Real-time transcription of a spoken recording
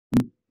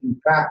in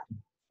practice,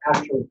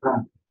 actual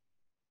practice.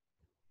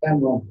 10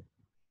 levels.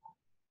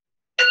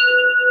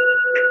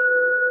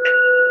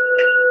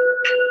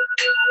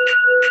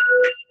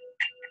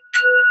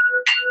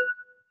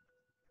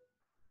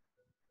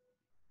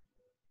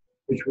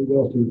 Which we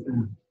go through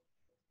fast.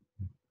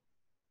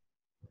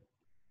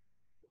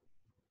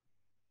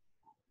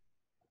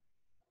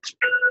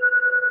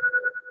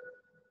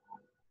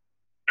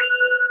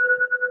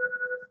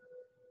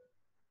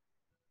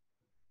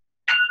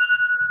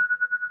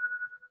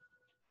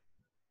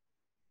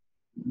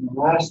 And the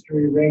last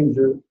 3 rings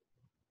are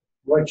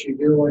what you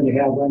do when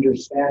you have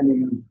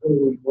understanding of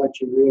who and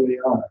what you really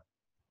are.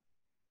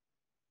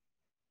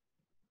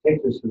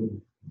 Take this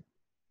away.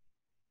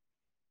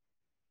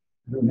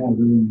 I don't have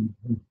room.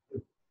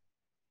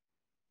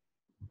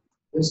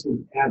 This is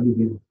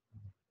Abigail.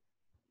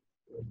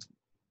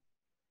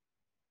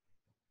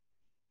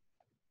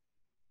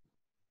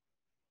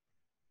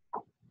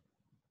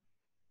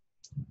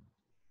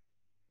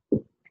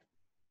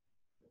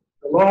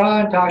 Aloha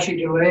and Tashi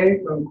Delay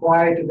from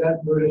Kauai Tibetan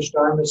Buddhist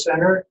Dharma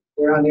Center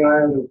here on the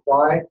island of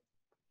Kauai.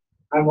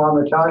 I'm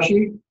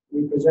Wamatashi.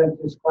 We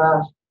present this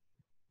class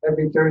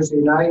every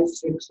Thursday night,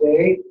 6 to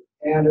 8,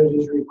 and it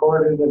is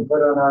recorded and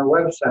put on our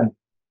website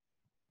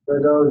for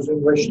those who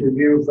wish to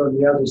view from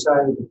the other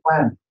side of the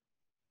planet.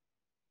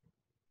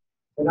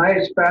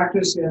 Tonight's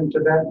practice in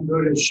Tibetan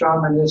Buddhist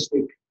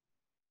shamanistic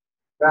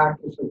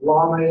practice of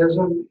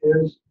Lamaism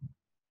is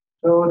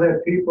so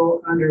that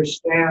people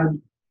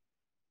understand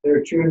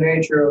their true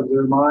nature of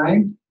their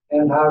mind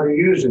and how to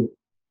use it.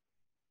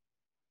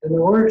 And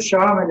the word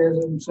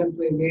shamanism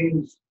simply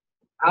means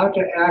how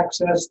to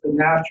access the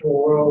natural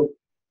world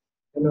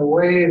in a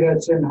way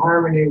that's in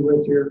harmony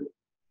with your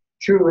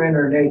true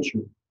inner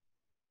nature.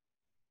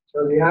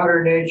 So the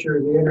outer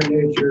nature, the inner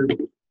nature,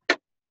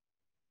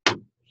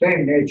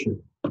 same nature.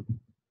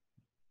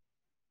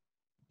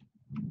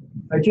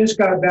 I just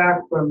got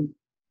back from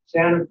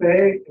Santa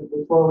Fe, and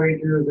before we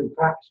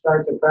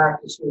start the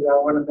practices, I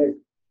want to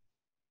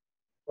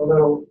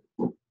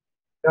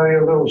tell you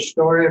a little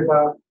story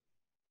about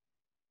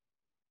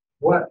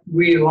what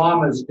we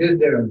lamas did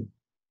there.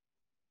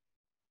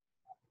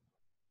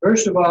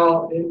 First of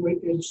all,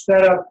 it's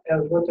set up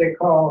as what they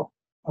call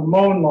a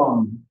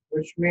monlam,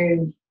 which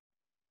means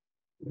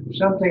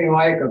something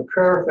like a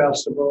prayer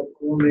festival,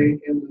 only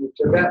in the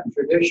Tibetan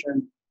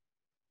tradition,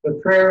 the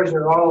prayers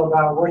are all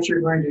about what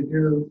you're going to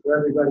do for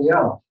everybody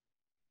else.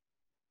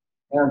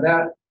 And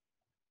that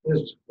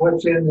is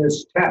what's in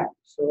this text.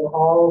 So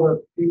all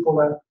the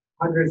people,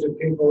 hundreds of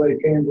people that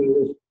came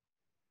to this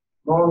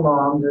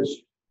monlam,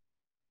 this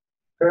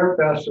prayer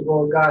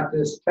festival, got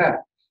this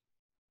text.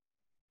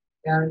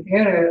 And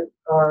in it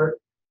are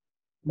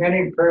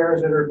many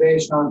prayers that are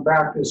based on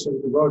practice of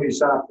the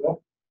Bodhisattva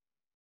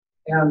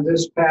and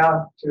this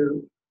path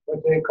to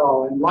what they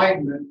call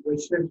enlightenment,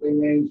 which simply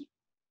means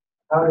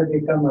how to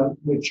become a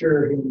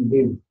mature human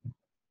being.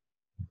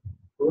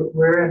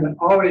 We're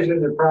always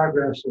in the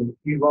progress of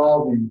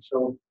evolving.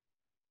 So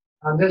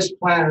on this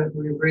planet,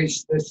 we've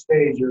reached this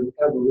stage of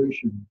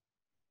evolution.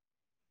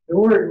 The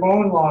word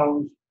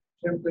monlam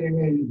simply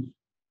means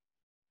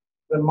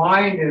the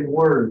mind in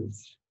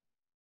words.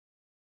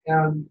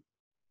 And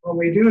when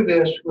we do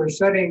this, we're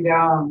setting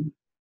down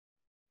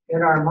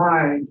in our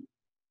mind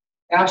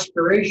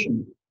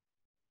aspiration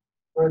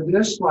for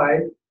this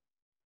life,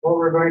 what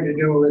we're going to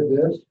do with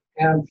this,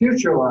 and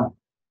future life.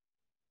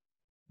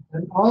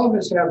 And all of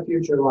us have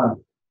future life.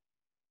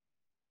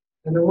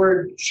 And the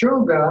word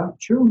chuga,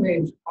 chu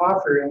means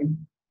offering,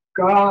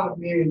 ga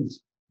means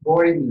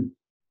voidness,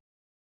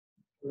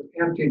 or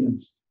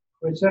emptiness,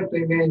 which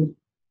simply means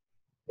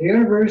the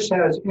universe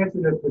has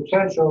infinite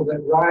potential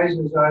that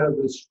rises out of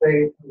the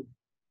state of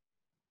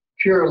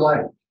pure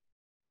light,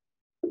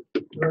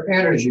 or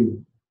energy.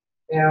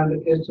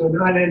 And it's an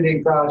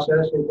unending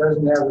process. It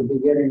doesn't have a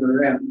beginning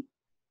or end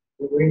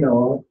that we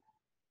know of.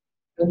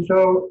 And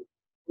so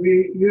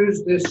we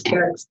use this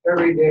text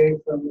every day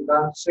from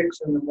about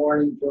 6 in the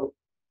morning till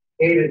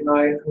 8 at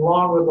night,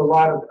 along with a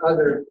lot of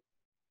other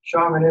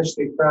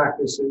shamanistic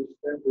practices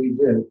that we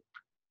did.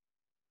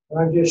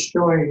 I'm just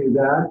showing you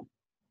that.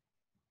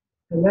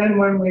 And then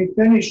when we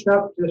finished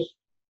up this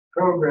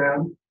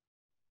program,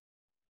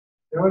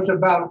 there was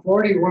about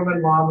 40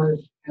 women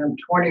lamas and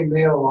 20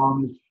 male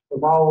lamas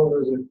from all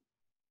over the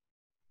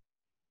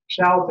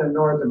South and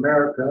North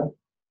America.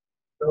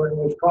 So it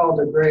was called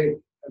the Great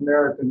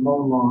American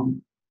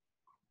Monlam.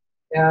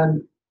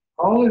 And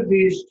all of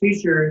these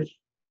teachers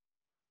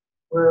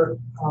were,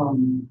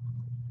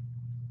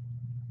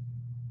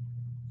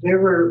 they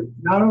were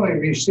not only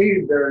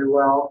received very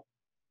well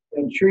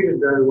and treated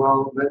very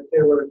well, but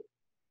they were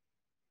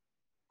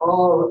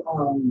all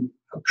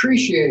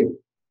appreciated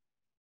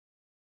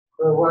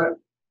for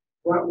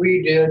what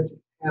we did,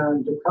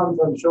 and to come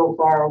from so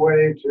far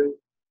away to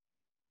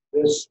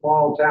this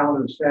small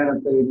town of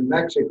Santa Fe, New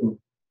Mexico,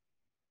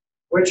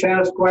 which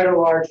has quite a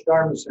large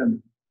Dharma center.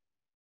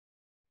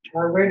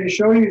 I'm going to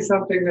show you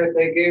something that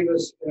they gave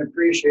us in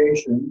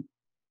appreciation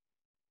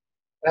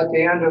at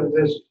the end of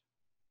this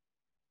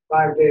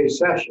 5-day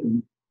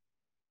session.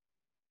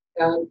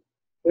 And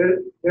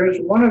there's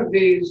one of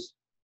these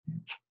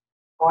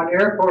on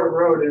Airport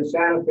Road in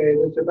Santa Fe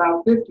that's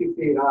about 50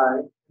 feet high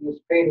and it's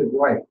painted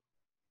white.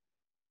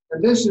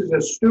 And this is a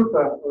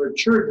stupa or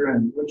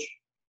churdren, which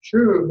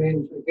chru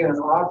means, again,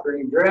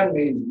 offering, dren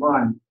means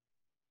mind.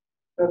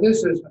 So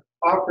this is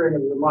offering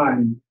of the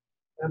mind.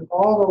 And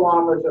all the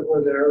lamas that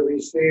were there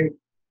received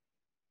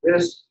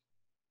this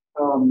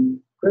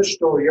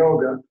crystal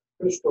yoga,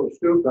 crystal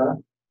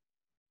stupa,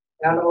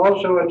 and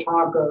also a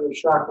tanka of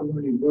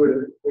Shakyamuni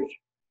Buddha, which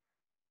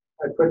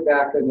I put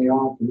back in the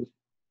office.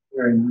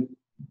 Very nice.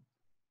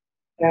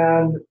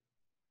 And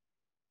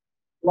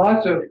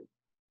lots of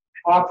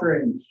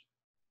offerings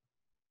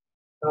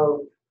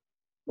of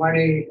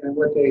money and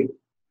what they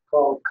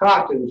call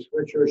katas,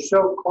 which are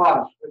silk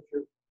cloths, which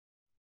are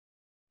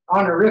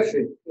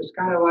honorific. It's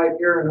kind of like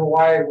here in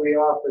Hawaii, we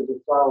offer the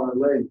flower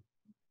lei.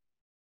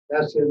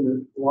 That's in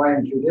the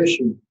Hawaiian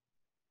tradition.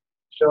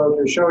 So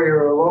to show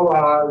your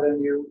aloha,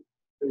 then you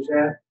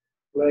present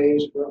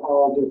leis for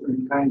all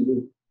different kinds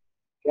of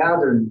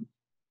gatherings,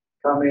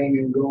 coming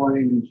and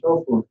going and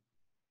so forth.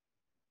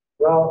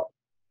 Well,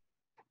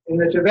 in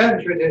the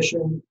Tibetan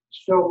tradition,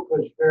 silk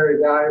was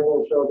very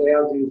valuable, so they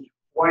have these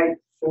white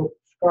silk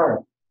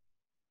scarves.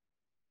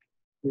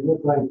 They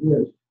look like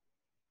this.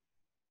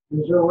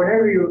 And so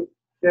whenever you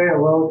say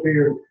hello to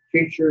your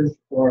teachers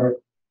or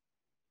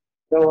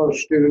fellow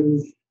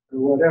students or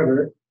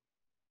whatever,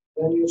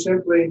 then you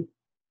simply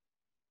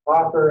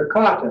offer a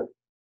kata.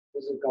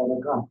 This is called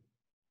a kata.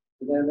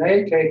 And then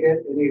they take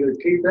it and either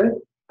keep it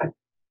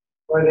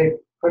or they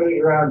put it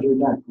around your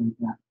neck like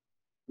that.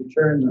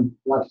 Return the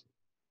blessing.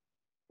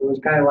 It was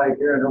kind of like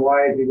here in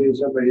Hawaii, if you give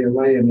somebody a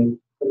lei and they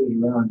put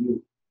it around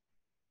you.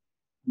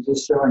 I'm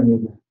just showing you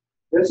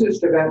that. This is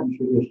Tibetan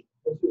tradition.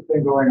 This has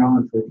been going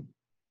on for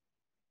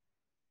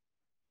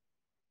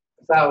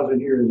 1,000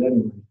 years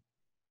anyway.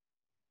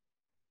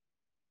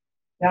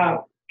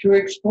 Now, to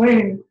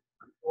explain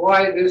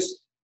why this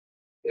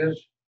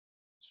is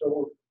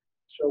so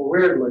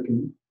weird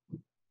looking,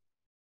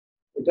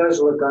 it does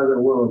look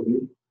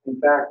otherworldly. In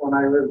fact, when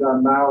I lived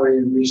on Maui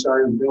and we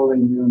started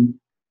building them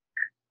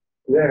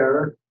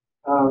there,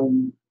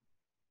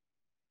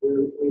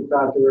 we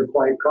thought they were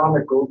quite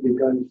comical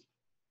because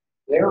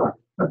they are.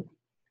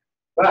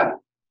 But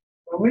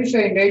when we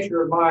say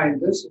nature of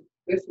mind, this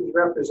is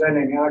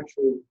representing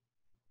actually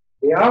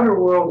the outer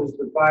world is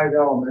the 5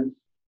 elements,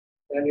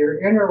 and your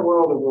inner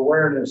world of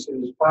awareness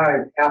is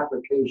 5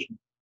 applications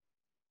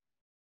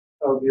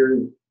of your,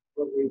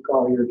 what we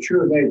call your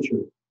true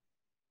nature.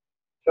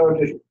 So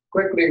to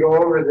quickly go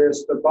over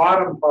this, the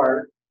bottom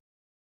part,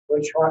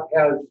 which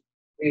has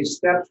these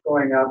steps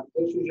going up,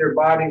 this is your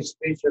body,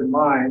 speech, and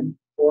mind,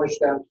 4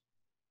 steps.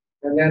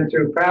 And then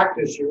through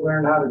practice, you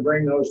learn how to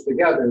bring those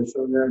together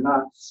so they're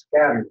not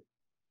scattered,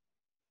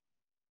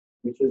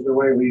 which is the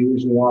way we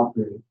usually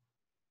operate.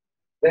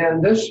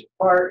 Then this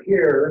part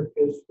here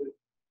is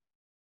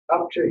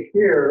up to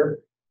here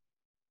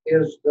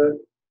is the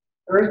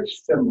earth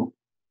symbol.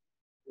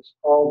 It's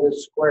all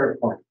this square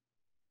part.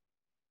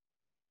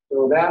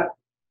 So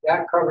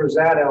that covers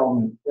that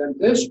element. Then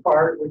this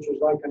part, which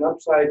is like an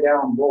upside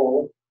down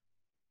bowl,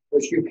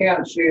 which you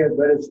can't see it,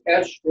 but it's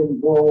etched in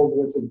gold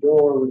with a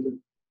door with a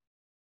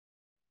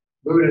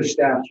Buddha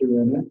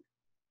statue in it.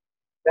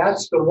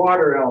 That's the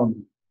water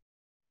element.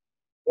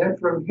 Then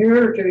from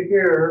here to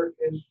here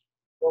is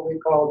what we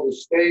call the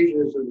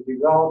stages of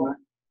development.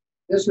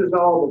 This is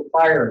all the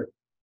fire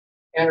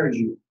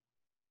energy.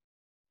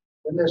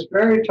 In this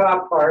very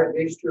top part,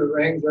 these 2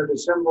 rings are to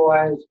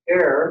symbolize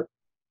air,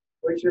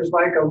 which is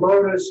like a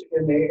lotus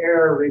in the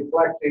air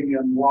reflecting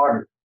in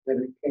water that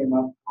it came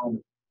up out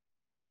of.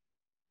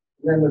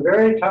 And then the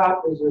very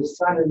top is the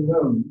sun and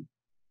moon,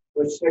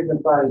 which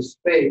signifies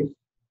space.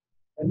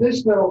 And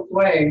this little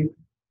flame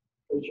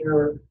is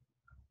your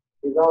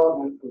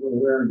development of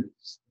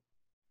awareness.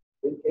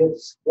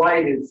 It's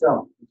light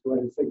itself, is what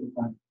it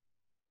signifies.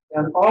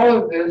 And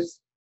all of this,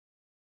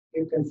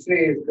 you can see,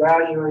 is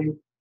gradually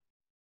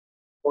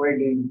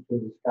pointing to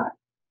the sky,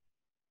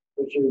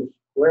 which is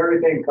where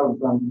everything comes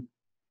from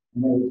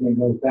and everything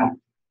goes back.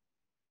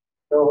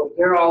 So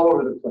they're all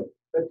over the place.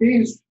 But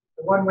these,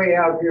 the one we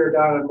have here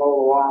down in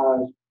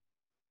Moloa is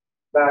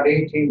about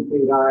 18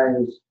 feet high,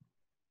 is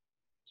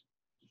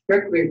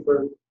strictly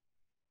for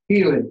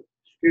healing.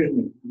 Excuse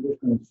me, I'm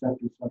just going to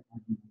set this up.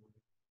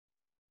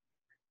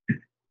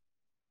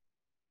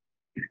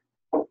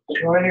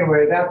 So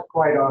anyway, that's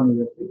quite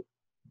honorific.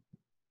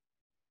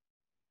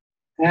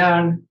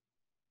 And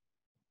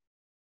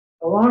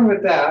along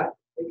with that,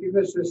 they give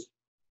us this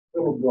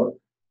little book.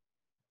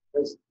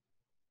 It's,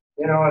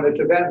 you know, in the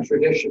Tibetan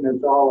tradition,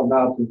 it's all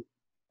about the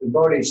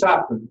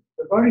Bodhisattva.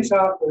 The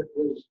Bodhisattva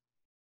is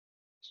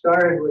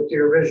started with the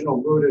original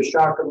Buddha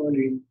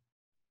Shakyamuni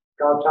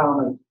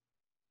Gautama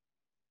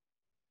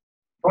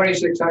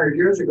 2,600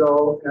 years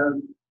ago,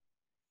 and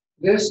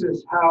this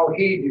is how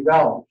he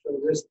developed. So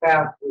this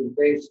path was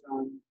based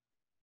on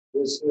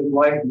this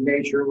enlightened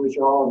nature, which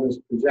all of us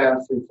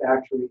possess. It's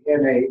actually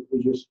innate.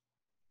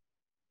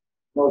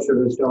 Most of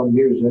us don't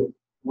use it.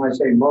 When I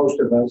say most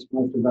of us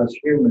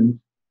humans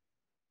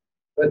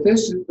But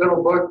this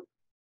little book,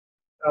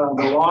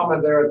 the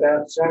Lama there at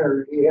that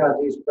center, he had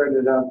these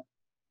printed up.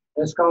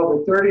 It's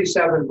called the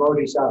 37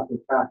 Bodhisattva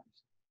Practices.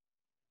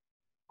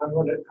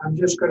 I'm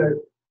just going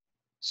to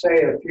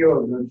say a few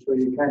of them so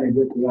you kind of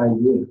get the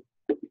idea.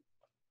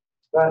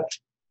 But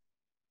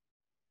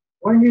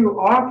when you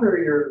offer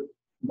your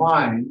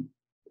mind,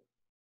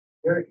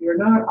 you're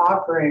not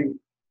offering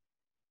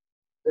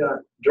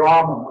the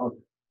drama of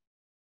it.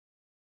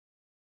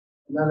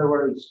 In other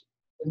words,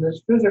 in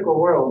this physical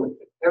world,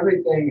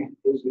 everything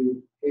is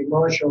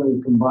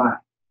emotionally combined.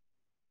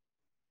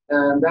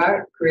 And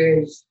that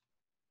creates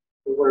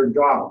the word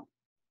drama.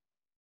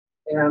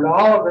 And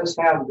all of us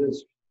have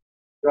this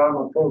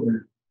drama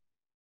program.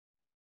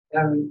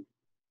 And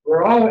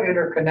we're all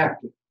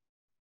interconnected.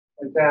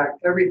 In fact,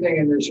 everything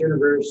in this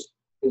universe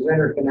is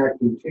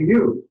interconnected to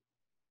you.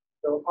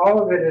 So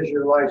all of it is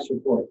your life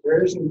support.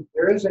 There isn't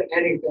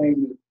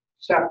anything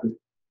separate.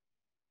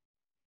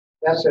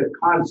 That's a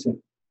concept.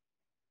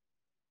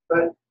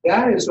 But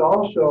that is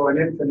also an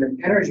infinite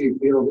energy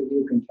field that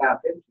you can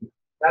tap into.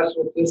 That's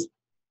what this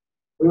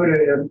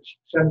Buddha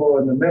symbol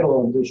in the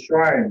middle of the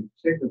shrine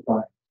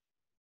signifies.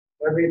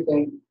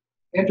 Everything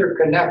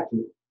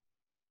interconnected,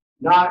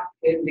 not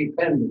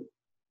independent.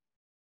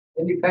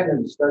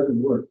 Independence doesn't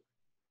work.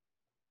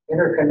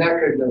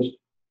 Interconnectedness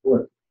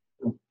works.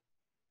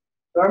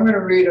 So I'm going to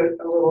read a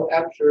little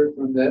excerpt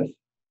from this.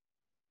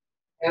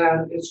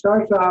 And it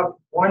starts off,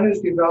 one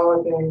is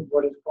developing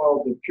what is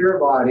called the pure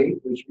body,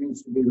 which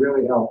means to be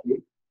really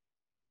healthy.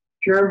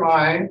 Pure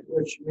mind,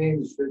 which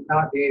means to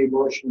not be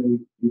emotionally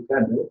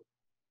dependent.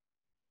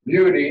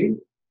 Beauty,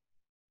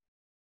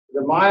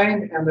 the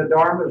mind and the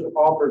Dharma's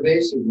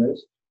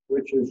all-pervasiveness,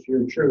 which is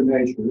your true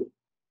nature.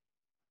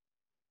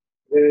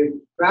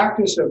 The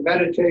practice of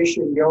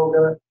meditation,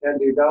 yoga, and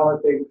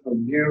developing a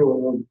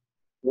view of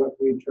what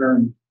we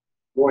term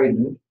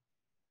voidness.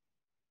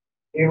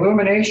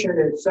 Illumination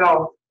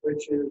itself,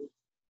 which is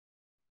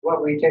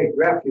what we take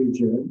refuge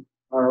in,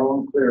 our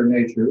own clear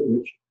nature,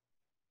 which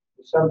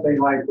is something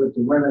like what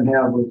the women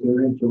have with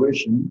their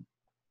intuition.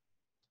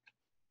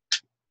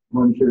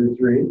 1, 2,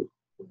 3.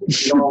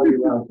 All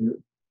you out there.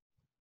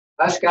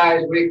 Us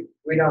guys, we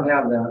don't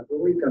have that, but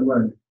we can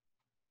learn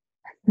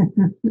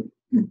it.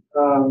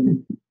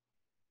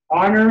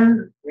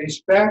 Honor,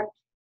 respect,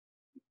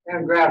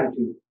 and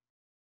gratitude.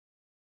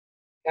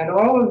 And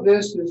all of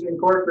this is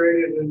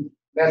incorporated in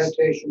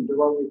meditation to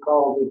what we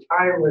call the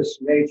timeless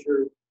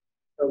nature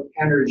of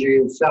energy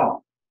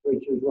itself,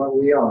 which is what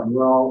we are.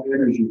 We're all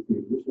energy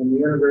fields, and the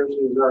universe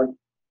is our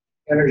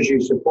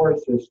energy support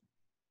system.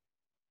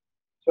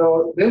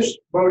 So this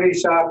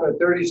Bodhisattva,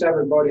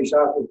 37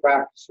 Bodhisattva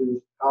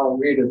practices, I'll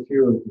read a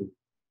few of them.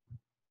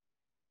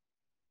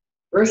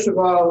 First of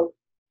all,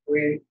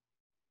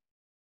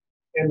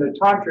 in the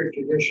Tantric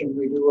tradition,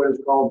 we do what is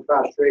called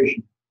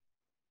prostration.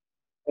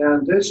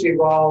 And this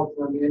evolved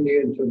from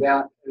India and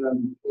Tibet,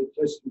 and it's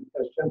just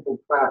a simple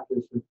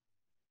practice of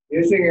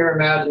using your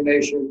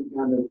imagination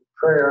and a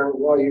prayer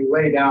while you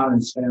lay down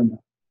and stand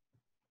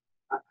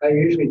up. I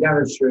usually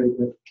demonstrate,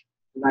 but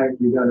tonight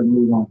we got to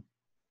move on.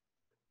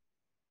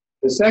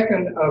 The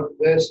second of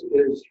this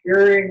is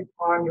hearing,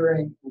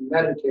 pondering, and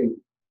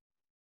meditating.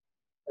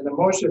 And the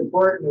most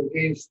important of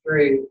these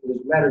three is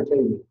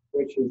meditating,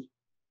 which is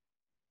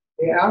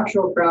the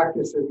actual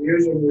practice of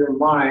using your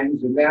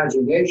mind's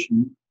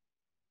imagination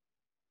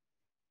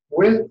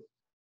with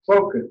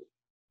focus,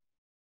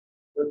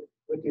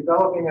 with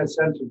developing a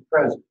sense of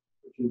presence,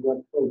 which is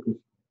what focus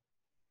is.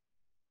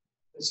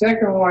 The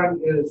second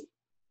one is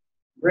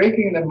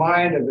breaking the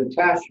mind of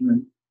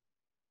attachment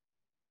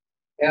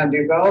and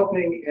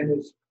developing in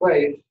its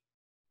place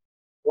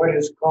what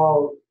is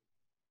called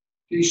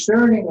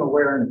discerning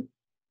awareness,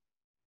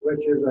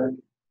 which is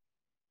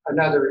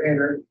another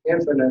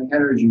infinite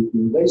energy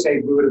field. They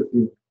say Buddha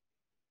field,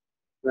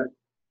 but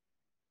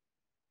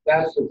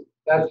that's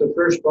the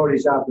first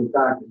Bodhisattva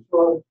practice.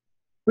 Well,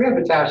 we have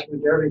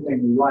attachment to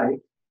everything we like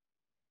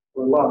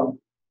or love,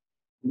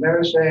 and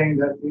they're saying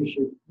that we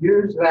should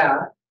use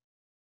that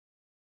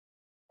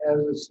as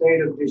a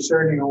state of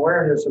discerning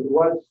awareness of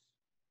what's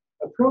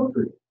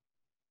appropriate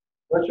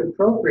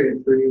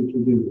for you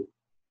to do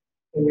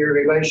in your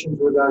relations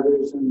with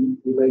others and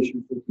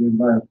relations with the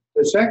environment.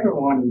 The second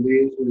one of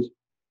these is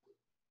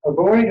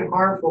avoid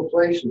harmful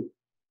places.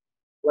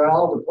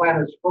 Well, the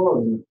planet's full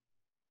of them.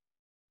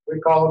 We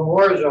call them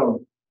war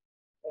zones.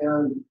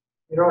 And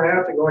you don't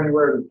have to go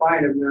anywhere to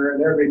find them. They're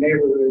in every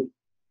neighborhood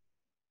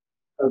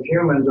of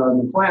humans on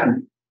the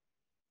planet.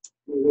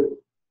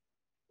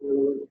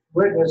 You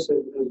witness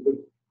the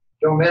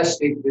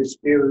domestic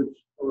disputes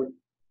or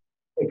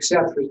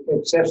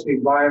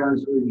excessive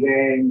violence with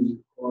gangs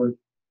or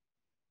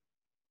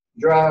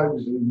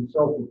drugs and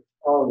so forth,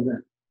 all of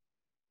that.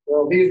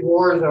 Well, these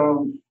war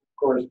zones, of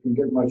course, can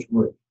get much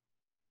worse.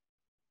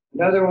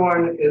 Another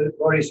one is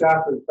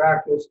Bodhisattva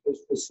practice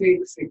is to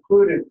seek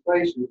secluded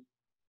places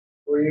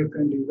where you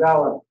can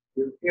develop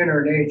your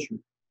inner nature.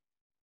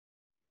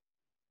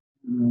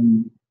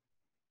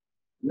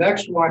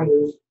 Next one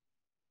is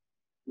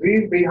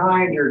leave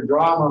behind your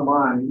drama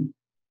mind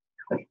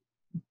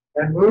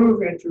and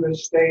move into a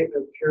state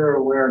of pure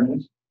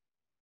awareness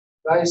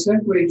by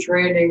simply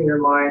training your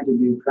mind to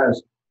be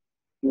present,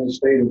 in a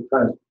state of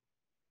presence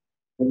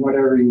in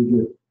whatever you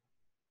do.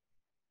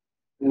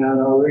 And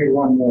I'll read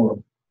one more.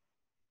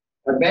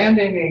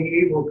 Abandoning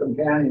evil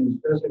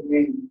companions doesn't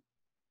mean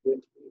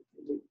that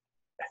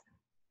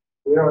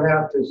we don't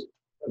have to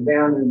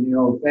abandon,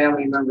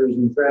 family members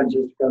and friends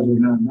just because they're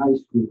not nice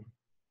to you.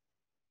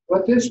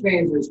 What this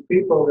means is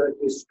people that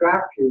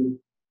distract you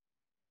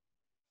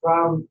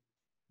from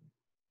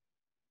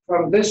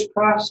this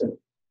process,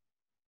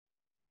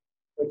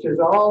 which is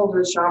all the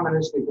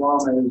shamanistic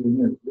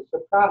Lamaism is. It's a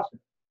process.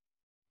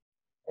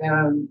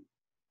 And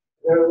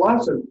there are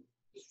lots of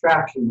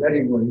distractions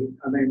anyway.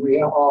 I mean,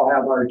 we all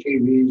have our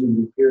TVs and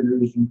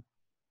computers and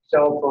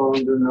cell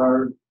phones and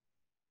our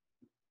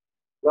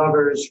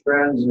lovers,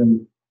 friends,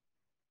 and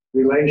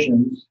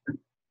relations.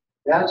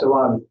 That's a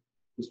lot of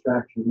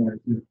distraction there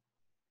too.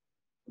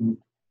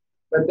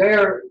 But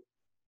they're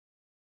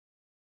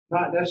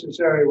not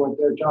necessarily what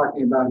they're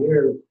talking about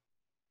here.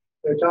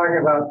 They're talking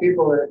about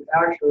people that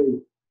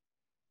actually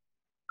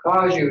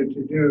cause you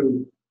to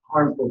do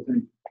harmful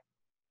things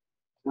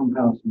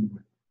somehow, some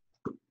way.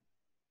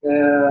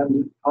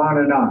 And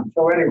on.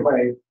 So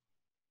anyway,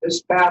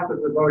 this path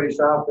of the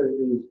Bodhisattva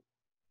is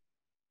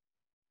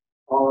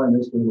all in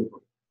this little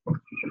book.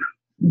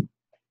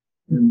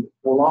 And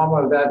the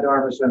Lama of that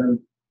Dharma Center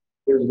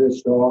gives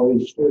this to all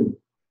his students.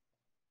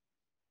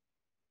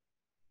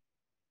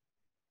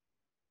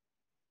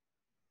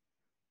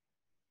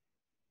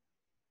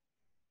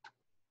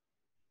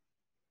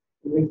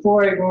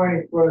 Before I go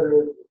any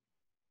further,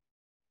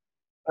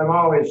 I'm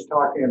always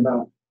talking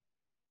about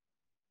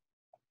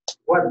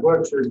what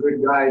books are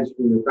good guides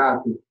for your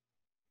practice.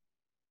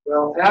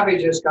 Well, Abby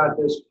just got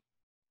this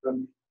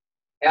from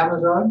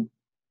Amazon.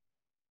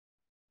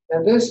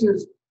 And this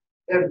is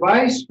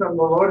advice from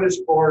the Lotus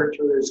Board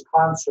to his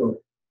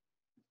consort.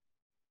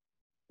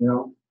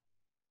 So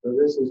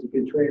this is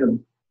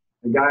between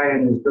a guy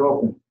and his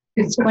girlfriend.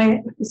 It's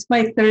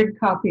my third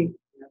copy.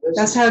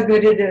 That's how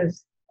good it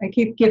is. I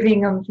keep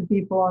giving them to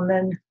people and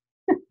then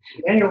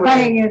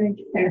buying it again.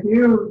 If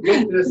you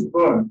get this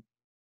book,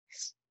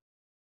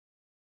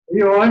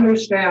 you'll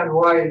understand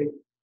why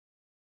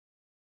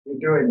you're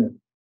doing it,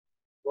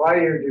 why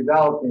you're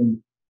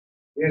developing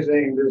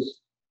using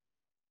this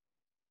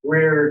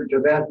weird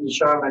Tibetan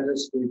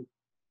shamanistic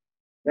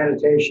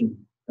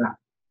meditation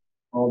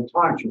called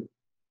Tantra,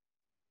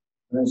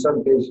 and in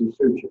some cases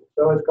Sutra.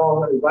 So it's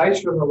called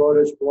Advice from the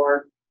Lotus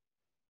Board,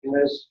 and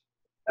it's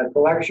a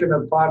collection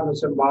of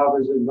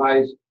Padmasambhava's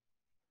advice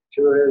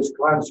to his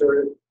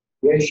consort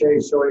Yeshe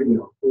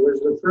Soygyal, who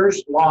was the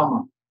first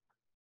Lama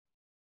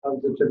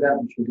of the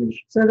Tibetan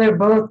tradition. So they're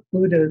both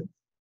Buddhas.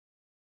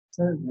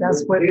 So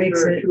that's what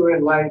makes it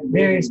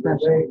very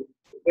special.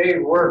 They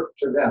work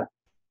Tibet.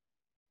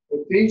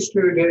 If these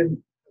two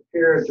didn't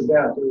appear in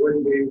Tibet, it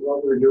wouldn't be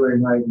what we're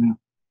doing right now.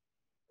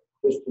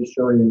 Just to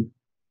show you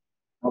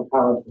how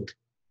powerful.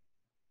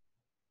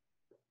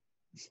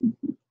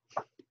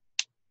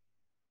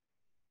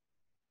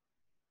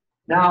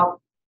 Now,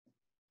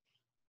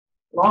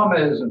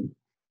 Lamaism.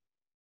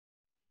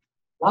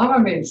 Lama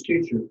means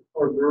teacher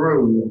or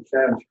guru in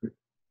Sanskrit.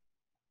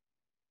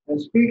 And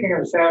speaking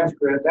of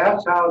Sanskrit,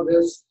 that's how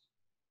this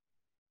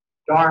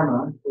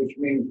Dharma, which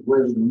means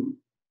wisdom,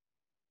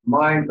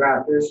 mind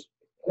practice,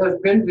 has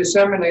been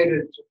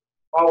disseminated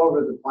all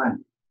over the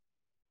planet.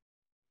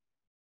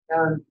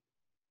 And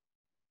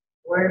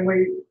when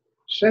we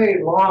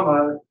say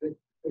Lama, the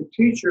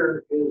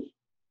teacher is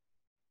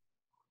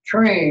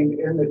trained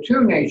in the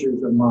two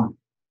natures of mind.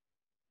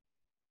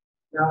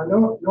 Now,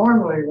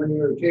 normally when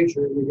you're a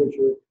teacher, you get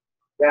your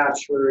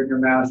bachelor and your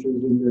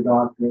master's and your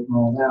doctorate and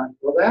all that.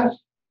 Well,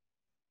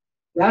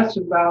 that's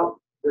about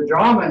the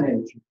drama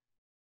nature.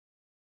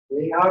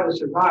 How to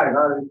survive,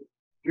 how to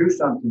do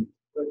something,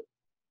 but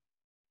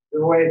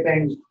the way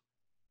things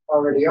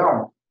already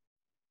are.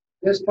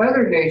 This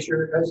other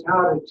nature is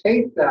how to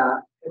take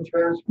that and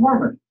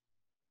transform it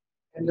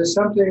into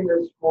something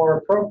that's more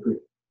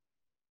appropriate,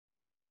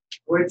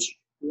 which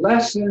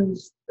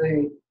lessens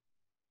the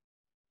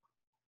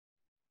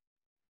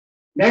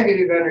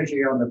negative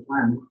energy on the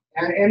planet,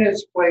 and in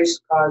its place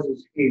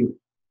causes healing.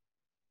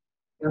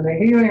 And the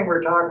healing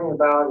we're talking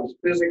about is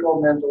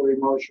physical, mental,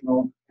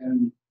 emotional,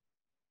 and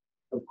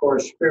of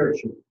course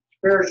spiritual.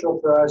 Spiritual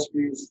for us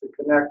means to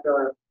connect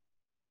our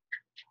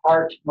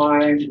heart,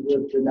 mind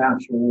with the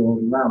natural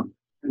world around us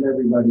and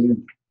everybody in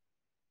it.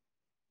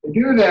 To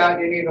do that,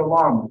 you need a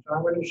Lama. So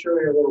I'm going to show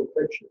you a little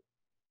picture.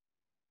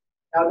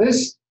 Now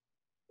this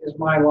is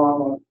my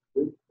Lama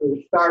who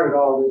started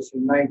all this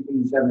in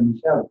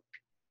 1977.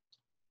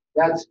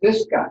 That's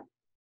this guy,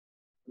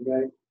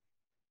 okay?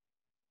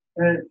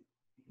 And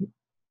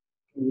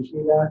can you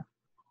see that?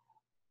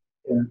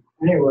 Yeah.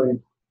 Anyway,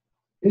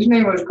 his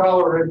name was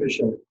Kala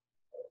Rinpoche.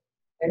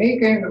 And he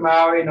came to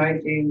Maui in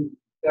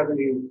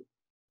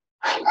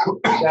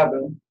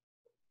 1977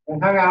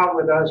 and hung out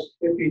with us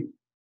hippie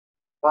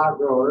pot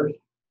growers.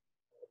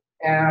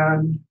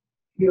 And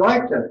he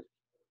liked us.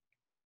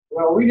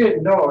 Well, we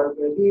didn't know it,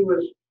 but he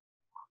was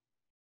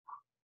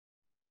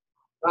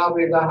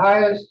probably the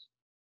highest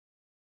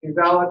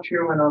developed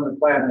human on the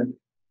planet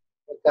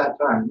at that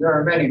time. There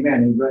are many,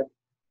 many, but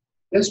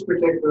this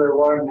particular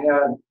one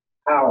had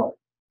power,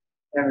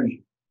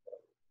 energy.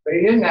 But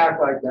he didn't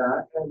act like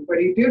that. But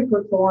he did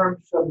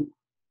perform some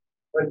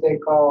what they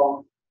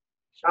call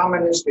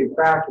shamanistic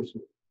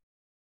practices.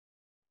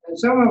 And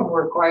some of them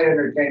were quite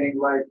entertaining,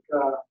 like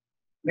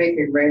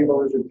making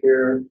rainbows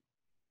appear,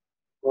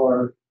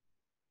 or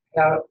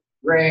have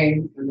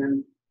rain and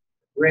then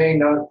rain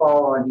not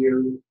fall on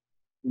you,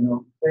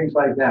 things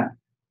like that.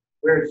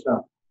 Weird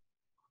stuff.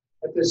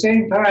 At the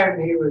same time,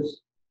 he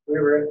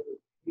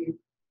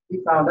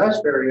found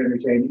us very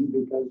entertaining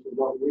because of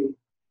what we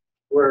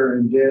were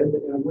and did,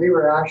 and we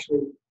were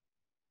actually,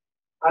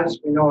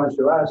 unbeknownst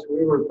to us,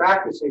 we were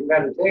practicing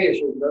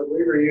meditation, but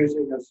we were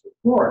using a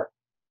support,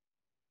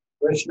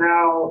 which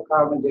now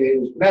common day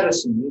is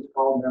medicine. It's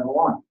called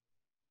marijuana.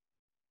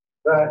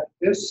 But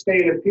this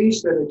state of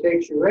peace that it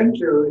takes you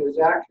into is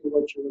actually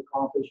what you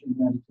accomplish in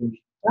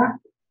meditation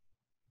practice.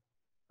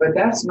 But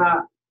that's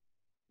not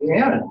the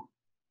end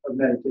of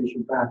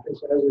meditation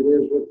practice, as it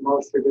is with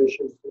most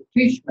traditions that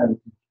teach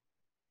meditation.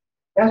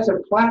 That's a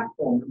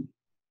platform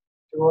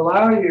to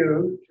allow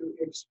you to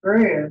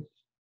experience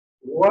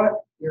what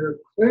your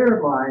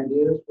clear mind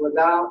is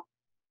without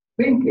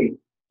thinking.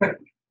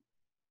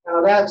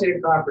 Now that's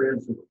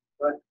incomprehensible,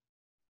 but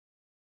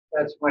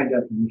that's my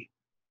definition.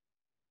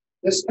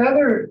 This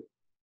other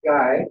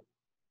guy,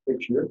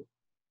 picture,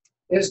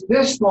 is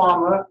this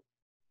Lama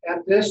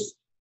at this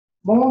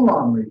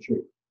Molong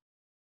retreat.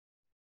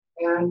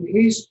 And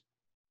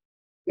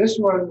this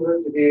one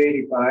lived to be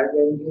 85,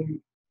 and he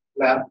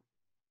left.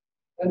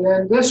 And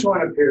then this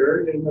one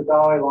appeared, and the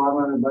Dalai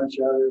Lama and a bunch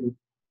of other,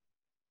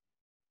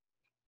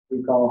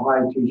 we call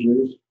high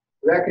teachers,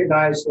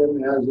 recognized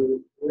him as a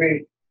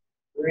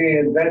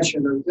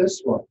reinvention of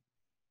this one.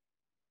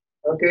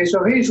 Okay,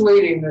 so he's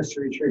leading this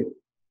retreat.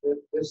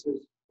 This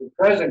is the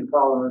present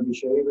Colin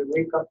Rinpoche,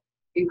 but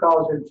he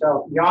calls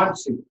himself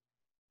Yansi,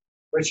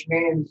 which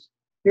means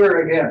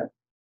here again.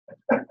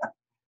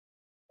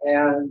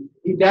 And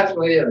he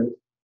definitely is.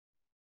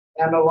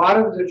 And a lot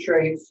of the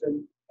traits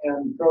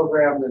and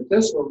program that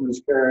this one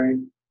was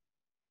carrying,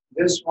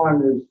 this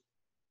one is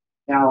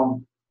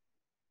now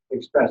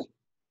expressing.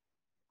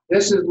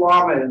 This is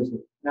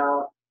Lamaism.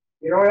 Now,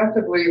 you don't have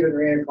to believe in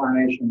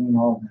reincarnation and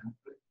all that.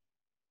 But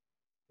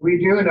we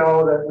do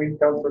know that we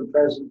come from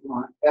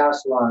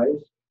past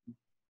lives,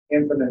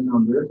 infinite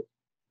number.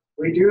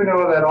 We do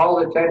know that all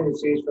the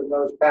tendencies from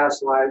those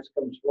past lives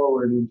comes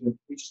forward into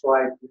each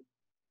life,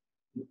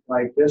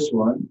 like this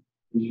one.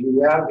 Because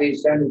you have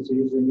these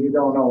tendencies and you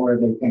don't know where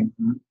they came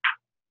from.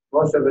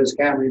 Most of us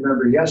can't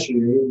remember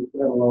yesterday,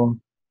 let alone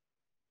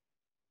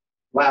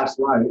last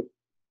life.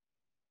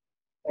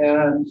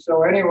 And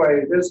so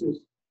anyway, this is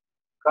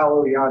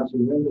Kalu Yansi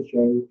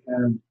Rinpoche,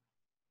 and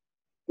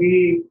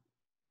he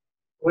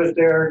was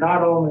there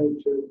not only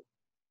to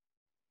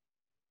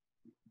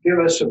give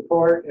us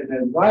support and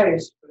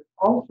advice, but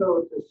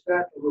also to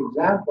set an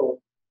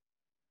example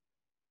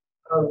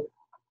of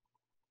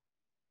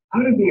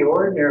how to be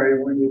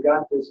ordinary when you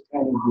got this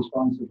kind of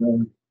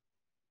responsibility.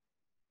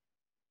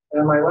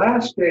 And my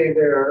last day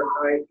there,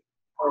 I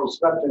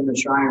slept in the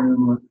shrine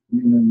room,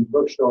 in the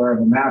bookstore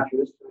on a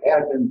mattress. I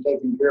had been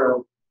taken care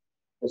of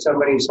at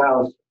somebody's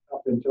house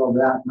up until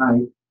that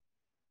night.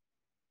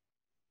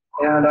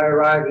 And I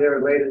arrived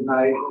there late at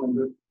night,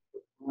 and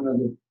one of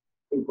the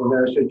people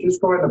there said,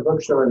 just go in the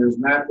bookstore, there's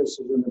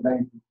mattresses in the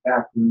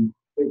back room.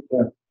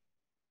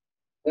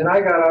 Then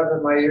I got up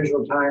at my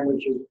usual time,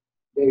 which is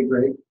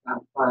daybreak,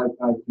 about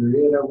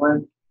 5:30, and I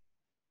went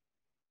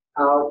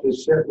out to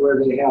sit where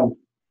they have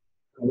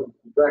a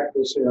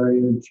breakfast area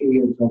and tea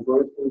and so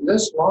forth. And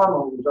this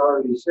Lama was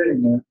already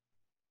sitting there,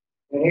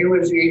 and he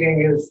was eating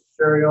his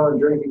cereal and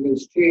drinking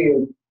his tea,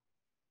 and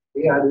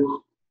he had his,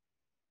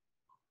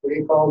 what do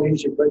you call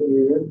these you put in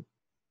your ear?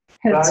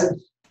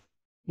 Buds.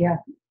 Yeah.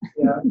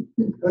 Yeah.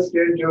 Hooked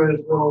into his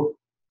little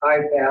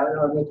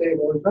iPad on the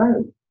table in front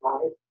of him.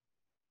 Hi.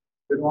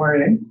 Good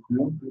morning. I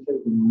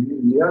said good morning.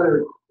 And the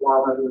other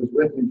Lama that was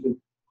with him said,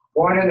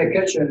 go on in the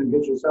kitchen and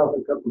get yourself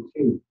a cup of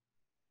tea.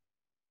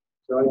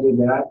 So I did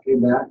that,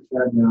 came back,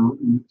 sat down,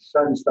 and the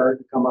sun started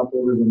to come up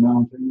over the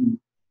mountain.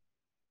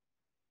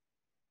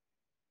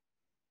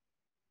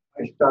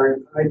 I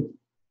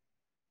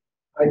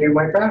do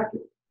my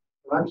practice.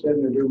 So I'm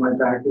sitting there doing my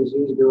practice.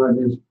 He's doing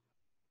his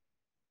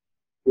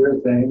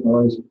thing,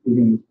 or he's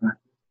eating his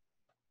practice.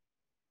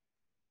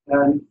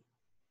 And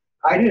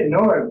I didn't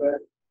know it, but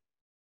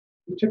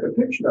he took a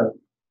picture of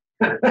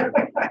it.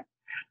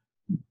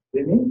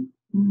 Didn't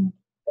he? Mm-hmm.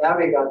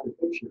 Abby got the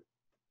picture.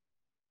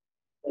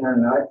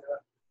 And I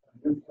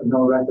have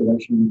no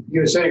recollection. He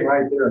was sitting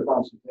right there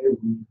across the table.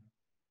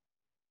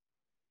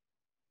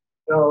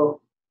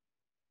 So,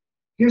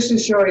 just to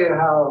show you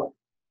how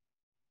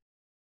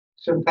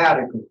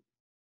simpatico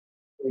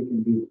they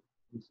can be,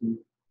 you see,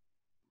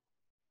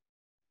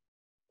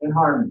 in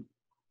harmony.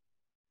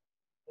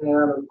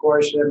 And of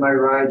course, then my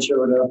ride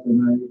showed up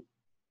and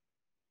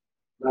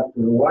I left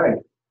her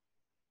away.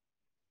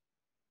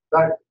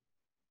 But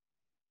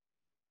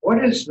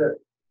what is the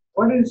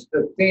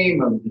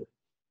theme of this?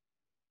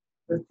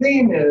 The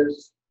theme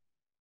is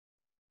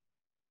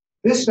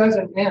this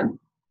doesn't end.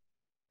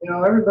 You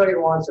know, everybody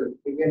wants a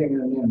beginning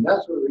and an end.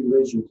 That's what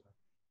religions are.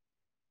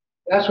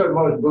 That's what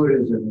most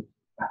Buddhism is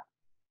about.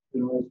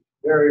 You know, it's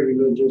very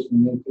religious,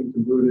 and they think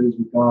the Buddha is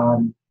a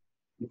god.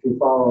 If you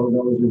follow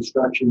those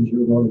instructions,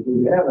 you'll go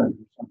to heaven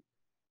or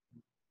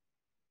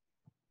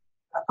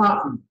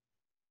something.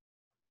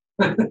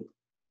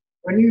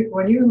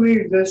 When you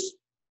leave this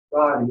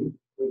body,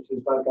 which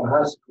is like a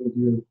husk with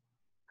your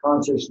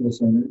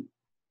consciousness in it,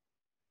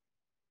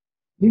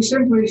 you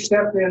simply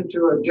step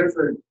into a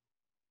different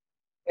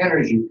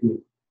energy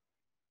field.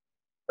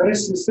 But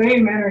it's the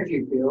same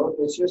energy field,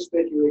 it's just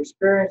that you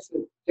experience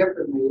it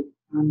differently.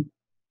 And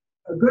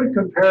a good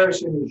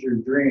comparison is your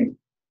dream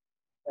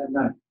at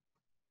night.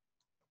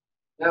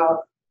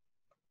 Now,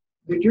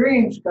 the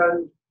dreams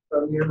come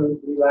from you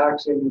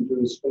relaxing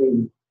into a state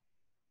of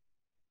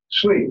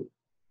sleep.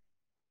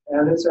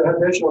 And it's a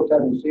habitual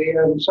tendency,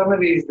 and some of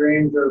these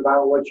dreams are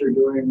about what you're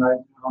doing right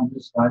now in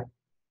this life,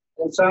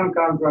 and some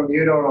come from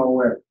you don't know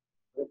where.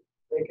 But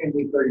they can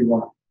be pretty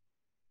wild.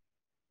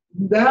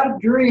 That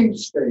dream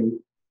state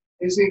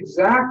is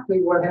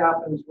exactly what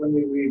happens when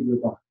you leave your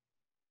body.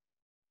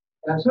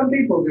 And some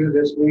people do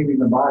this leaving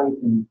the body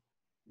thing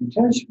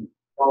intentionally,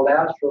 called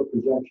astral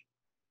projection.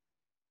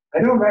 I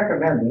don't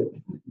recommend it,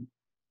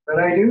 but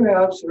I do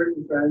have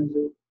certain friends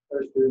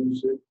or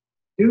students that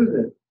do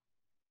this.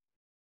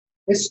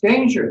 It's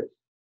dangerous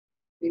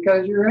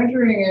because you're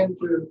entering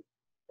into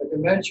a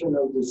dimension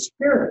of the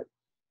spirit,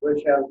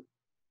 which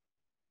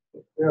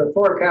there are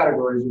 4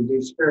 categories of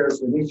these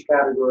spirits, and each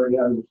category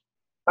has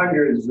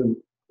hundreds of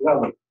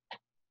levels.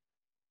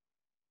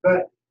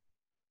 But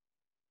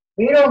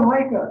they don't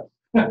like us,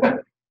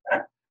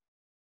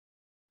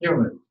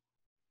 humans.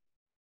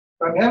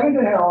 From heaven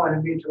to hell and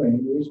in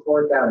between, these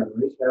 4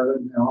 categories, heaven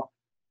and hell,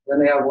 then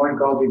they have one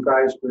called the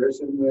Christ spirits,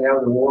 and they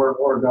have the war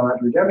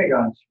gods or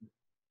demigods.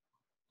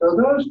 So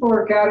those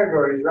 4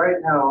 categories right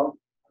now on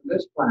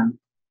this planet,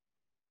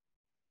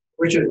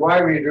 which is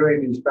why we're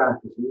doing these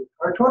practices,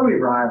 are totally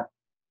rival.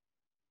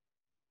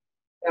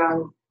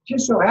 And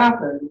just so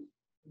happens,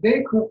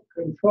 they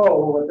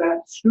control what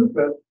that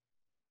stupa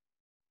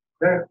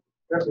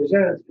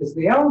represents is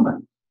the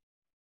element.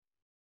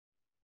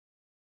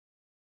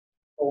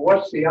 Well,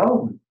 what's the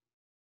element?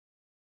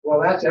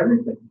 Well, that's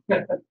everything.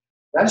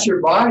 That's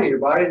your body. Your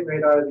body's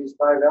made out of these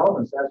 5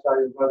 elements. That's how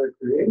your mother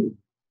created you.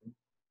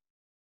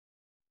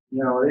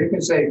 You know, you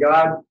can say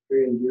God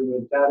created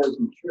you, but that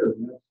isn't true.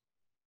 That's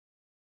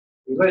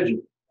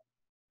religion,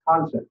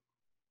 concept.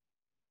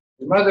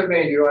 Your mother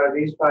made you out of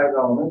these 5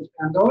 elements,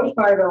 and those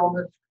 5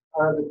 elements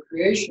are the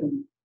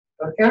creation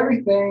of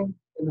everything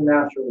in the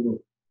natural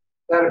world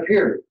that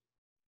appears,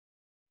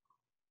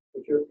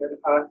 which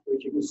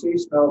you can see,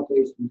 smell,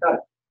 taste, and touch.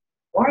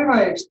 Why am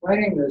I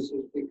explaining this?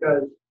 Is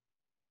because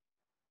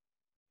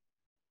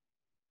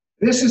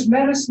this is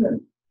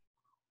medicine,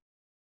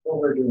 what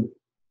we're doing.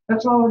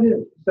 That's all it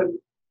is.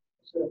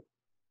 It's a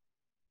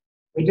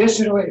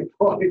medicinally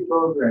fully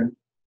programmed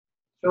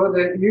so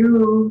that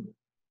you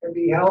can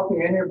be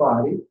healthy in your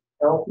body,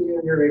 healthy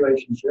in your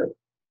relationship,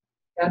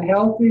 and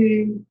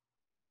healthy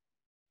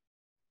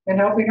in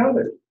helping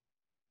others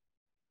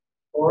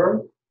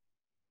or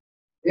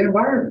the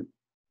environment.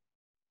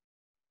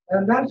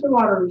 And that's a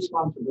lot of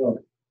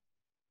responsibility.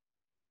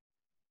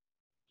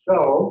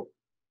 So,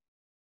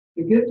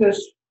 to get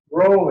this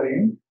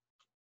rolling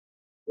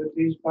with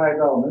these 5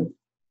 elements,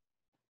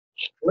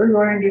 we're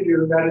going to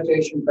do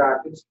meditation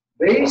practice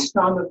based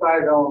on the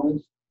 5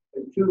 elements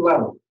at 2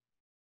 levels.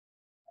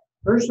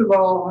 First of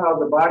all, how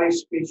the body,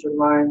 speech, and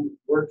mind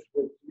works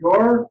with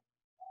your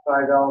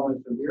 5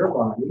 elements of your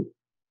body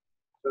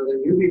so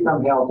that you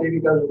become healthy,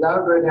 because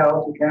without good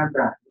health, you can't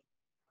practice.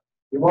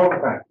 You won't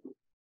practice.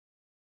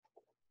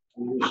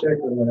 You're sick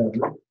or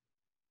whatever.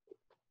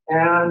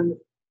 And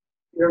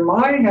your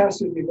mind has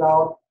to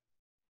develop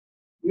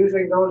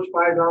using those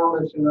 5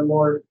 elements in a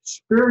more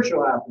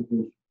spiritual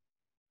application.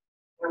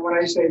 And when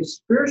I say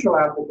spiritual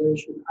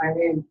application, I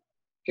mean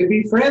to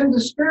befriend the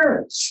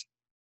spirits.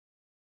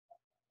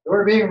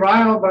 We're being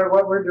riled by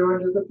what we're doing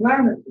to the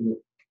planet today,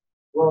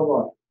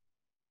 worldwide.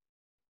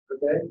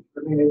 Okay? I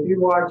mean, if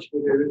you watch the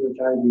news, which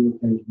I do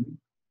occasionally,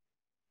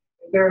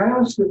 there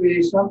has to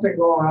be something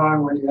going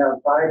on when you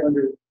have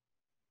 500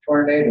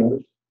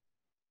 tornadoes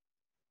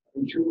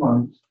in 2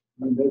 months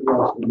in the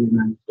Midwest of the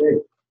United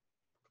States.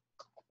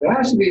 There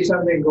has to be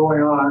something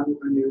going on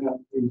when you have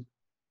these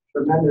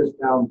tremendous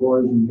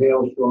downpours and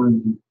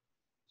hailstorms and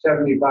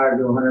 75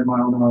 to 100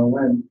 mile an hour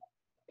wind,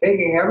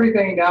 taking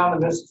everything down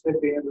the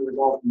Mississippi into the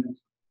Gulf of Mexico.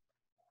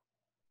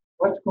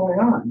 What's going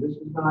on? This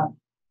is not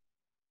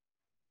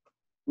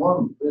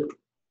normal. This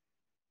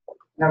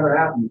never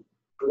happened.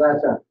 So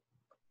that's that.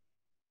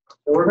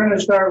 So we're going to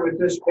start with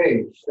this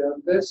page.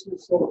 So this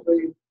is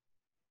simply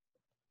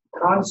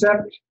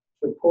concept,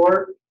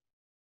 support,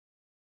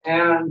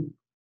 and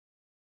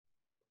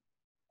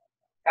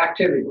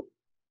activity,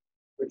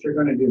 which you're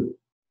going to do.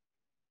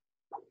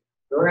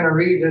 So we're going to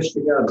read this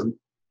together.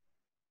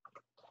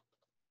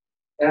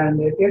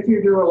 And if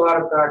you do a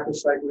lot of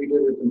practice like we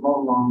did at the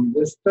Monlong,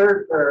 this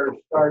third prayer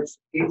starts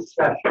each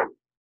session.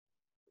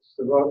 It's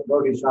the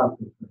Bodhisattva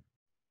prayer.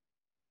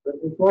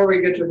 But before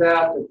we get to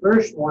that, the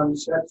first one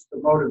sets the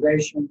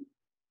motivation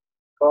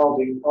called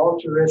the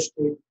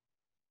altruistic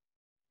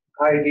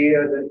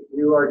idea that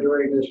you are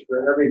doing this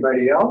for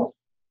everybody else.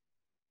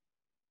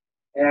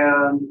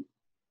 And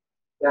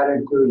that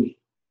includes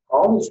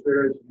all the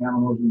spirits,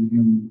 animals, and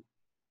human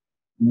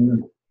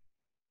community.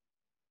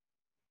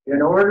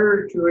 In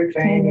order to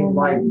attain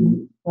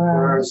enlightenment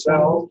for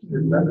ourselves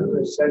and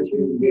limitless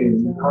sentient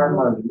beings, our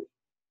mothers,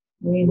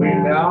 we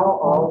now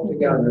all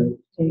together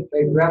take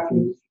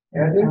refuge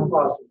and, if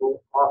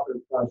possible, offer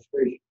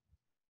prostration.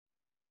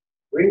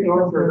 We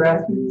go for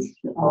refuge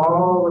to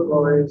all the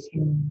glorious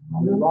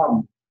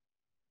belongings.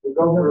 We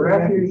go for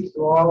refuge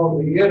to all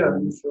the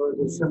idams, or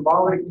the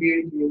symbolic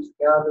deities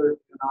gathered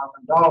in our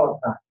mandala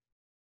practice.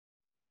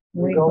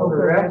 We go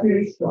for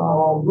refuge to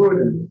all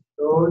Buddhas,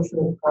 those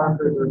who have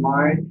conquered their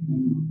mind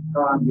and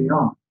gone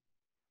beyond.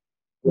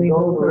 We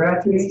go for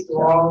refuge to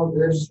all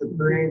this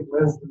supreme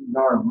wisdom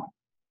Dharma.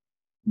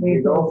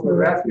 We go for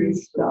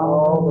refuge to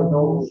all the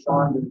noble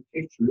sons and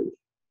teachers.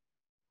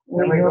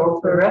 And we go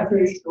for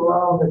refuge to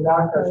all the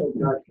Dakas and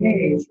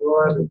Dakinis, who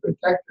are the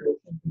protectors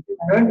and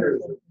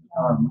defenders of the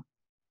Dharma,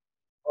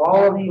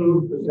 all of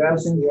whom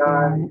possess the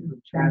eye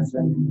of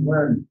transcendent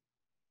awareness.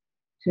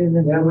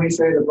 Then we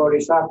say the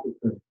Bodhisattva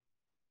prayer.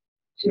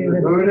 To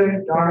the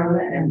Buddha, Dharma,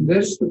 and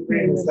this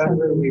supreme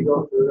assembly, we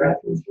go for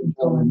refuge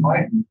until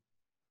enlightenment.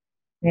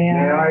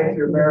 May I,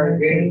 through merit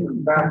gained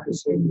from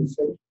practicing the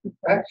six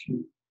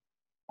perfections,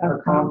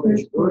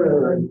 accomplish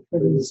Buddhahood for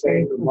the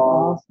sake of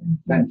all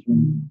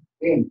sentient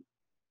beings.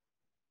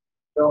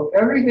 So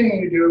everything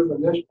you do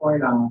from this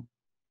point on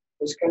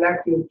is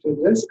connected to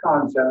this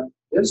concept,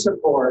 this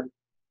support,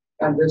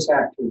 and this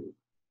activity.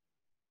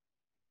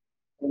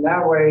 And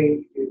that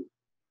way,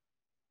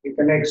 you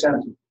can make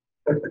sense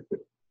of it.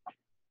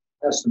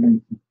 That's the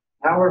main thing.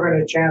 Now we're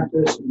going to chant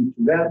this in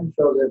Tibetan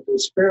so that the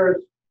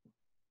spirits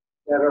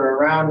that are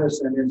around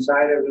us and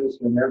inside of us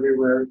and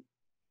everywhere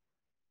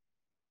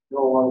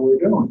know what we're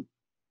doing.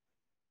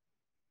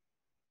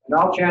 And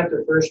I'll chant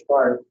the first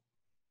part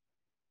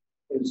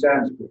in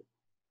Sanskrit.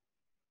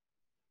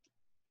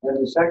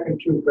 And the second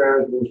two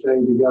prayers we'll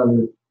say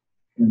together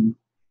in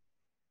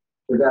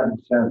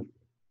Tibetan Sanskrit.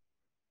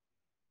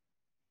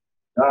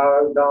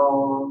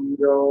 Dadam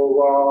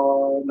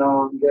Yova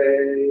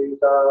Namge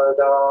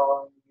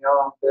Dadam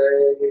Yambe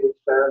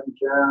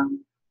Sancham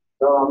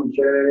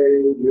Samche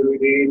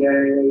Judine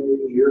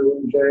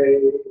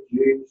Junje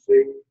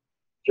Jisi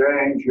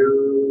Jangju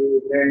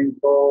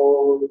Ningpo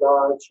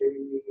Dachi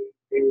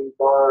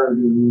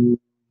Bardu.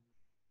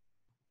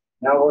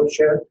 Now we'll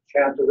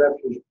chant the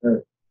refuge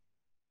prayer.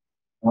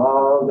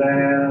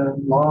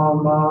 Aven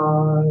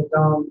Lama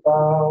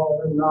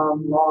Dampa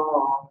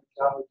Nama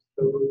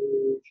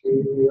Tatsu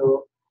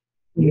Chio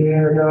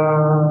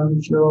Yedan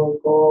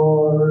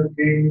Chokor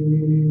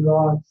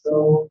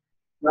Gilatso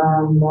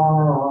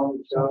Nama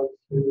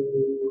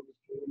Tatsu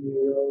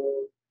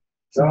Chio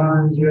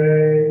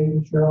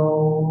Sanjay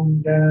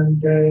Chom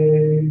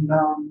Dende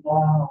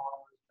Nama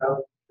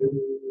Tatsu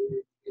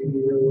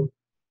Chio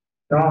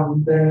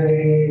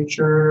Dante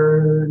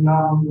Chur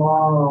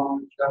Nama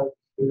Tatsu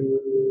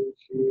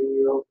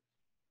Chio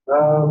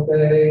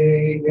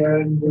Ave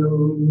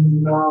Gendu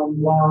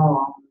Nama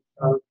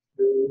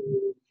Tatsu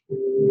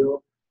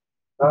Chio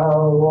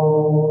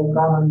Tavo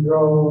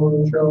Kandro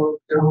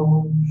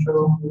Chokyum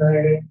Shume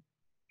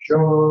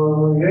Sho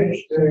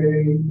Yeshte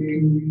Ki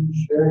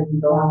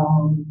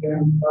Shendam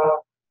Kempa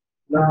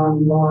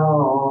Nama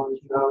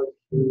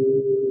Tatsu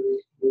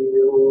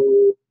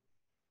Chio.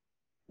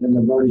 In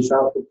the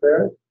Bodhisattva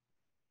prayer.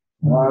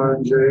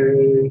 Anje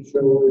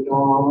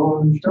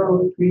Shodam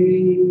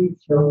Shoki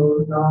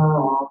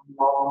Shodam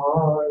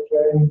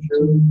Maje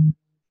Shu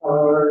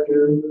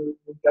Ardu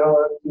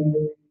Dati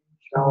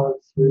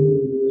Shatsu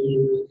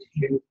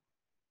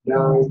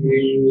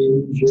Dagi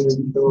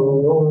Jinto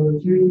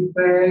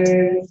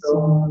Jipe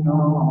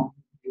Sonam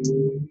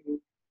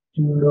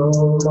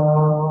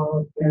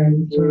Judola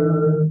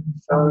Kentur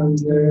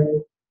Sanje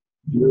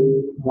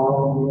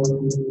Jumam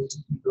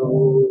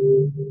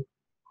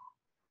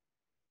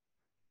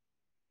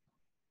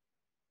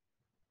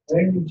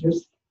Then you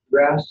just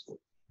rest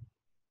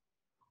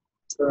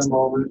for a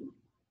moment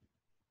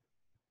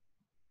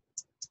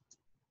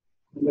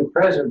in the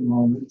present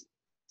moment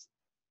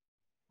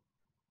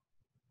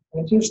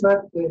and just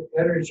let the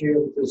energy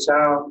of the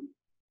sound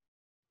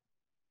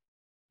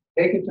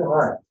take it to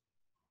heart.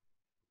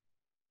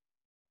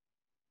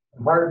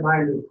 A heart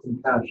mind of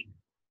compassion,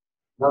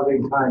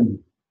 loving kindness.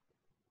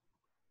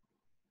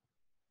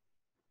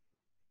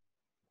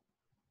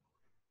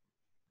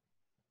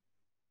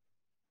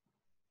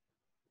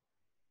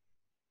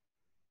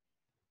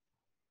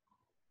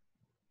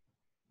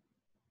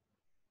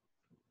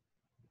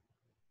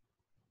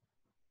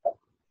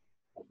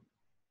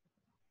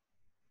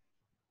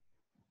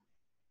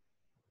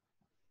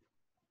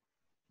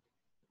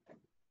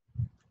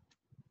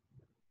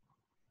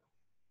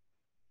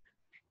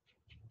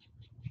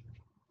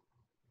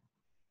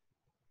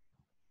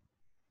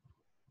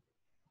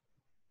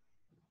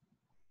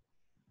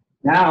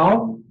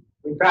 Now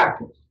we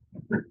practice.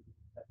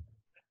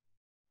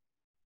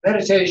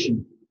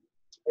 Meditation.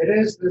 It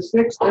is the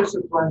sixth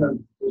discipline of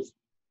this,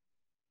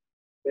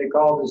 they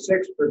call the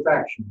sixth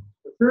perfection.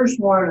 The first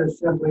one is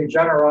simply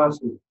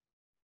generosity,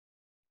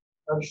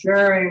 of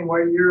sharing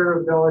what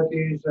your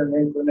abilities and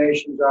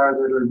inclinations are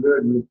that are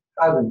good with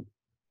others,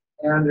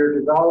 and your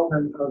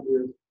development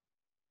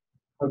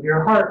of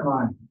your heart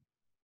mind.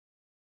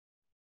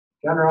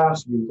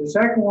 Generosity. The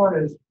second one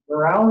is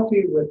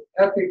morality with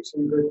ethics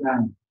and good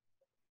manners.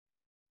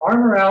 Our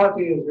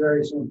morality is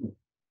very simple.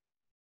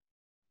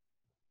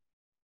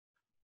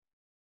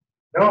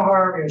 Don't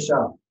harm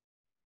yourself.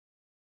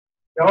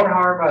 Don't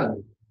harm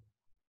others.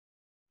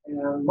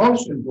 And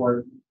most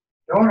important,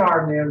 don't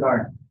harm the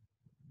environment.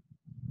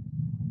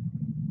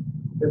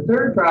 The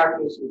third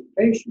practice is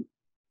patience.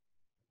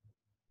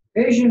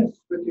 Patience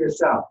with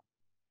yourself.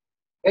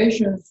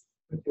 Patience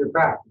with your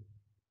practice.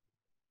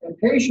 And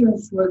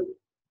patience with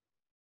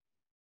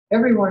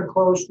everyone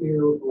close to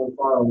you or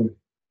far away.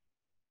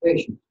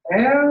 Patience.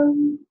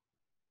 And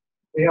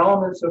the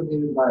elements of the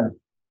environment.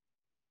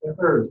 The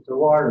earth, the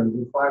water,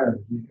 the fire,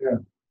 the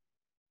air.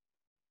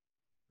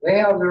 They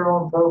have their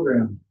own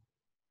program.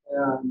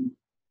 And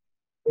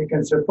they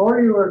can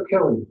support you or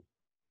kill you.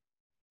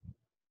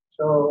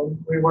 So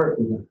we work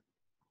with them.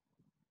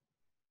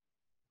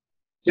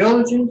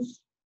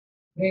 Diligence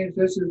means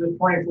this is a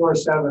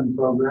 24/7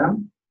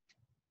 program.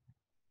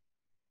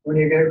 When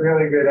you get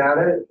really good at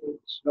it,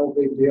 it's no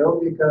big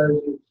deal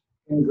because it's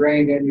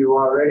ingrained in you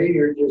already.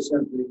 You're just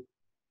simply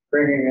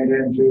bringing it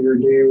into your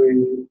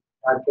daily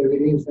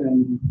activities,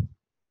 and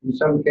in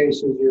some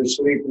cases, your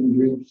sleep and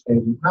dream state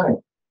at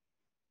night.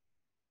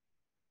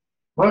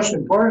 Most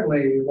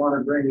importantly, you want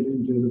to bring it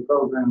into the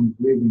program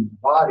of leaving the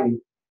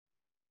body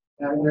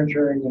and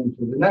entering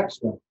into the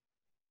next level.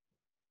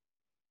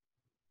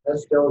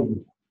 That's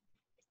diligence.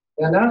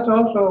 And that's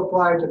also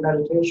applied to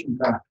meditation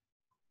practice.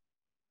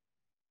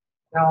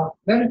 Now,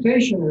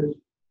 meditation is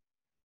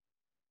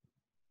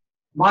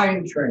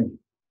mind training.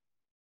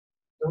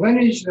 The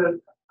lineage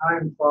that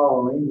I'm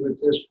following with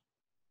this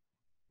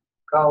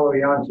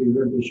Kalayanti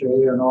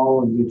Rinpoche and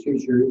all of the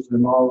teachers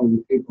and all of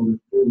the people that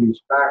do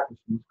these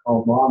practices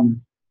called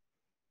Brahmins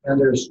and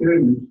their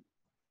students,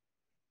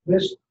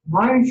 this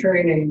mind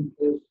training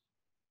is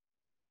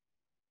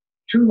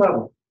two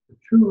levels,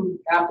 two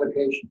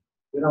applications.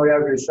 You know, you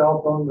have your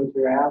cell phone with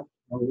your app,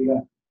 or we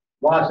got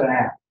lots of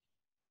apps.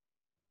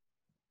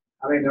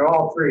 I mean, they're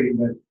all free,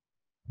 but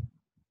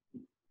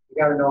you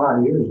got to know how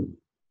to use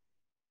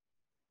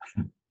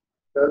them.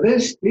 So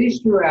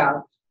these two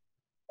apps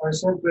are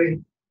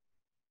simply,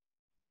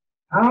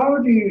 how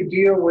do you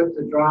deal with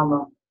the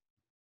drama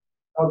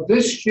of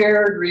this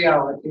shared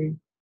reality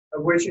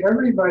of which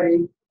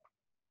everybody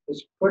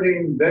is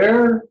putting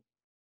their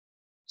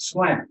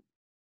slant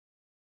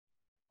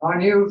on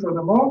you from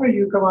the moment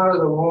you come out of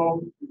the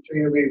womb until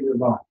you leave your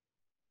body.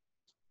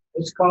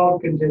 It's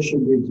called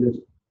conditioned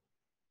resistance.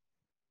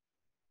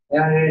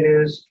 And it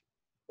is,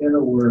 in a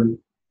word,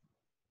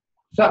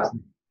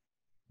 suffering.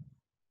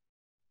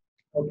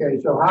 Okay,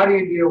 so how do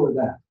you deal with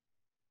that?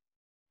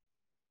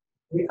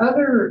 The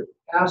other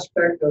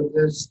aspect of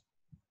this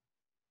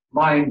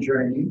mind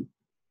training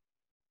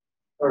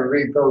or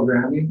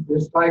reprogramming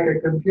is like a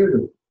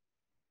computer.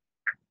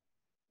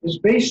 It's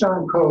based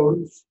on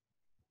codes,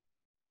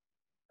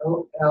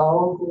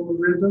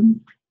 algorithms,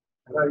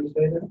 how do you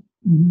say that?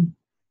 Mm-hmm.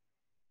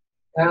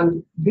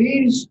 And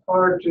these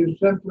are to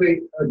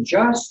simply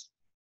adjust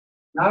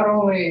not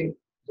only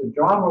the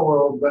drama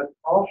world, but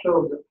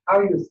also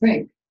how you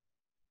think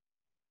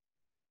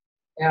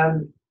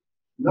and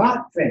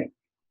not think,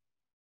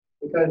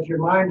 because your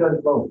mind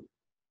does both.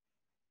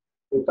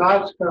 The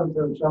thoughts come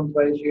from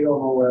someplace you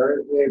don't know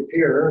where. They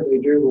appear, they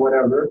do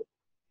whatever,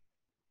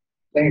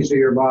 things to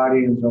your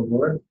body and so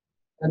forth,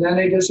 and then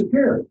they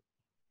disappear.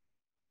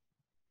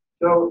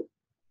 So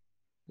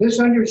this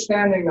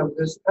understanding of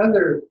this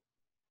other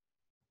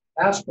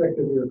aspect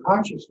of your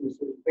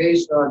consciousness is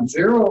based on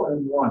 0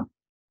 and 1.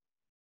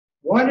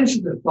 1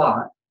 is the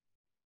thought,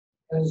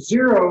 and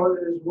 0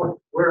 is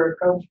where it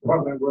comes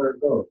from and where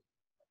it goes.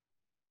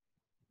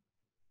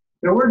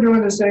 So we're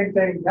doing the same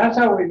thing. That's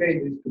how we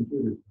made these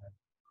computers.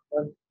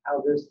 That's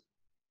how this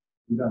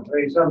is done. I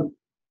mean, some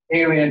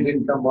alien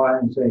didn't come by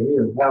and say,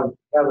 here,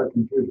 have a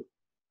computer.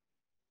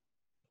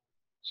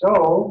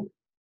 So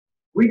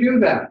we do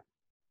that.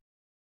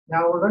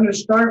 Now we're going to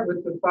start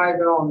with the 5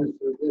 elements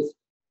of this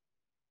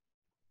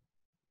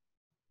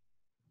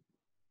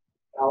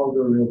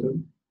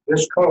algorithm,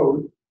 this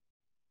code,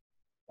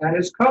 and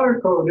it's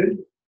color-coded,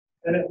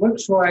 and it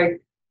looks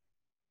like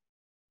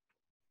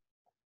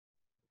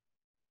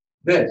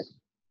this.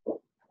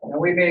 And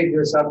we made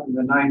this up in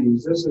the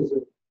 90s. This is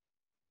a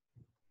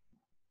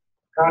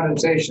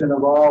condensation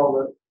of all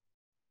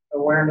the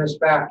awareness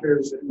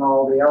factors and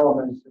all the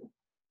elements that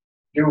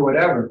do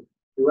whatever,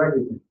 do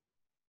everything.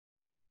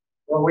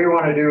 What we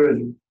want to do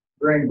is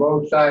bring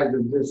both sides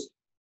of this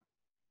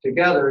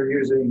together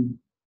using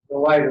the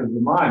light of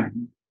the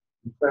mind,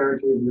 the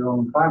clarity of your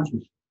own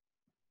consciousness.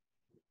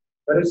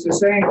 But it's the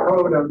same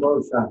code on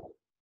both sides.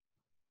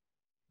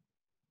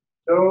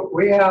 So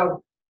we have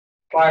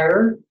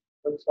fire,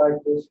 looks like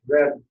this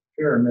red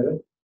pyramid.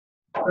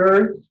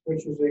 Earth,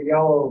 which is a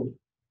yellow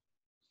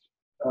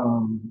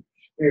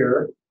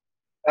sphere.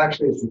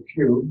 Actually, it's a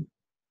cube.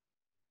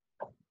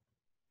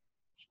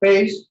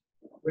 Space,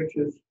 which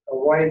is a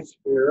white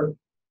sphere.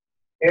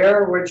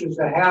 Air, which is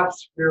a half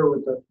sphere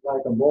with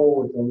like a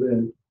bowl with a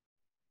lid.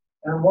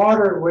 And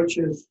water, which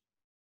is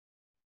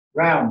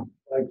round,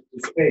 like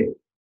the space.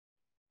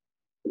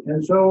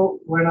 And so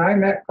when I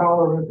met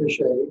Carl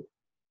Rinpoche,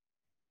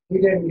 he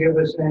didn't give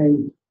us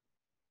any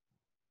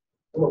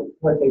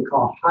what they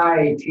call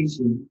high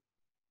teaching.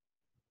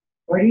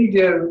 What he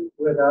did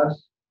with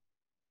us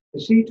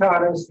is he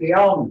taught us the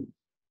elements.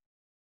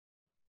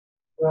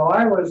 Well,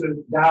 I was a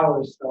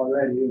Taoist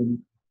already and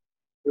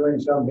doing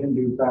some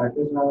Hindu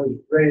practice, and I was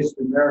raised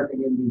in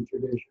American Indian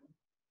tradition.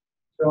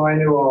 So I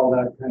knew all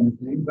that kind of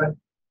thing. But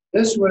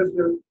this was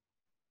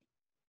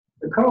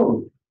the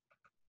code.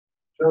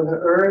 So the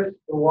earth,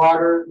 the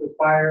water, the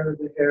fire,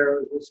 the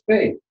air, the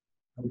space.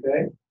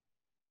 Okay?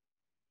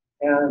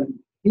 And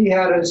he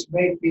had us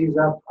make these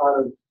up out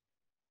of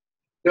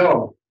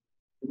dough,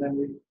 and then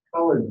we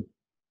colored them.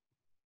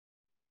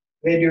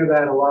 They do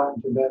that a lot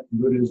in Tibetan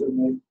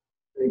Buddhism.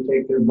 They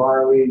take their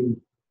barley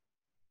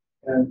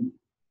and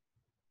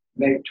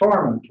make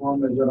torma.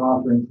 Torma is an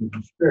offering to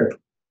the spirit.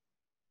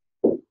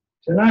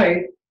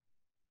 Tonight,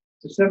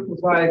 to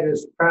simplify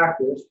this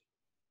practice,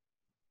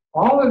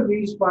 all of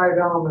these 5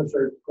 elements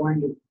are going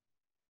to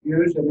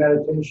use in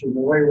meditation the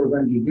way we're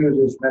going to do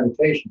this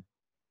meditation.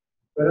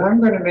 But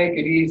I'm going to make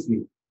it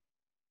easy.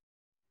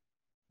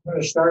 I'm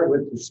going to start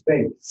with the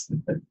space,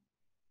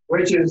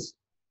 which is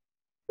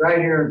right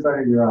here in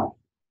front of your eye.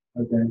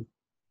 Okay?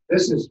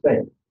 This is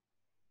space.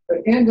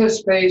 But in this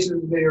space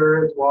is the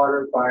earth,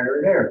 water, fire,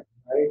 and air.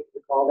 Right?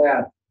 We call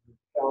that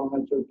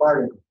elements or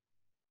particles.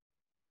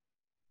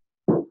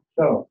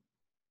 So,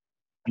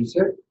 you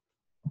sit,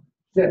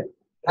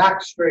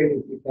 back straight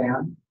if you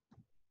can.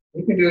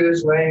 You can do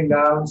this laying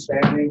down,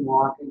 standing,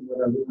 walking,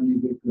 whatever, when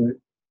you get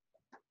good.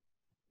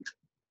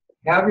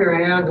 Have your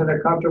hands in a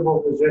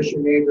comfortable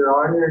position, either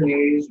on your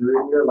knees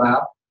or in your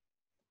lap.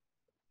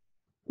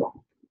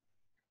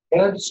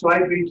 Head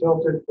slightly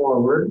tilted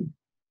forward,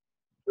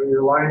 so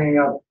you're lining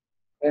up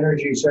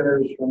energy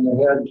centers from the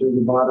head to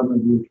the bottom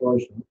of your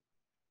torso.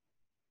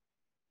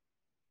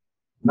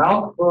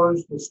 Mouth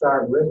closed to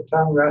start with,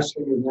 tongue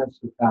resting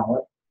against the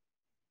palate.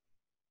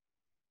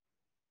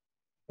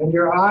 And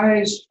your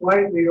eyes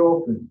slightly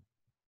open,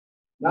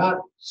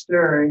 not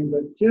staring,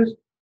 but just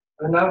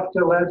enough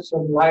to let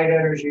some light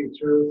energy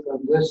through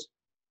from this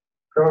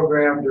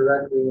program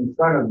directly in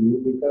front of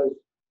you, because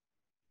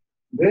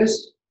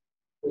this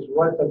is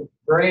what the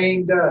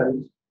brain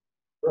does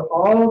for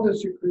all the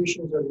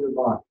secretions of your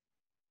body.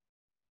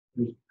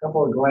 There's a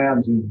couple of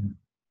glands in here.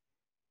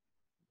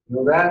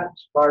 So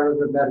that's part of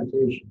the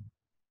meditation.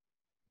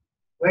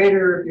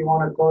 Later, if you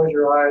want to close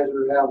your eyes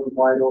or have them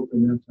wide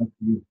open, that's up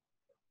to you.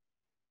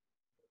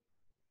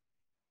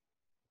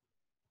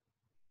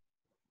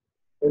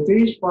 With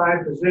these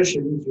 5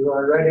 positions, you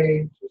are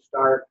ready to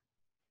start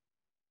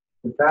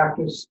the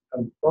practice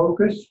of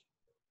focus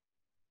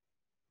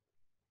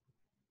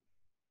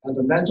and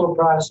the mental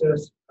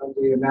process of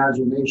the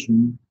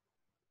imagination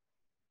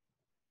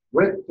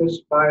with this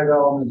 5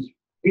 elements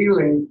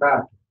feeling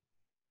practice.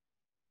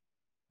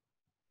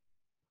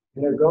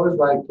 And it goes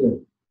like this.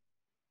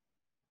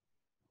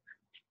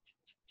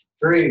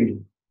 3.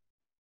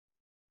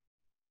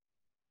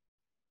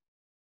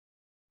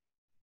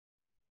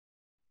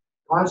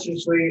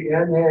 Consciously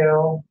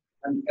inhale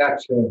and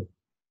exhale.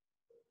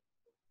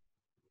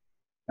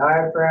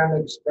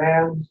 Diaphragm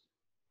expands,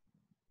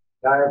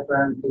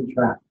 diaphragm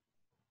contracts.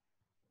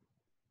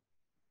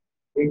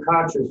 Be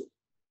conscious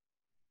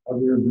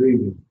of your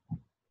breathing.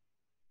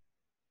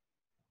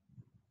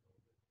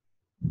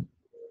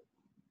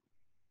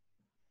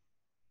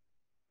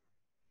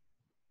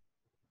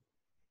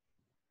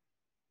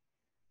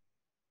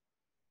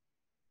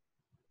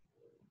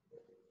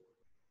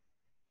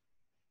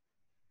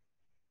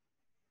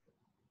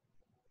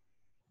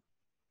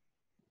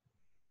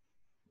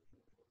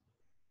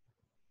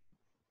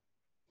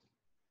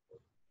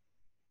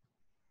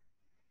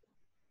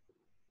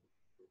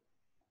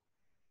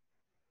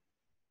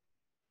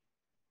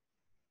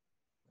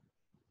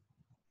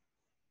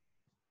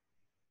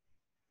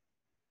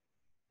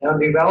 Now,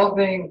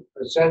 developing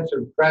a sense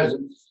of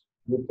presence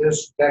with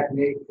this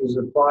technique is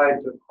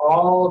applied to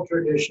all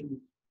traditions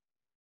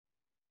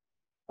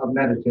of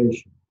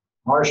meditation,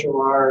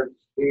 martial arts,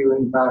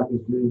 healing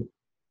practices,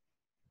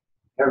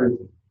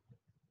 everything.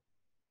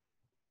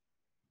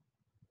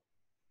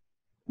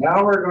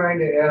 Now we're going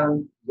to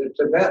end the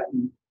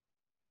Tibetan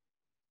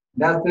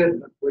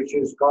method, which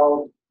is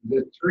called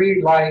the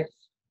 3 lights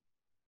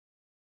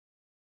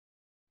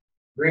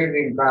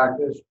breathing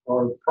practice,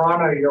 or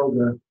prana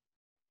yoga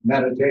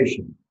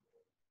meditation.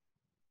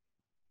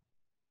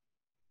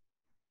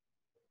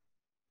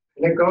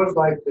 And it goes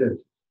like this.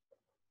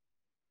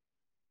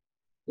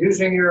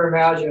 Using your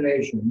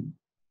imagination,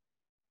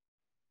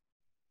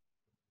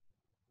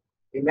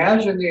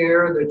 Imagine the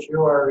air that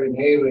you are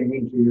inhaling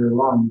into your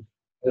lungs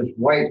as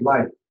white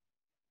light.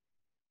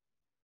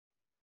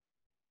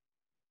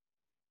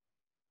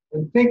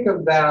 And think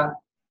of that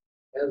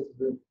as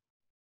the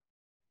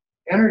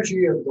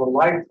energy of the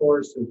life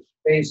force of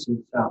space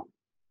itself.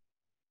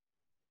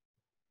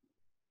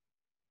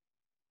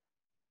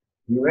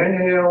 You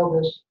inhale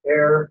this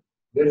air,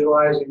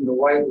 visualizing the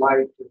white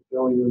light to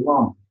fill your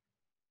lungs.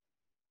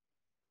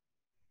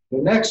 The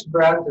next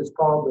breath is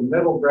called the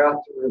middle breath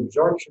or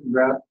absorption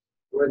breath,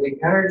 where the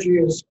energy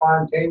is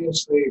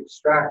spontaneously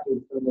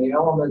extracted from the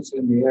elements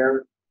in the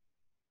air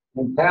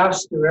and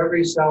passed through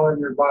every cell in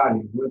your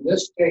body. When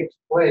this takes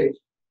place,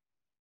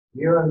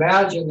 you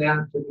imagine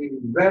that to be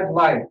red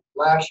light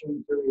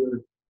flashing through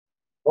your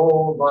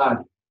whole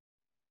body,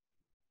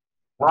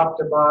 top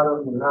to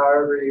bottom, or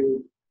however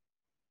you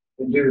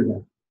can do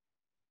that.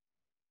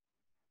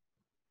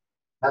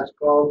 That's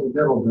called the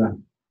middle breath.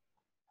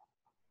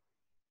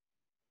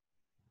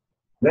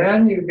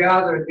 Then you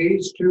gather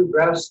these two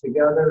breaths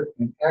together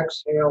and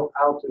exhale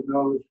out the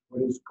nose,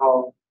 what is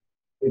called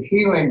the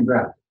healing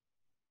breath.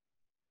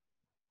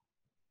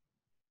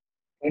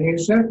 And you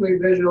simply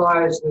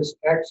visualize this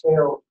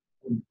exhale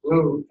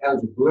blue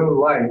as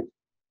blue light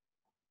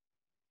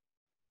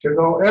to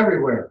go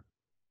everywhere,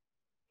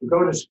 to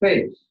go to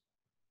space.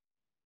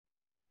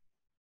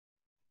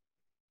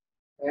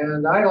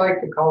 And I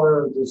like the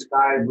color of the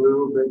sky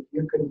blue, but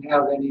you can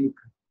have any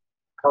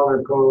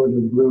color code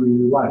of blue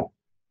you like.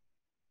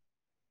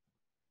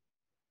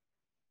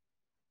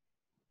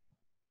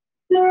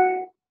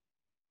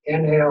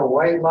 Inhale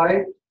white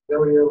light,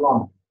 fill your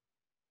lungs.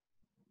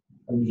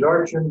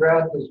 Absorption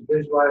breath is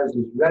visualized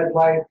as red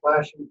light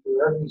flashing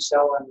through every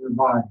cell in your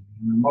body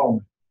in a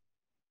moment.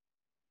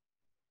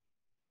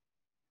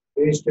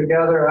 These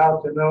together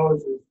out the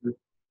nose is the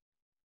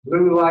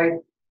blue light,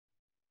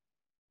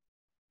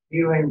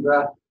 healing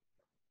breath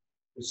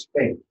to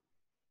space.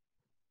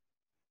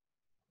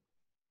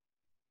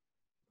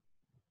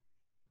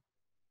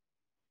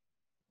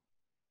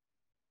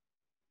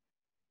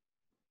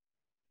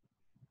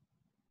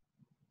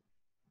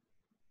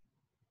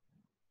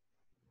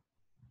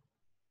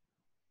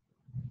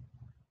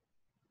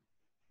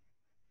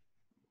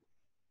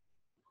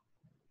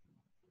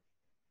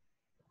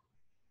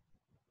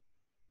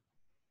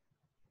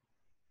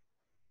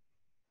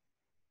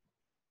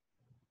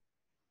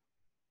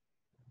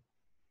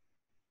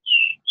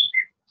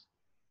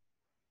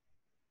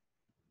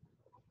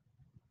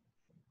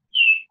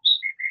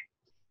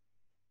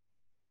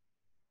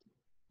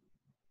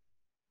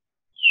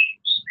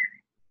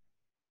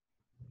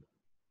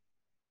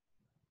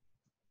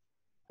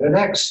 The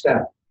next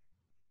step.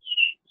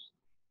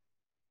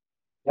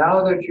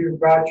 Now that you've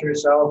brought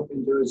yourself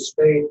into a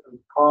state of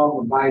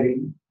calm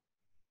abiding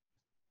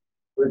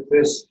with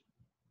this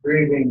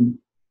breathing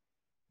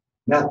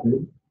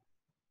method,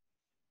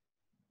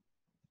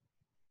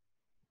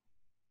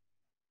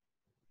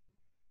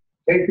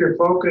 take your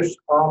focus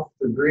off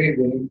the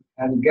breathing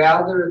and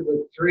gather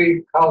the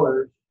three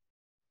colors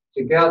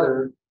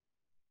together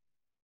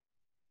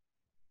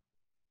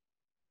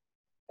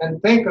and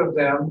think of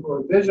them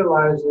or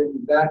visualizing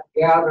that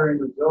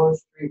gathering of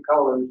those three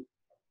colors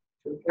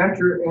to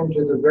enter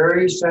into the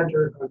very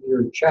center of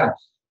your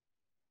chest,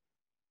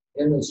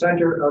 in the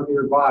center of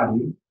your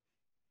body,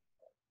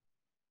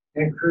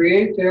 and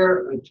create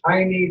there a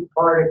tiny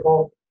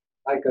particle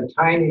like a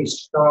tiny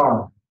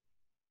star.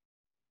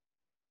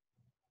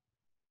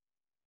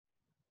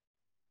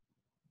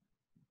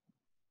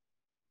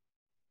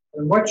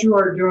 And what you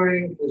are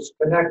doing is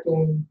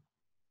connecting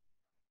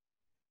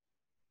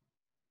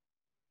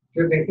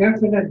to the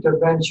infinite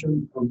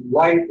dimension of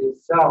light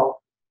itself,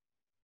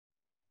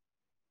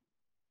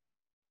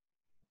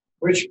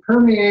 which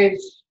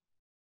permeates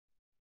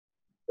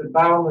the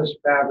boundless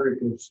fabric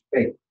of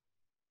space.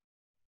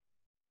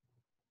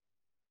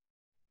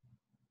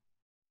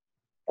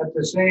 At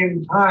the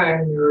same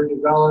time, you're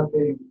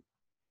developing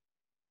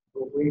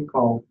what we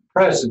call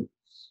presence.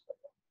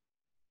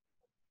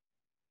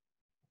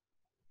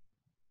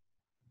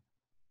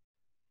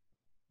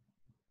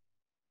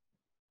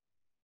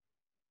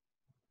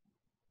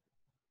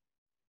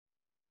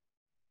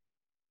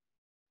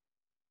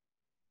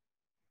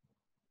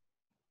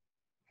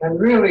 And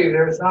really,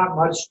 there's not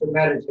much to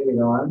meditate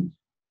on.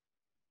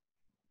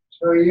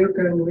 So you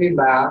can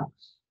relax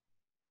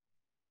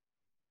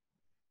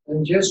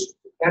and just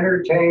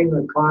entertain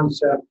the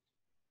concept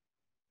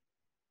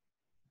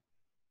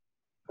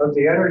of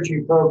the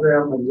energy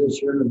program of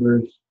this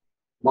universe,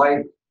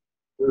 light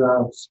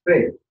throughout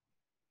space.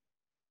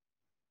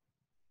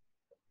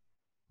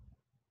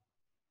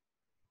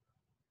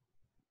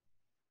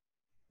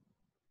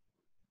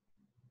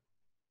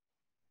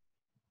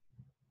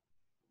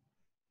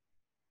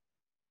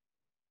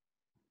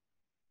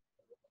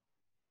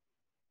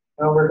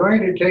 Now we're going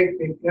to take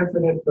the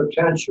infinite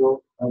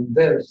potential of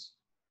this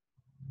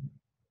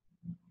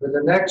for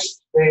the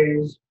next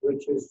phase,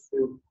 which is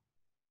to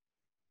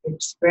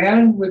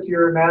expand with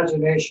your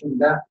imagination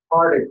that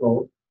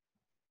particle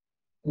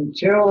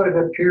until it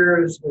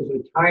appears as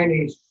a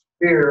tiny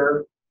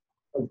sphere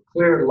of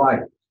clear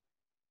light,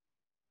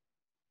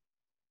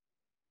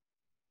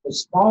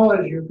 as small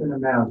as you can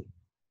imagine.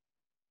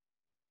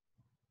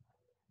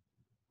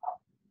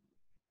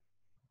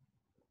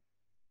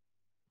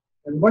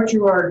 And what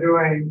you are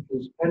doing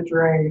is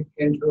entering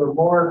into a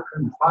more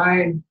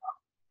confined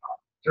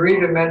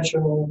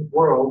three-dimensional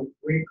world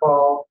we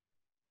call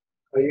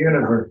a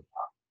universe.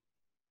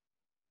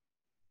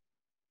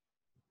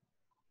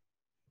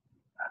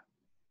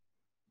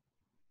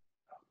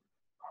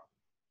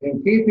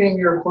 In keeping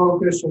your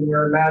focus and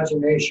your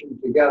imagination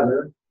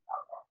together,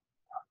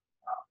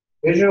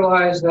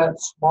 visualize that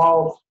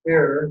small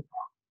sphere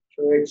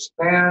to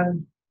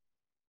expand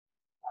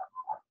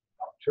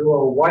to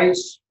a white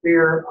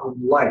sphere of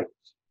light,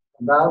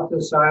 about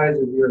the size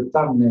of your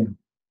thumbnail.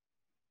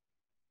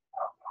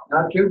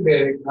 Not too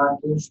big,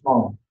 not too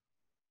small.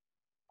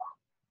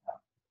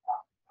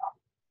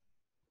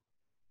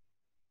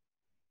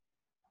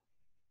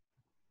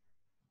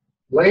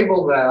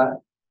 Label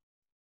that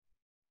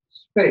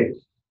space.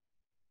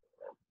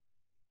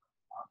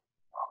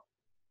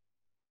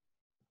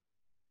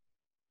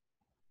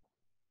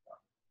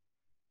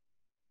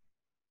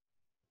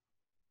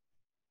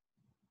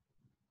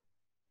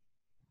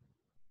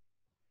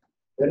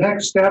 The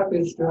next step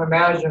is to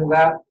imagine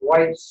that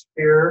white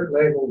sphere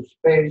labeled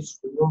space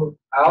to move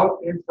out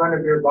in front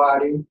of your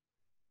body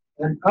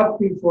and up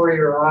before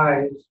your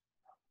eyes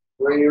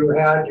where you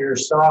had your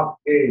soft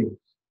gaze.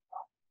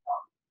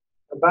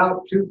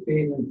 About 2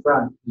 feet in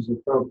front is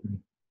appropriate.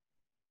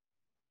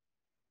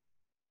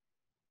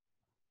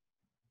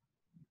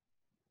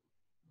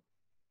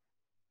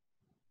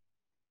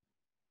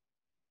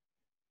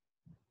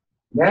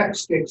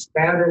 Next,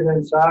 expand it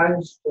in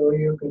size so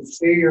you can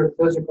see your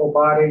physical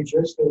body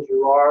just as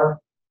you are,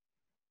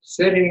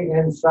 sitting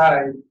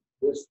inside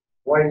this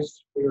white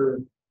sphere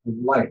of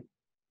light.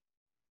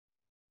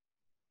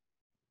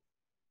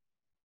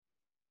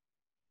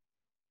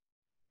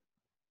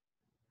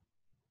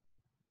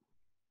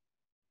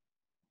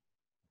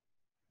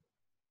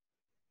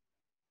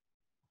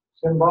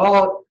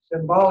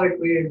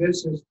 Symbolically,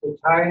 this is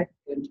the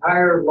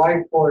entire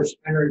life force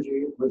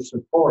energy or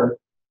support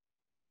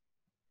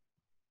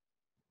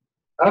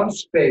of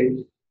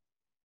space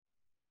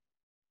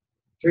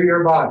to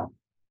your body.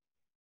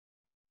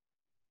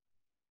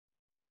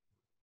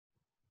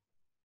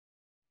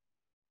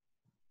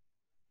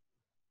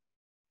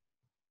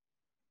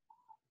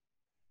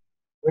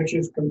 Which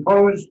is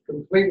composed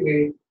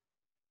completely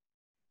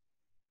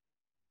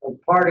of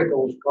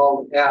particles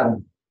called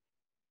atoms.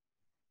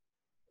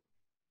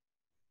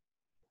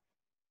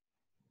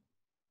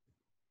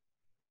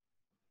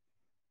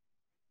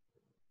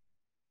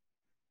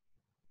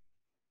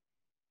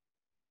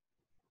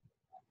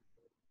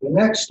 The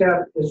next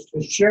step is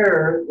to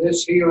share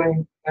this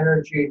healing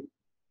energy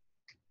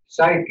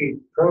psychic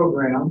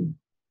program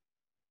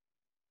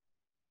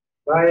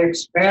by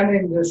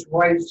expanding this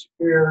white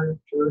sphere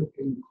to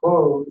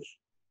enclose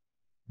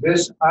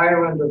this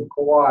island of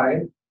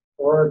Kauai,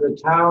 or the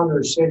town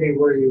or city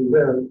where you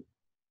live,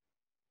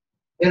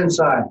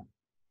 inside.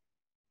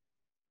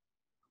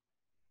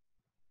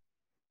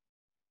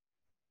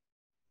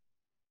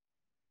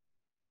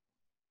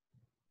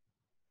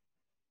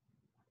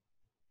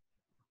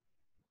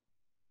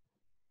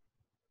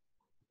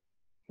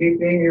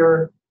 Keeping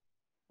your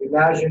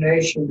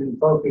imagination and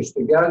focus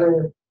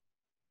together,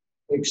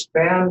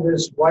 expand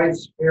this white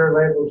sphere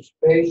labeled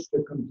space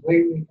to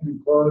completely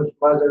enclose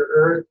Mother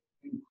Earth,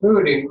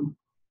 including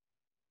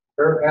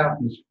her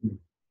atmosphere.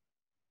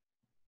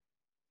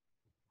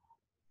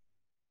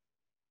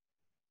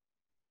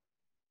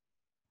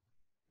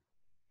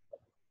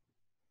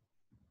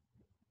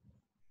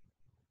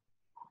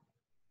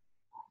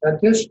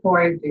 At this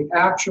point, the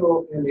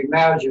actual and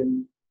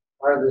imagined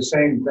are the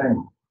same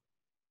thing.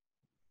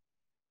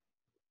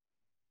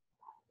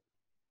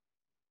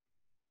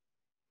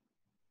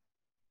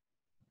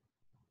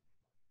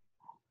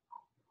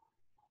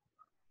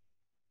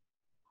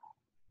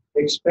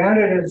 Expand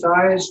it in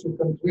size to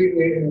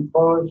completely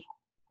enclose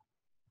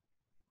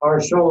our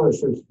solar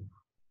system.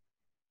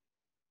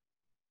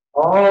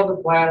 All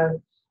the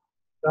planets,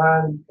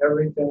 sun,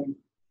 everything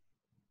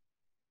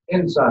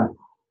inside.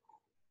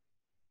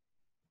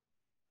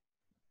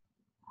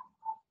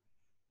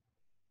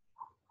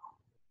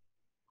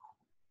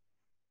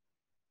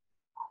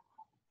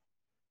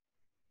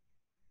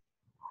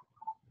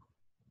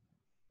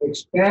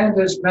 Expand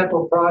this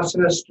mental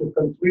process to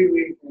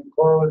completely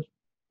enclose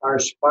our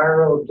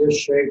spiral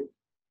disc-shaped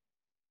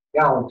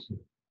galaxy.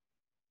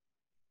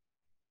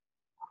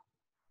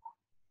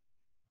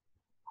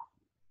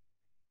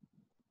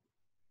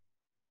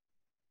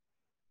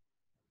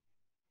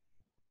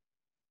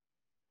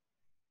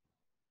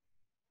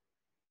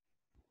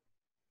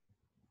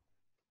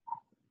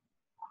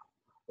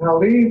 Now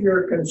leave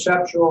your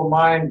conceptual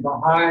mind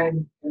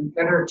behind and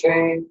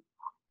entertain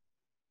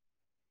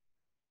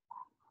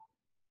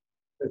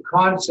the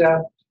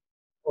concept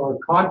or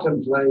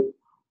contemplate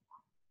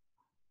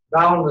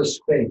boundless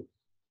space.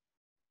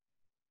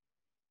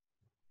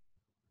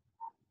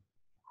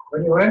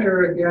 When you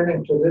enter again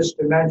into this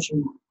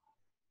dimension,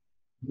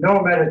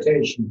 No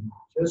meditation,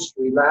 just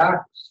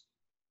relax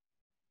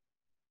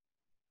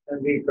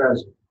and be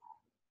present.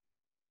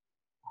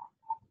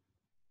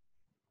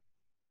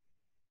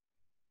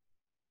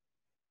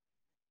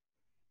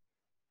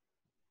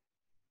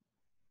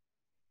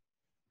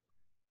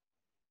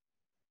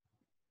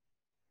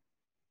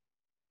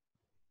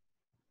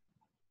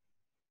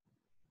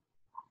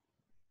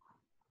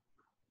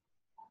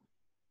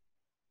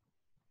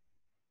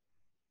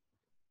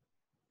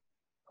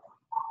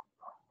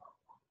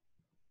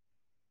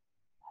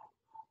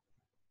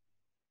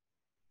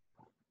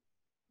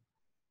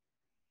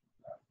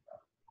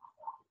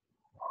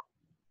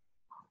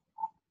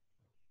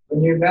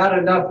 When you've had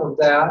enough of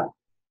that,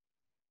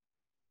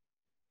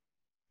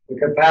 the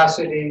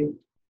capacity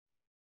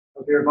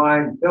of your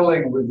mind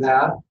filling with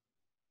that,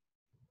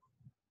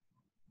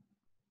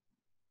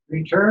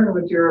 return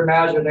with your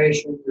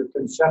imagination, your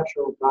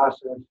conceptual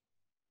process,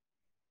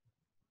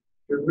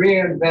 to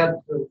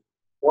reinvent the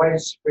white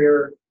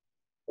sphere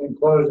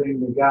enclosing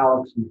the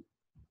galaxy.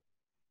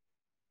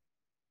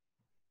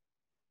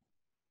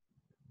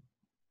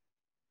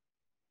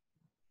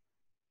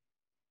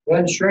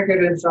 Then shrink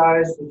it in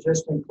size to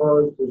just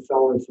enclose the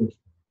solar system.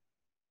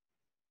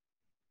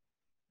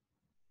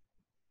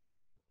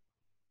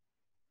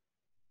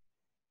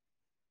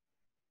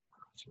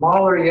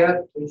 Smaller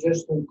yet to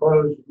just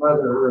enclose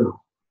Mother Earth.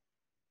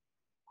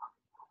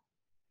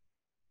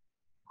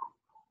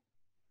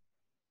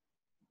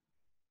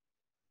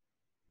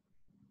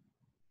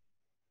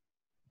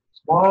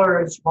 Smaller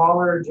and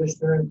smaller just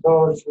to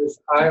enclose this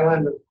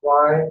island of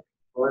Kauai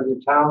or the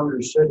town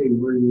or city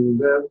where you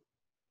live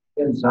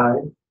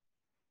inside.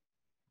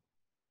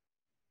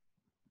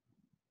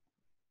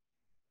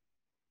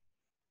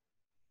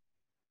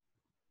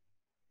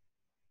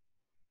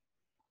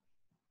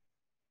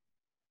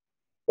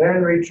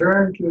 Then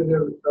return to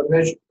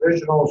the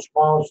original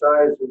small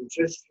size of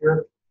just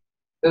your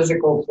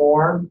physical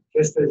form,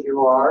 just as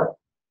you are,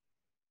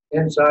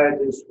 inside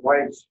this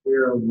white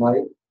sphere of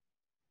light.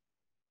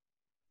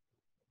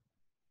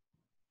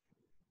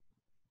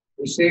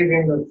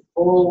 Receiving the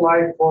full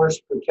life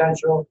force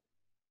potential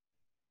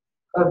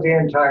of the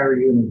entire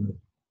universe,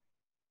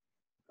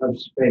 of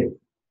space.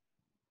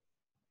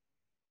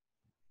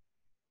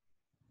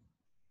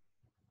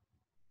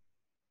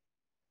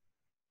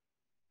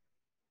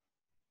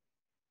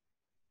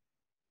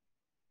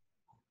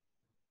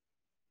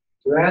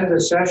 To end the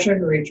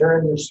session,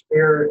 return the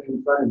sphere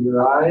in front of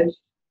your eyes.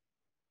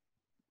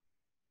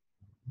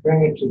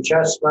 Bring it to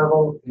chest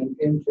level and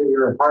into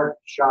your heart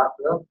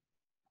chakra,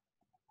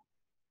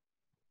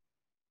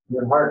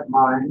 your heart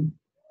mind.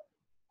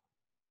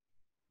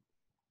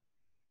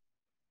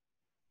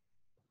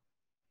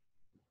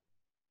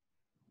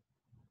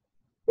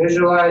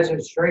 Visualize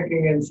it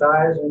shrinking in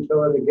size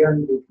until it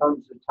again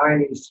becomes a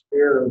tiny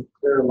sphere of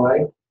clear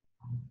light.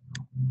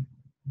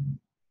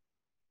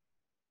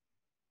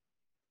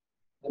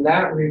 And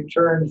that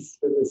returns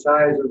to the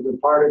size of the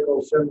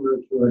particle similar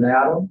to an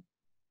atom.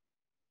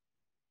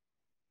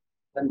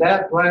 And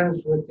that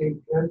blends with the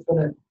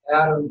infinite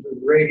atoms of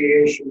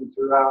radiation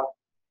throughout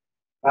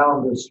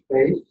boundless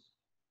space.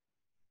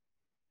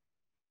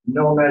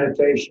 No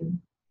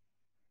meditation.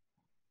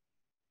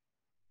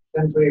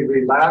 Simply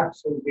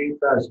relax and be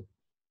present.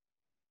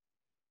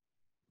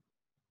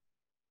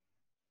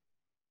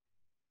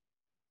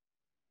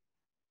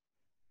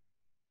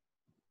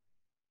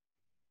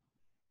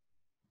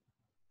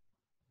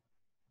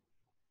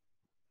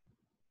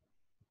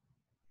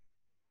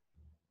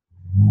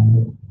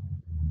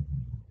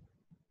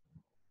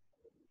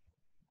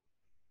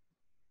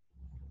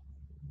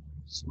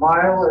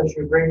 Smile as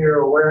you bring your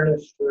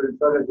awareness to in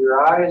front of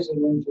your eyes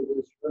and into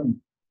this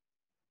room.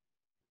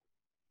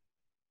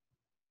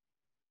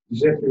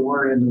 As if you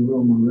weren't in the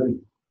room already.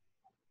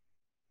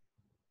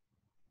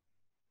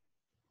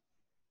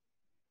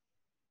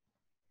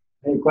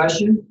 Any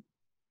questions?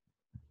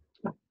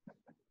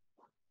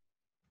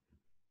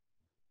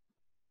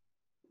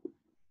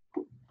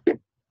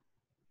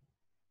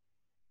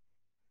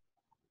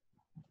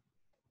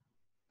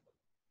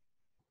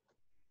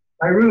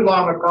 My Guru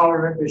Lama Kala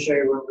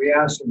Rinpoche, when we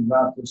asked him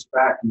about this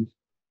practice,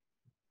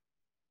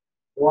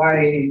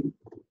 why he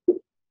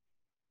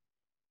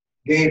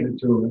gave it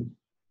to us,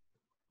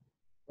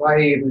 why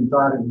he even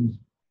thought it was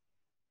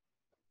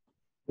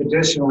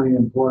additionally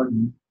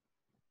important,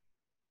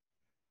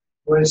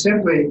 was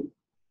simply,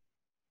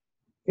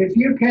 if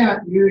you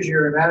can't use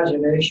your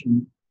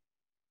imagination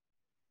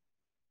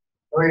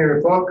or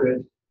your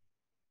focus,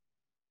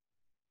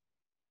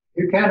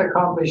 you can't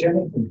accomplish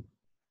anything.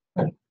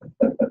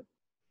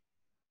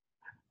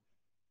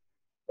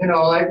 You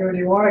know, like when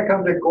you want to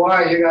come to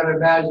Kauai, you got to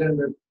imagine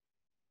the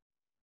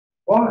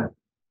Kauai.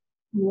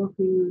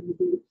 Walking on the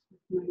beach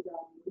with my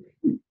dog.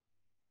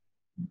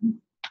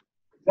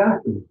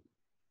 Exactly.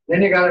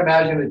 Then you got to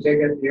imagine the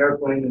ticket, the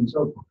airplane, and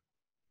so forth.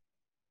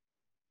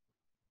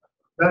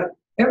 But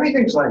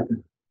everything's like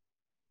that.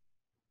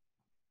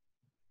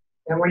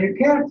 And when you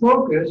can't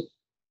focus,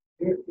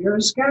 you're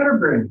a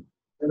scatterbrain.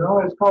 You know,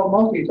 it's called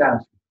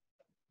multitasking.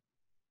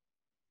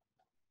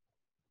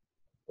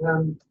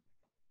 And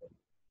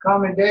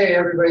common day,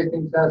 everybody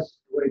thinks that's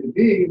the way to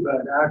be,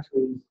 but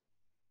actually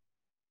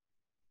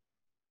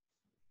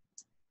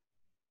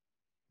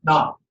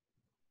not.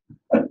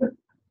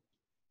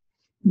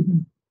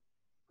 Mhm.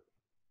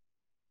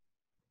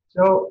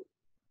 So,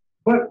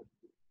 but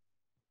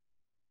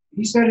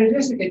he said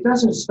it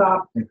doesn't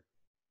stop there.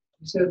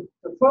 He said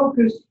the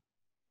focus,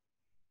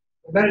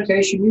 the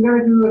meditation, you got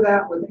to do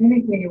that with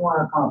anything you want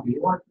to accomplish.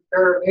 You want to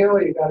prepare a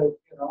meal, you got to,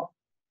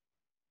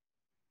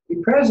 be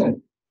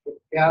present,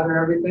 gather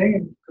everything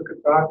and cook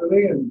it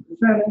properly and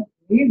present it, and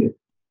eat it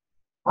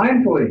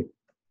mindfully.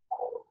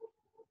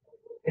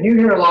 And you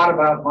hear a lot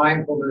about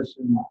mindfulness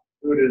in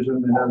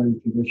Buddhism and other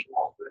traditions,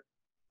 but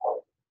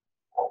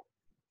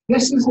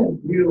this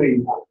isn't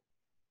really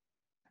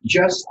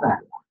just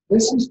that.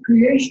 This is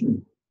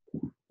creation.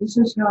 This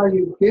is how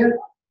you get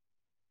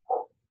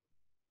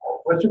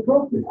what's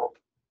appropriate.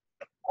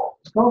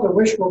 It's called the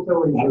wish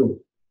fulfilling jewel.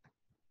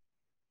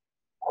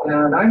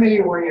 And I'm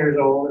 81 years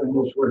old and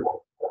this work.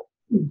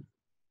 Mhm.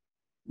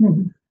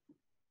 And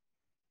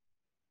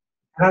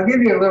I'll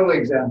give you a little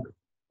example.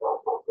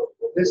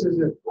 This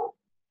is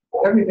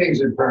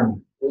everything's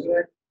impermanent, isn't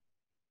it?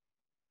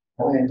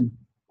 I mean,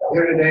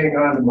 here today,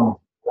 gone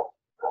tomorrow.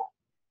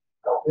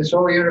 This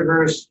whole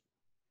universe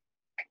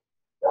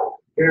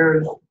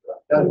appears,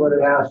 does what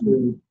it has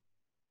to,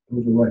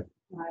 goes away.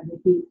 Lots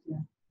of heat,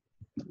 yeah.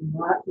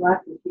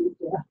 Lots of heat,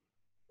 yeah.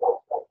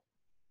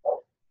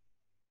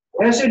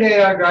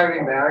 Yesterday, I'm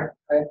driving back.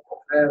 I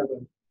have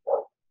a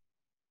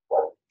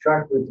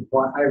truck with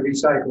I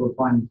recycle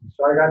appliances.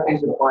 So I got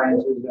these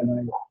appliances and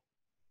I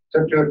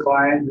took to a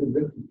client who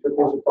took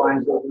his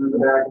appliances in the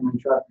back of my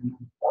truck. And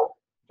I'm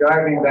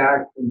driving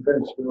back from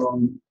Princeville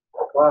and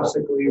across the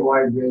Lee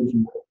Wide Bridge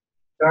and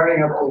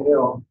starting up the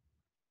hill.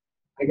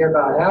 I get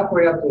about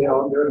halfway up the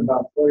hill, I'm doing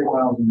about 40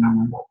 miles an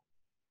hour.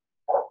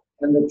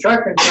 And the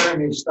truck in front of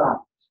me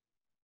stopped.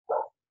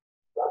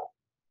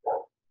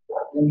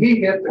 And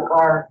he hit the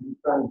car in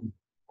front of me.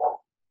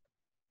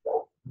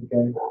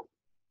 Okay.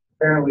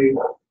 Apparently,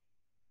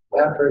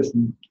 that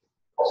person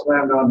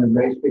slammed on their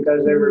brakes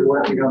because they were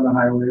working on the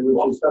highway,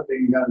 which is something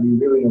you got to be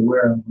really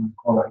aware of on a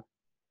car.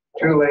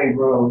 2-lane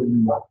road.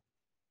 And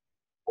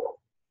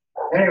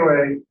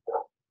anyway,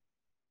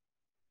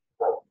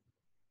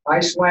 I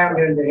slammed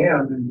into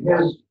him, and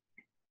his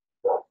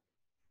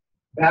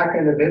back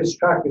end of his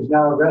truck is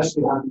now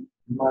resting on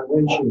my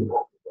windshield.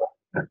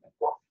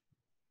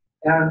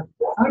 And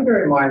I'm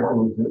very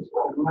mindful of this.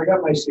 I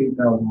got my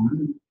seatbelt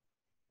on.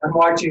 I'm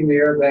watching the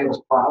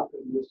airbags pop,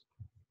 and this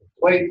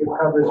plate that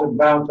covers it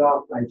bounce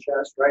off my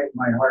chest, right in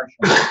my heart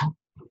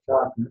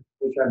chakra,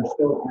 which I'm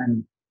still kind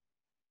of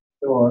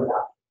sore.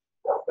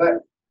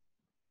 But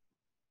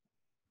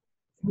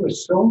it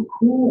was so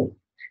cool.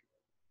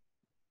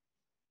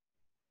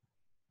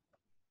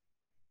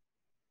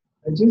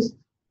 I just,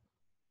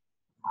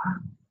 wow.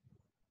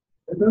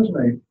 There goes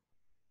my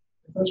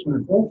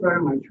whole front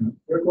of my truck.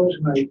 There goes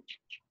my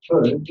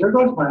hood. There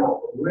goes my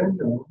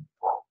window.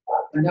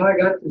 And now I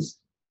got this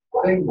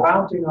thing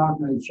bouncing off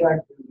my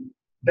chest and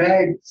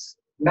bags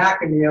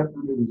knocking me up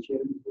under the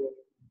chin.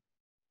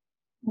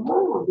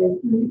 Oh, there's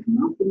really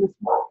come up in this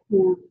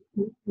one.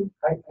 Yeah.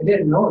 I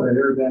didn't know that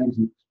airbags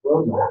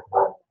explode like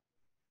that.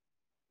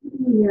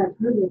 Yeah, I've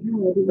heard it. How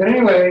I didn't But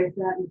anyway,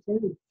 know that in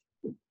Teddy.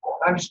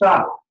 I'm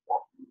stopped.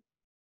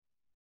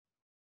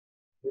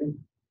 Okay.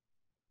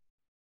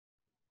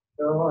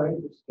 So I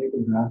just take a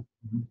breath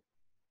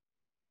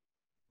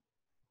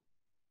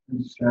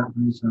and strap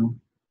myself.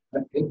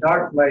 It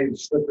knocked my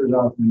slippers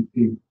off my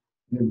feet.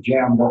 They're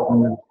jammed up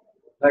on there.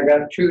 I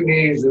got 2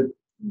 knees that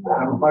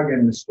I'm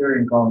hugging the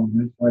steering column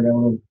with, so I got a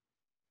little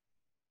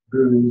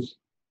bruise.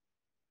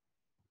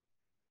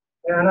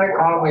 And I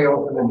calmly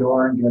open the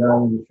door and get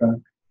out of the truck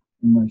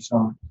in my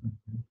socks.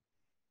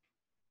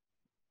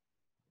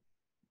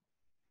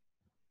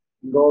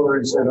 And go over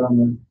and sit on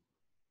the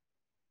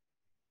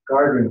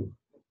guardrail.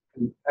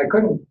 I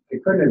couldn't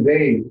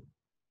evade.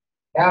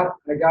 I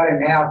got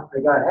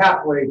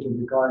halfway to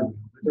the guardrail,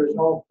 but there's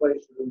no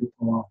place to really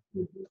pull off.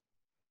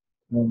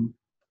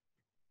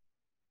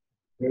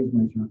 There's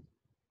my truck.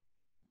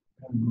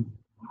 Wow.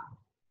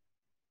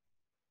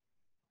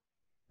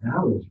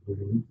 That was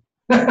weird.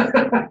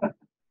 But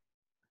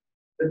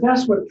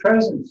that's what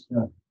presence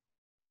does.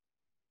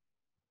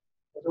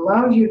 It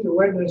allows you to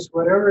witness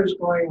whatever is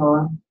going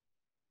on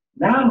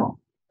now,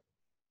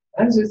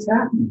 as it's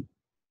happening.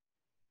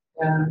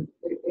 And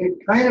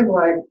it kind of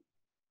like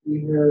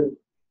you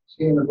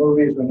see in the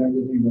movies when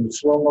everything goes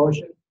slow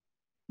motion,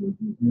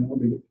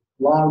 the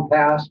long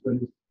pass, but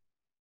it's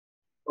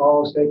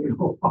all taking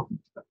a long time.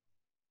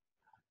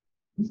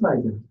 It's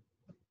like that.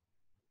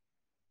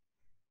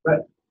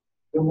 But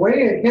the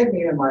way it hit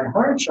me in my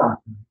heart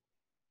chakra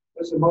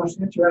was the most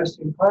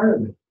interesting part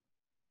of it.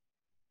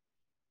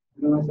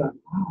 I thought,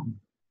 wow,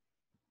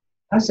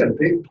 that's a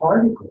big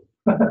particle.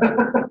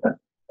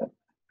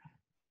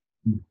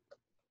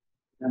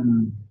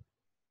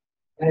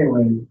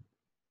 Anyway,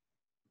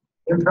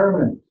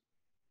 impermanent.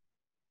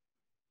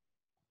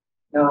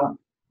 Now,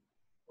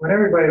 when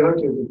everybody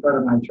looked at the front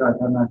of my truck,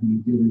 I'm not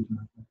going to do this.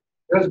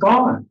 It was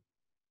gone.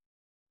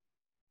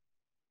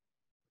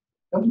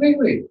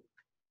 Completely.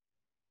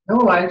 No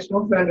lights,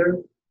 no fender,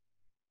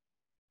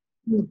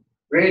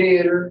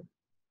 radiator.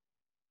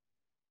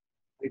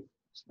 It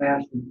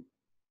smashed it.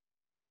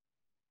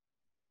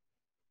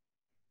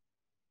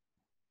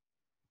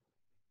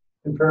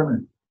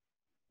 Impermanent.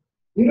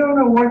 You don't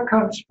know what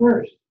comes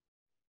first.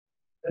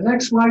 The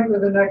next life or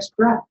the next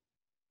breath.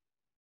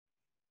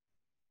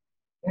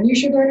 And you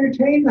should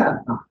entertain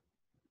that thought.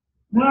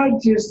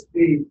 Not just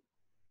the,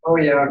 oh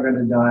yeah, I'm going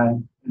to die.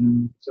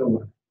 So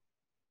what?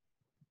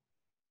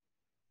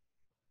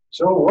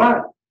 So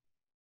what?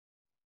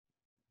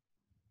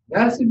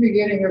 That's the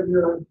beginning of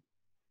your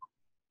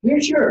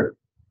future.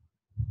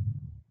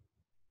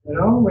 You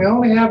know, we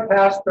only have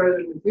past,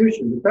 present, and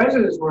future. The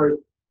present is where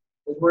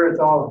it's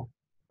all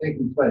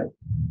taking place.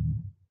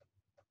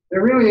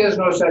 There really is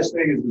no such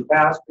thing as the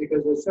past,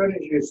 because as soon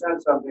as you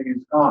send something,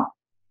 it's gone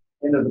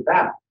into the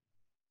past.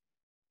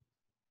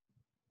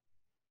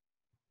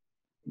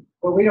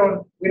 But we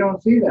don't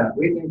see that.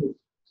 We think it's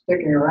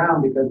sticking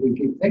around because we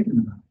keep thinking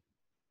about it.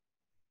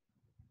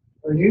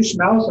 When you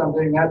smell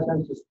something, that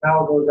sense of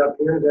smell goes up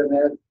here,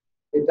 then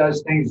it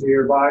does things to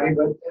your body,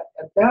 but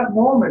at that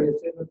moment,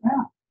 it's in the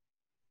past.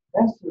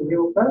 That's the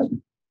real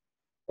present.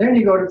 Then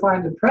you go to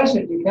find the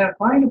present, you can't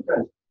find the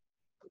present.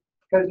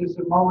 Because it's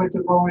a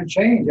moment-to-moment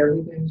change.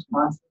 Everything's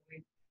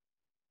constantly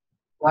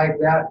like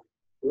that,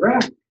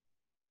 correct.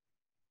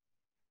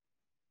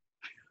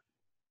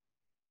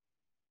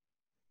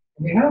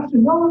 And you have to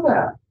know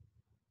that.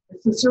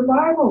 It's a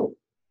survival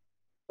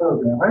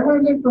program. I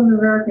learned it from the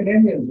American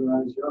Indians when I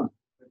was young.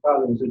 My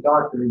father was a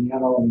doctor, and he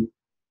had all these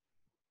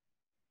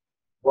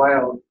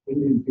wild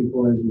Indian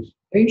people as his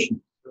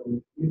patients. So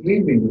he'd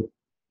leave me with,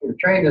 they were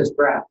trained as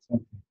brats.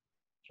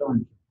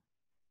 Showing.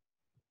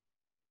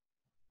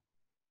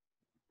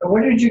 So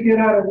what did you get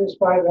out of this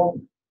 5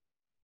 elements?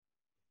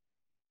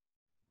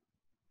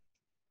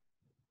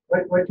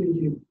 What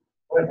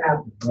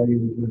happened while you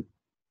were doing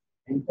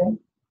it? Anything?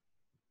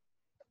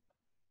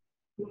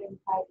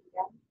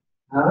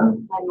 Huh?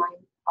 My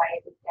mind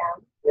quieted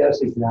down.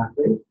 Yes,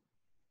 exactly.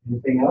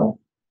 Anything else?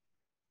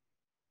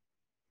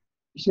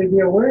 You should be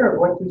aware of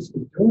what this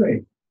is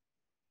doing.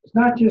 It's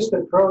not just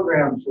the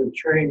programs that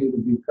train you to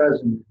be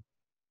present.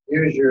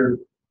 Use your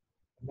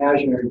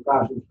imaginary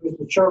process. With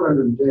the children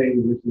of today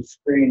with the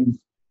screens,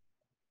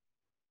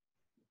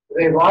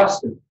 they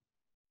lost it.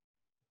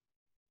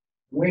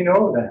 We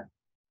know that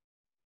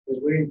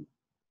because we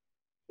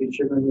teach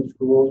them in the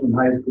schools and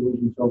high schools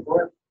and so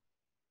forth.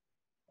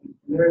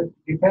 They're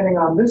depending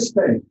on this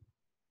thing,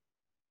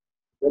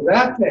 or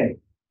that thing,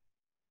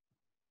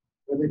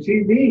 or the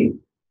TV.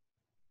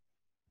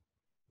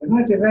 They're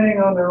not depending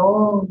on their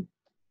own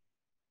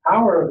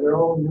power of their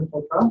own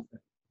mental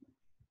process.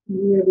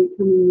 We are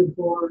becoming the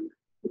Borg.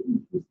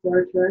 The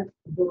Star Trek,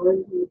 the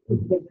Borg,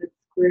 the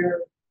square.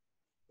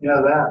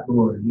 Yeah, that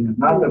board. Yeah,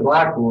 not the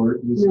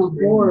blackboard. No,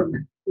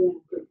 Borg. Yeah,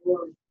 the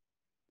Borg.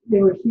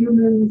 They were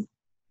humans,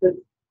 but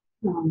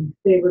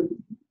they were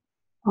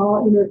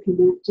all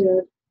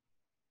interconnected.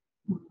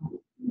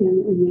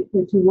 And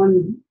it's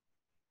one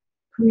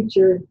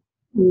creature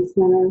in the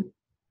center.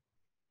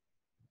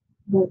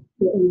 But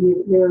they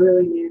were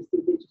really nasty.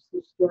 They just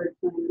destroyed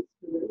planets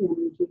for their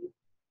energy.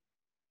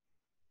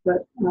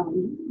 But you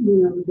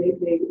know,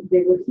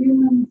 they were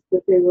humans,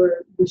 but they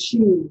were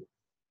machines.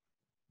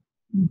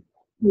 You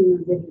know,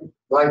 they had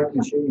Like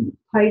machine.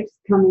 pipes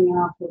coming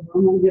off of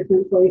them in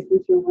different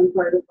places from one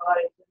part of the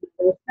body. It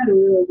was kind of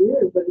really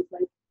weird, but it's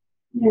like,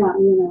 yeah,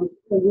 you know,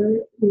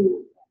 we're,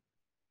 you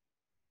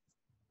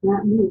know,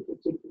 not me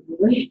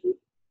particularly,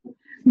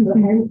 but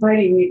I'm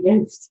fighting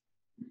against,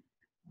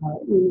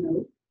 you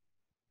know,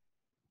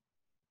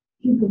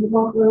 people who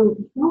walk around with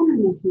a phone in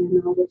their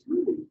hand all the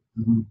time.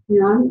 Mm-hmm. You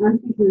know, I'm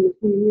thinking in a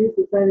few years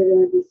it's either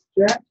going to be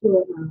strapped to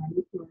it on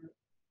or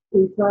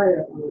inside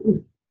it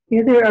on.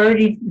 Yeah, they're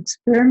already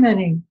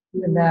experimenting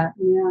with that.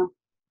 Yeah.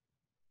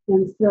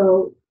 And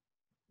so,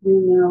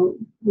 you know,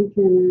 we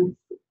can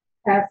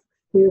ask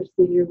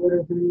Kirsty or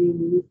whatever her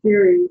name is,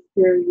 Siri,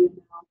 you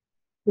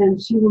know,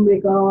 and she will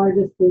make all our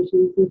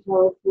decisions and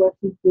tell us what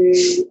to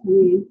do. I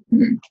mean,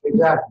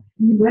 Exactly.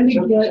 when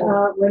to get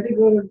up, when to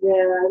go to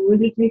bed, when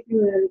to take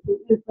your medicine.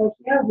 It's like,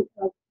 yeah,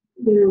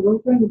 you know, we're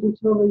going to be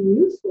totally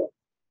useless.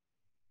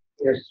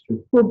 Yes,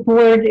 true. We'll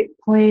board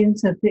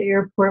planes at the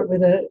airport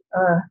with a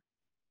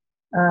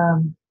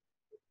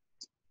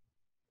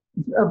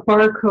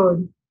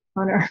barcode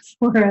on our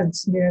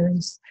foreheads near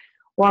us.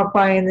 Walk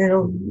by and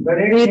it'll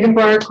read the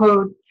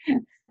barcode.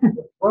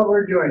 What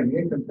we're doing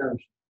in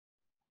comparison.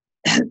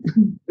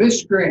 This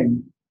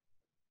screen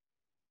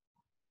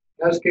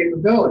has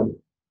capability.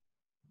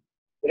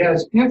 It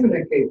has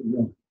infinite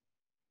capability.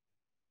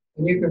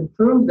 And you can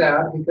prove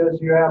that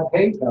because you have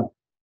PayPal,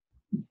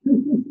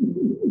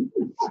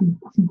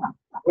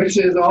 which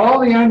is all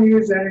the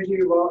unused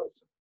energy of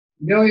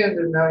millions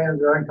and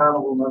millions or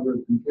uncountable number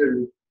of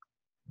computers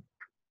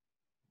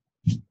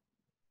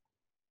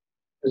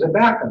as a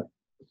backup.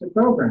 It's a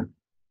program.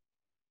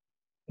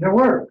 And it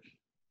works.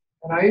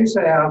 And I used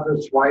to have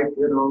the swipe,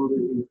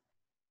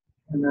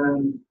 and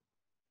then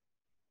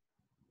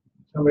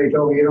somebody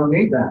told me you don't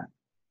need that.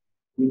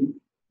 You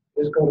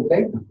just go to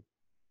PayPal.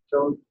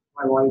 So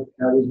my wife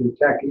had is a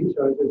techie,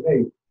 so I said,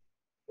 hey,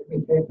 give me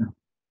PayPal.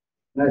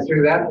 And I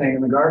threw that thing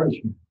in the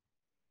garbage can.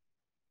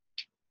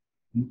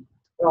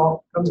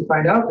 Well, come to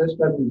find out, this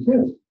doesn't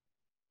exist.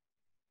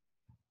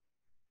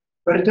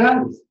 But it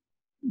does.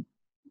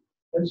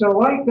 And so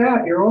like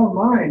that, your own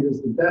mind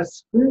is the best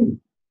screen.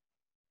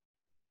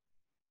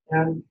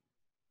 And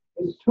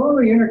it's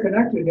totally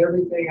interconnected to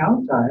everything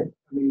outside.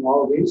 I mean,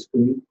 all these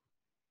screens.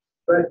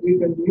 But you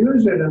can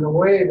use it in a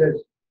way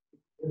that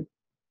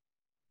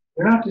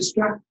you're not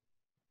distracted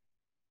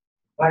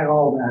by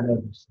all that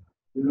other stuff.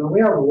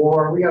 We have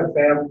war, we got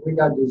famine, we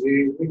got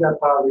disease, we got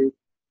poverty,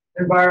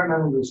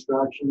 environmental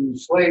destruction,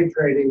 slave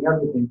trading,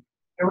 everything.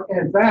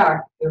 In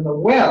fact, in the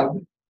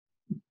web,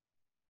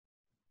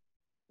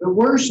 the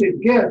worse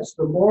it gets,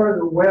 the more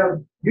the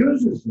web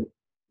uses it.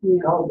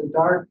 It's called the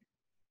dark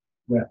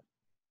web.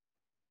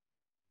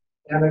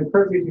 And a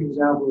perfect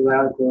example of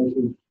that, of course,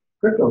 is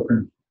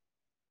cryptocurrency,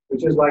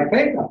 which is like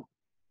PayPal.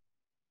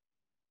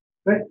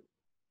 But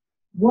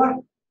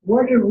what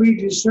are we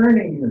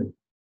discerning here?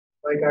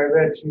 Like I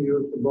read to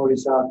you at the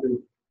Bodhisattva,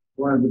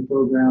 one of the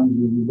programs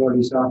of the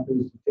Bodhisattva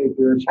is to take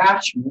your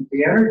attachment,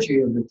 the energy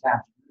of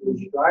attachment,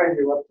 which drives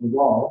you up the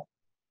wall,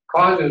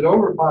 causes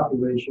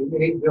overpopulation,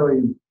 8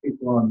 billion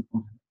people on the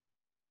planet,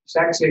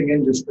 sexing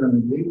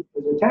indiscriminately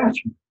is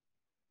attachment,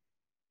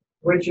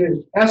 which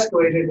is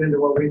escalated into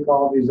what we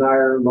call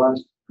desire,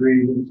 lust,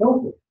 greed, and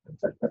so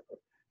forth.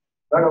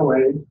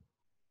 Runaway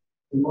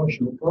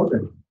emotional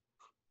programming.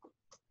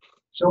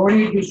 So when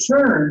you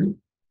discern,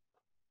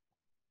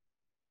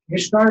 you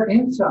start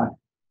inside.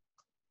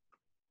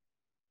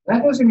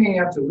 That doesn't mean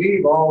you have to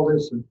leave all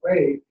this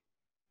away.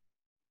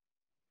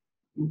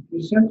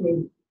 You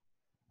simply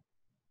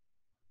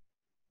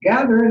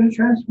gather it and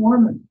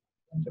transform it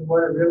into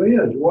what it really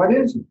is. What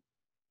is it?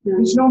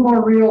 It's no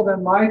more real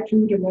than my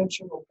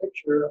two-dimensional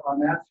picture on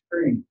that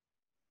screen.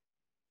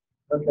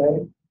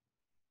 Okay?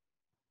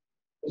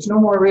 It's no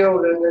more real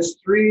than this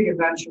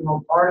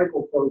three-dimensional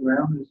particle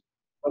program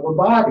of a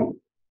body,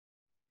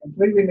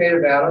 completely made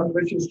of atoms,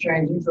 which is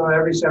changing, so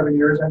every 7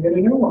 years I get a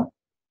new one.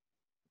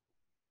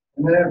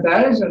 And then if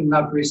that isn't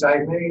enough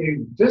recycling,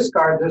 you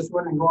discard this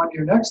one and go on to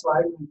your next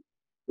life and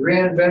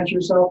reinvent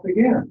yourself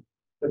again.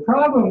 The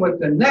problem with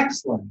the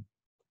next life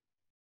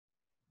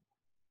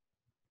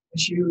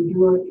is you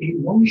do it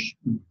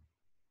emotionally.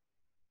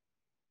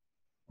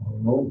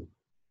 Oh.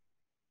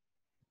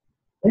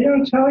 They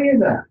don't tell you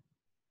that.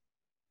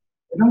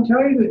 They don't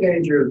tell you the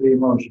danger of the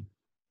emotion.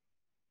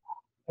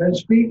 And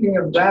speaking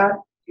of that,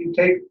 you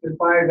take the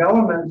 5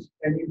 elements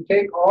and you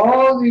take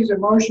all these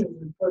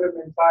emotions and put them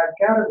in 5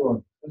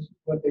 categories. This is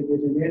what they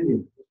did in India.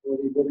 This is what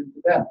they did in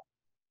Tibet.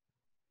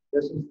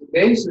 This is the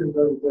basis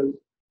of the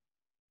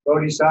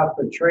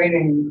Bodhisattva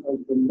training of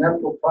the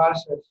mental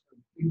process of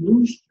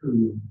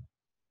illusory.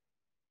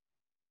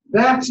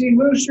 That's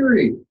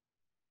illusory.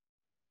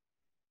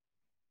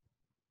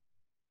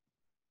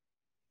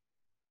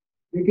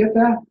 You get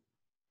that?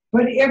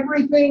 But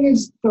everything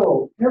is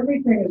so.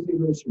 Everything is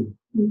illusory.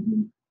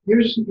 Mm-hmm.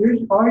 Here's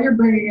all you're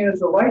bringing in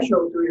is a light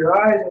show through your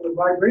eyes and a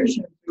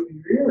vibration through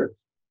your ears.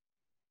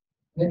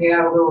 Then you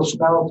have a little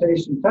smell,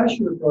 taste, and touch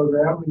your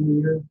program,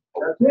 and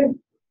that's it.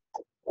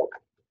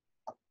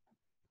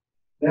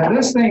 Now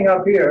this thing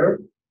up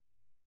here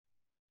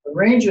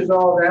arranges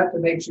all that to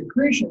make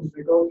secretions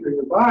that go through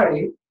your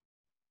body.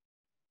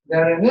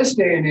 That in this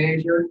day and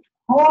age, you're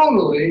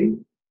totally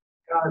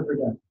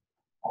counterproductive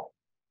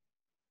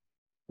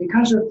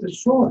because of the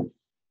source.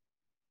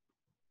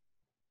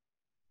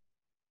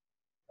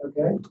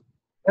 Okay?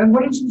 And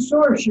what is the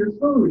source? Your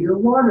food, your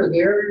water, the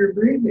air you're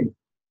breathing.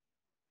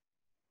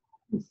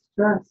 The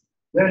stress.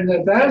 Then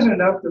that is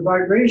enough, the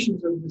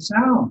vibrations of the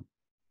sound.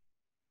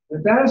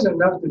 That is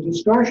enough, the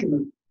distortion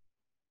of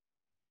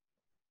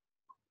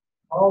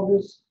all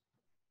this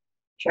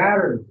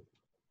chatter,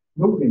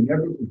 moving,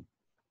 everything.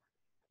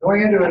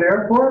 Going into an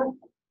airport?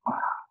 Wow.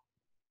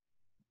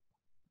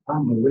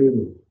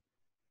 Unbelievable.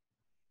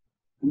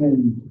 I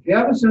mean, if you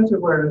have a sense of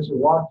awareness and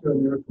walk through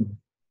an airport,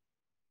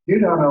 you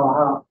don't know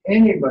how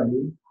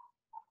anybody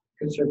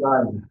could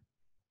survive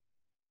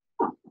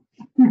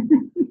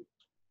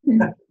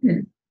that.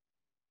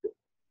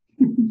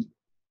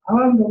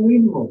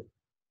 Unbelievable.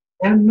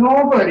 And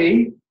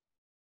nobody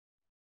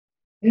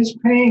is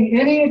paying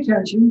any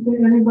attention to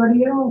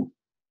anybody else.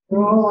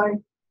 They're all like,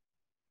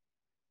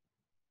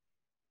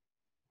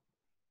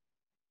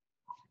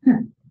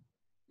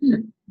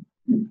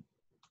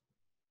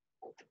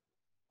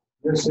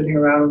 they're sitting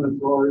around on the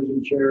floors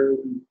and chairs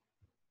and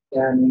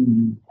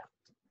standing.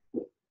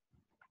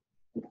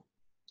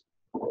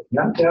 You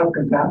have to have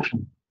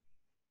compassion.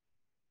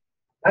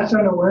 That's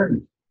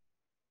unawareness.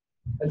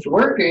 It's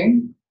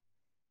working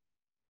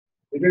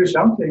to do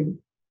something.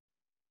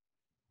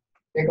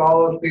 Take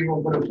all those people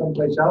and put them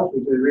someplace else,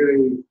 which they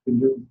really can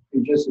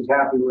be just as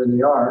happy where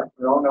they are.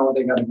 They don't know what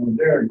they got to go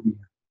there to be.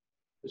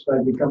 Just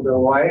like you come to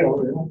Hawaii,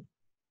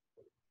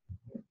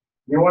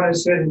 You want to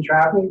sit in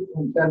traffic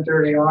from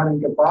 10:30 on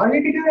in Kapaa?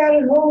 You can do that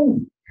at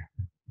home.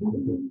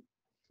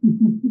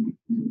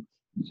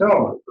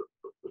 So,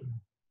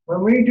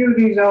 when we do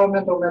these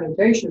elemental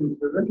meditations,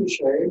 the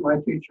Ricochet, my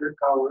teacher,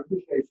 Carl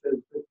Ricochet, says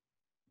that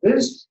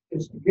this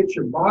is to get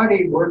your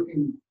body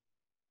working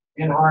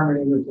in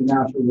harmony with the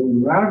natural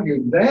world around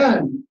you.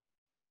 Then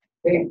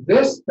take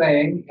this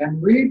thing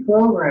and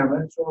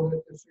reprogram it so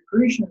that the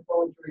secretions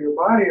going through your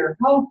body are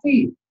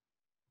healthy.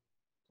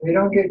 So you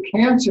don't get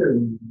cancer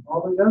and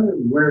all this other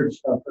weird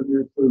stuff from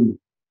your food,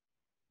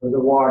 or the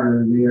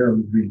water, or the air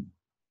we breathe.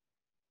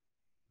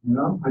 You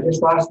know, I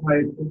just lost my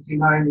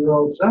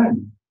 59-year-old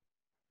son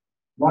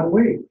 1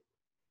 week.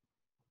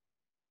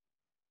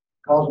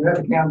 Calls me up,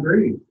 I can't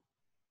breathe.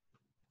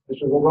 I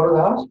said, well, go to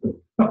the hospital.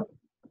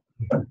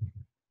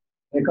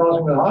 He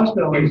calls me to the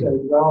hospital and he says,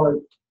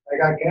 well, I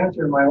got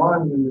cancer in my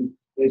lungs and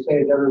they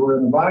say it's everywhere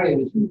in the body.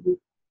 And he said,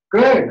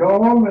 good,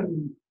 go home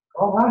and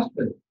call the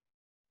hospital.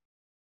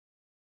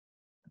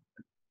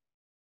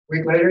 A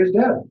week later, he's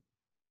dead.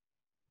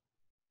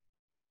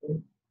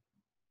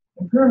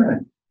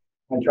 Impermanent.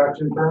 My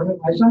truck's impermanent,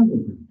 my son's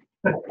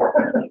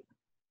impermanent.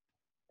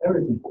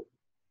 Everything.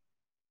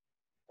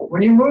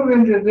 When you move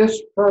into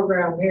this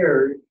program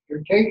here,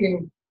 you're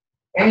taking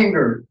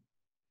anger,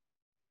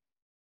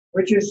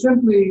 which is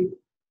simply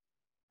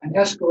an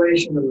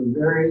escalation of a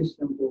very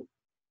simple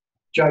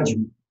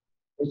judgment.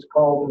 It's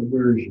called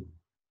aversion.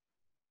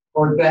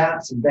 Or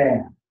that's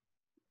bad.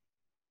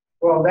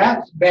 Well,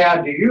 that's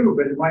bad to you,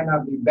 but it might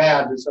not be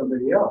bad to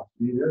somebody else.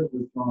 See, there's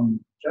the strong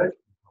judgment.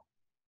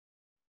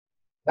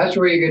 That's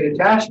where you get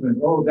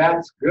attachment. Oh,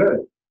 that's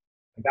good.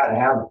 I got to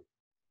have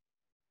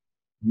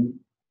it.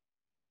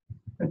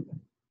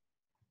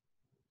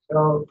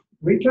 So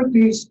we took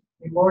these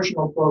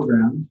emotional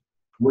programs,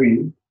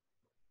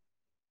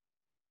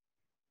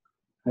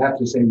 I have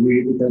to say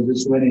we because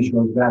this lineage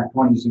goes back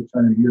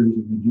 2,600 years of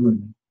been doing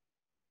it.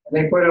 And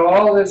they put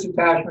all this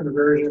attachment,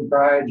 aversion,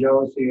 pride,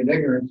 jealousy, and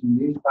ignorance in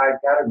these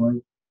 5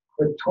 categories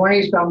with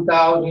 20-some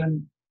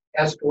thousand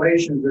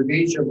escalations of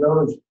each of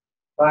those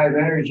 5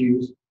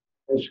 energies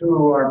as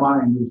who our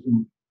mind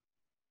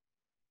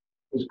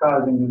is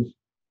causing us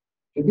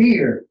to be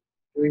here,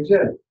 to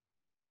exist.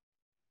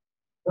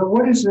 But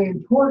what is the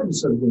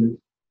importance of this?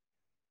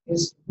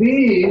 Is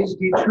these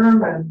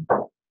determine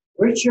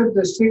which of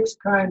the 6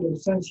 kinds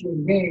of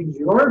sentient beings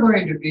you're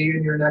going to be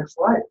in your next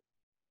life.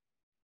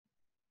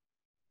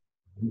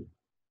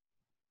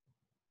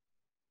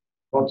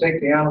 Well,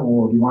 take the animal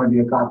world. You want to be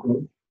a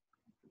cockroach?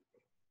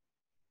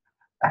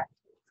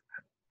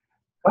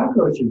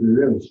 Cockroaches are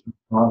really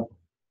powerful.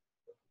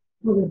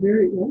 Well, they're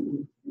very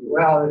old.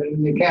 Well,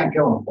 you can't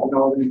kill them. You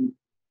know,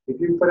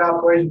 if you put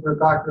out poison for a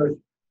cockroach,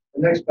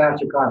 the next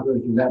batch of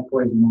cockroaches, that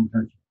poison won't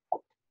touch you.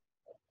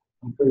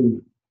 I'm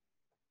pretty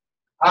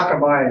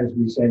Akamai, as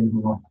we say in the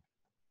law.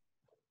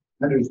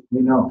 You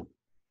know.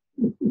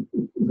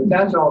 But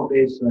that's all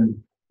based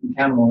on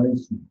animal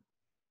instinct.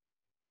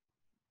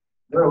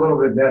 We're a little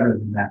bit better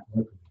than that.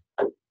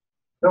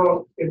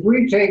 So if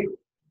we take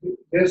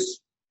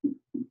this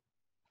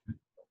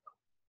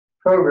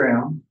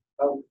program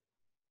of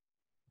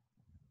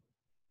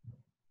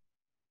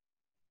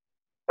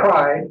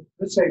pride,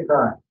 let's say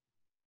pride.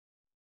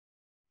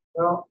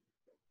 Well,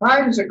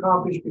 pride is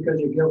accomplished because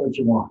you get what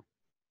you want.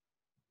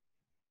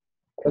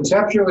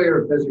 Conceptually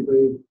or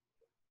physically,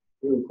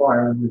 you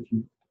acquire what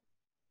you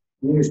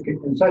use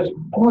in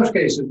most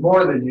cases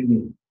more than you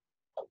need.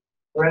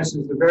 For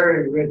instance, the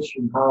very rich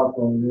and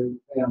powerful,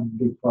 they have a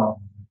big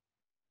problem.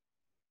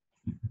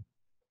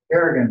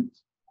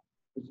 Arrogance,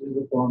 which is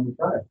a form of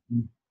pride.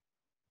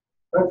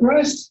 But for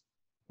us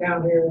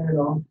down here, you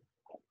know,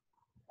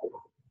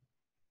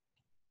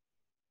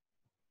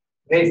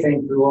 they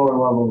think the lower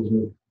levels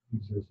of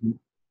existence.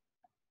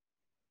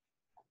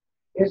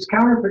 It's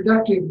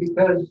counterproductive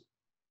because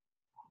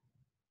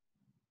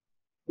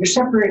you're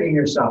separating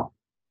yourself.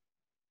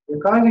 You're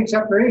causing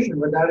separation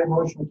with that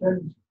emotional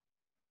tendency.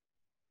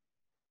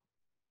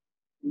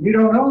 You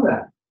don't know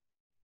that.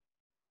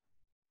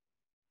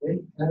 Okay?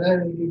 And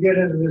then you get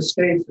into the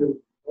states of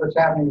what's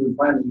happening to the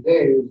planet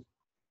today is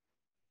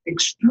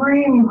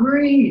extreme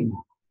greed.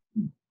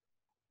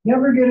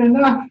 Never get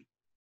enough.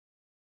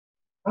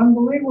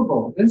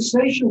 Unbelievable.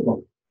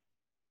 Insatiable.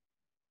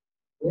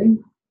 Okay?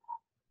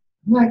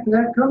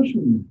 That comes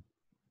from you.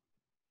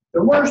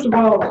 The worst of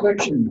all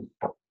afflictions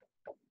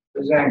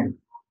is anger,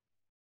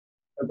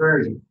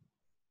 aversion.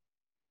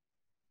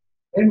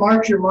 It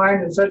marks your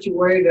mind in such a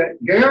way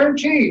that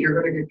guaranteed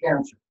you're going to get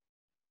cancer.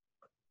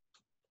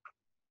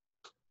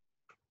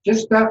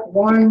 Just that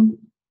one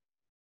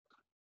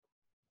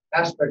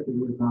aspect of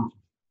your consciousness.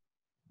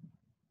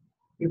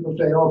 People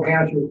say, oh,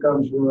 cancer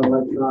comes from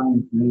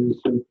electronics,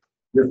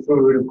 your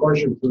food. Of course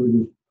your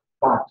food is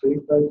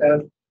toxic, but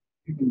that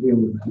you can deal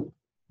with that.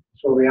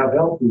 So we have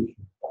health issues.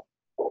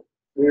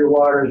 Your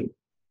water is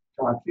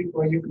toxic,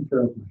 well, you can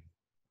purify it.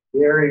 The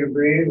air you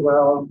breathe,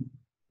 well,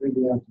 maybe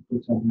you have to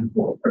put something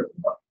for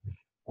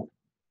it.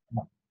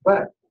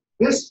 But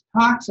this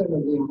toxin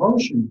of the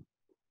emotion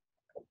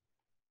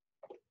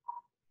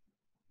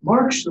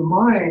marks the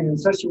mind in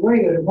such a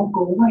way that it won't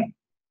go away.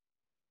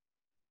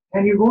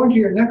 And you go into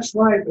your next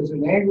life as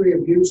an angry,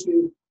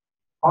 abusive,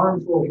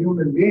 harmful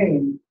human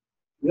being,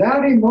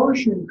 that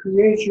emotion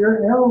creates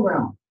your hell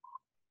realm.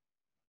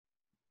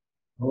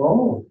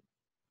 Oh.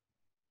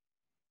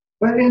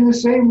 But in the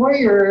same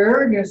way, your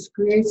arrogance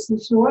creates the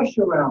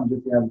celestial realms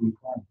if you have the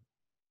karma,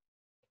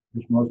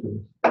 which most of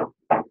us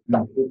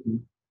not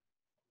 50.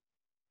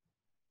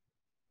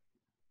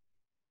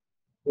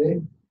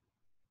 See?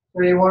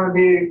 So you want to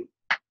be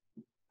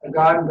a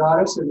god and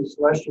goddess in the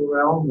celestial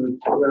realm or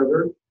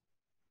whoever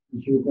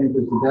that you think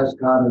is the best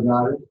god or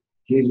goddess,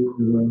 Jesus or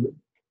whoever.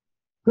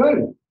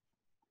 Good.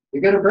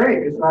 You get a break.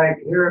 It's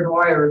like here in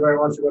Hawaii, everybody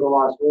wants to go to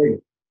Las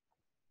Vegas.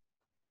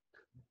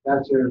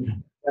 That's their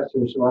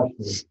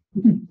celestial.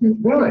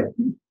 Really.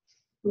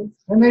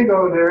 And they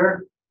go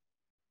there,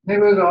 they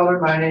lose all their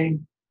money,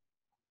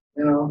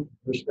 or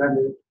spend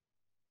it. I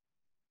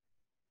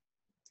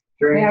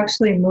Drink,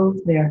 actually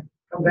moved there.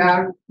 come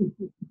back. Did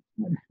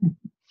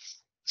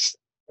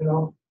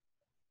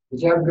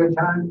you have a good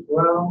time?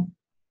 Well,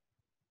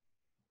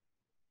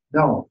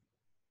 no.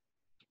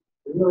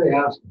 They really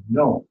asked them,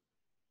 no.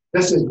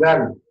 This is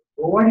better.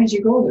 Well, why did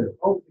you go there?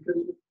 Oh,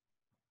 because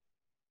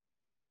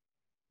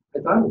I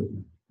thought it was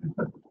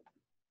better.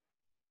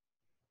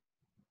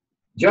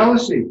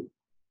 Jealousy.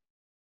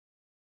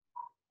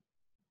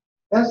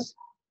 That's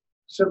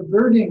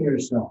subverting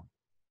yourself.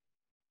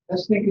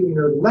 That's thinking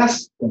you're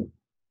less than.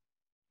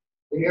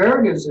 The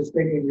arrogance is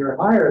thinking you're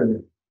higher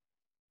than.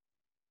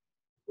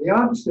 The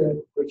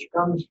opposite, which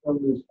comes from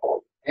this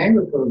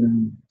anger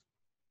program,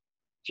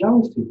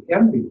 jealousy,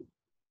 envy,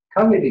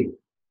 coveting.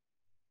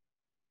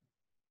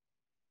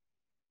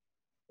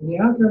 And you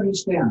have to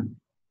understand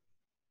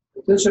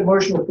that this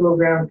emotional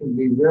program can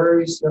be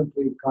very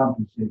simply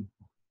compensated,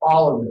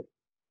 all of it.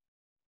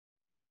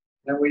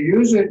 And we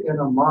use it in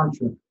a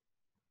mantra.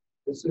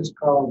 This is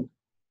called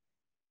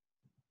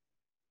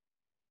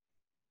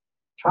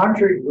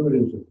Tantric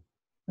Buddhism.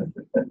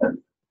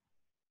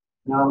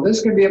 Now,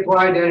 this can be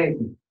applied to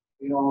anything.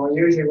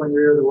 Usually when you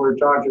hear the word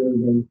Tantra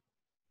in the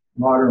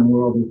modern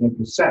world, we think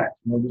of sex.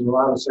 There's a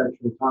lot of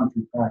sexual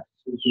Tantric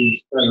practices being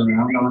spread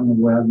around on the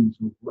web and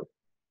so forth.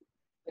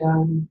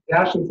 And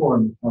that's a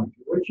form of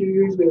Tantra, which you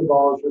usually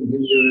evolves from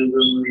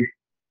Hinduism or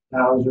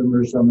Taoism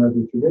or some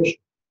other tradition.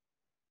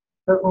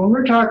 But when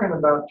we're talking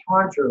about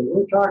Tantra,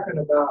 we're talking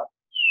about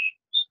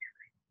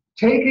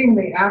taking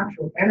the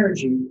actual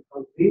energy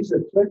of these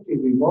afflictive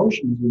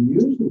emotions and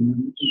using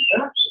them in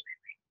practice.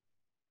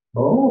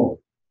 Oh.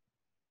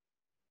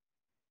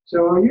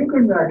 So you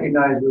can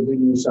recognize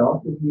within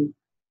yourself, if you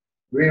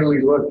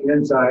really look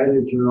inside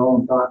at your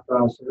own thought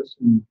process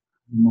and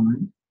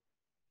mind,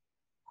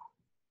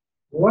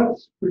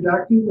 what's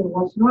productive and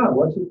what's not,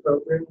 what's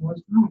appropriate and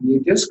what's not. You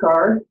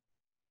discard.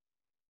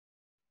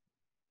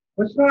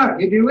 What's not?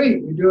 You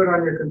delete. You do it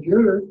on your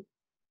computer.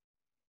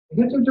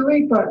 You hit the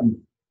delete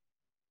button.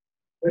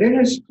 But in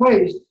its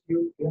place,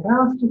 you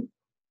have to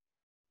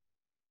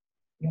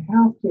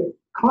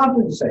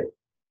compensate,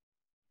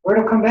 or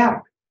it'll come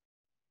back.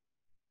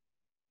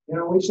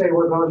 We say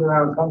what goes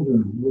around comes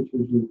around, which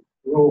is the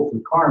rule for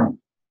karma.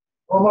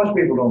 Well, most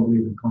people don't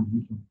believe in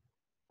karma, so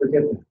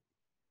forget that.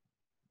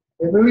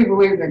 If we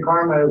believed in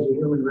karma as a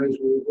human race,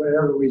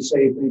 whatever we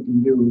say, think,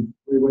 and do,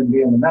 we wouldn't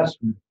be in the mess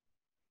with it.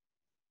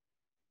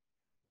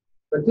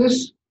 But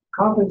this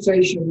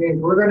compensation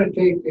means we're going to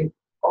take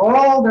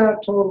all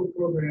that total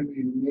programming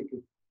and make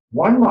it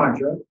one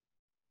mantra,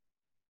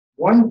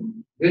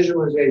 one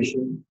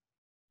visualization,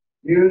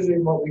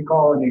 using what we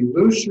call an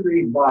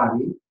illusory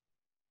body,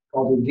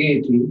 called a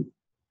deity,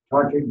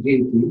 tantric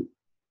deity,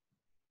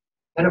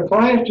 and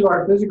apply it to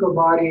our physical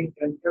body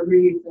and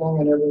everything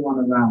and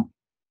everyone around.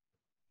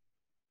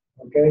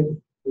 Okay?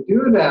 To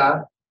do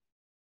that,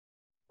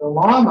 the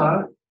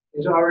Lama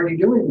is already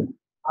doing it.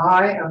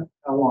 I am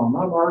a Lama,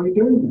 I'm already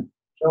doing it.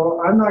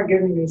 So I'm not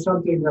giving you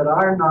something that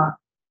I'm not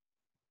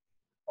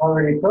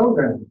already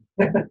programmed.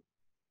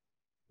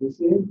 You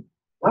see?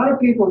 A lot of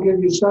people give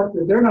you stuff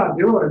that they're not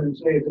doing and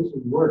say, this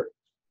is work.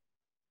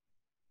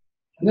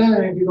 And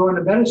then if you go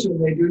into medicine,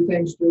 they do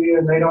things to you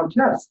and they don't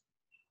test.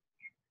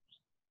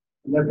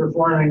 And they're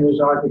performing this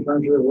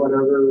acupuncture or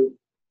whatever.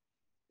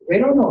 They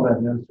don't know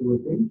that that's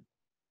working.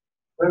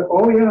 But,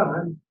 oh yeah,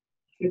 I'm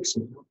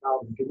fixing, no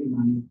problem, give me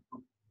money.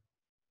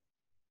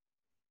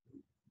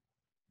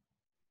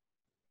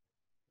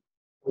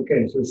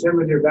 Okay, so sit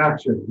with your back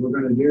straight. We're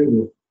going to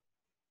do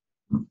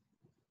this.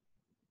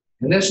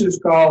 And this is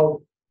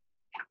called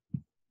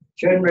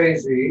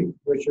Chenrezig,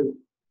 which in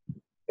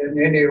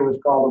India was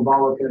called a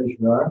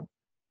Balakeshwar.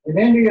 In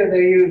India,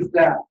 they use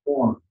that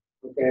form.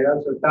 Okay,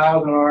 that's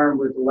 1,000 arms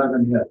with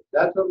 11 hips.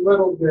 That's a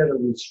little bit of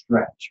a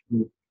stretch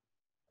for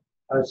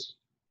us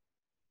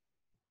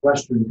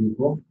Western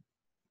people.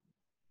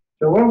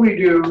 So what we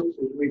do is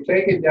we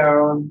take it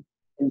down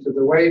into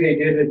the way they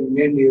did it in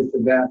India,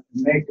 Tibet,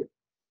 and make it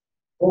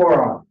 4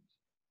 arms.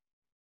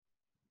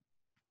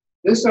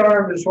 This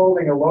arm is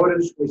holding a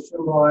lotus, which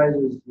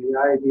symbolizes the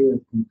idea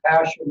of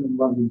compassion and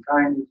loving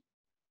kindness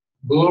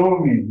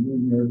blooming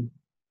in your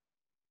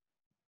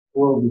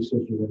worldly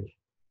situation.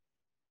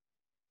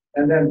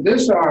 And then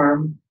this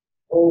arm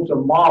holds a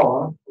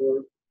mala,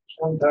 or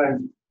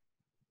sometimes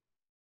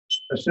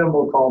a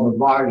symbol called the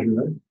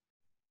vajra,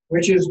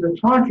 which is the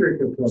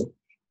tantric approach.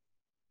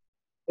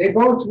 They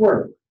both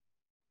work,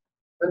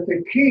 but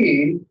the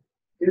key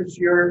is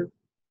your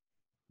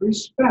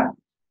respect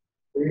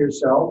for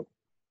yourself,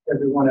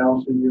 everyone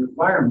else in your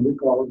environment. We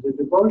call it the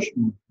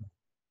devotional.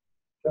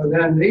 So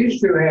then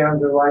these two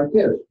hands are like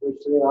this,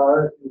 which they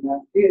are in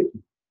that deity.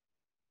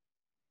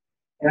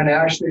 And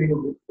actually,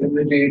 in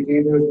the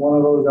deity, there's one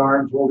of those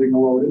arms holding a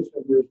lotus,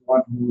 and there's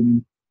one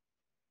holding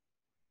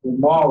the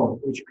mala,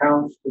 which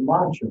counts the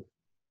mantra.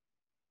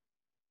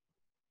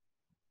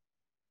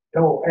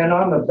 So, and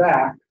on the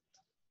back,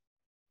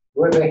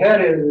 where the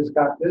head is, it's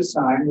got this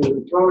sign. Where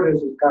the throat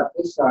is, it's got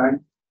this sign.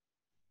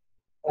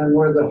 And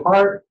where the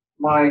heart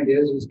mind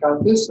is, it's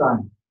got this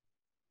sign.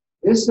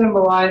 This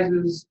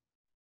symbolizes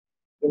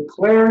the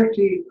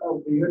clarity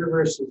of the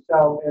universe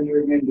itself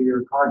entering into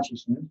your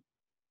consciousness.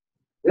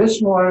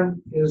 This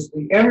one is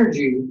the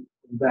energy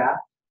of that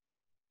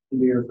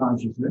into your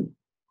consciousness.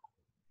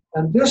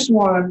 And this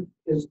one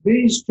is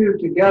these two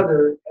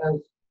together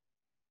as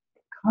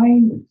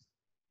kindness,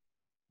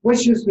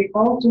 which is the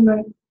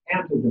ultimate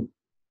antidote,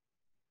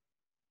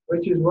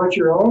 which is what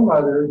your own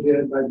mother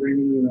did by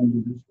bringing you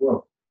into this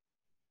world.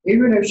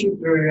 Even if she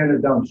threw you in a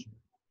dumpster,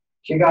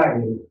 she got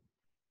you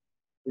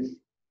here. It's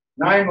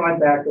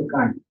 9-month act of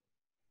kindness.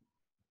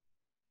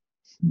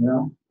 You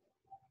know?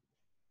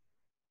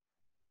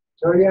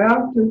 So we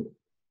have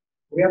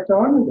to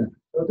honor that.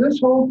 So this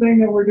whole thing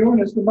that we're doing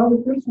is the mother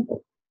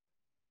principle.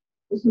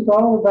 This is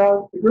all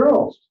about the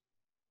girls.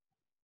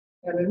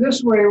 And in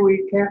this way,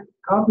 we can't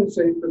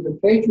compensate for the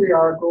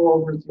patriarchal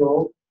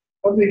overthrow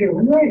of the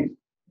human race.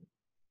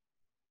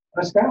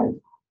 Us guys.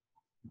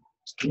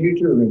 You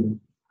too,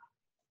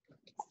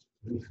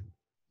 Linda.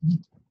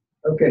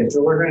 Okay,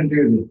 so we're going to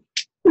do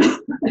this.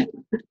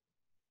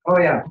 Oh,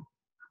 yeah.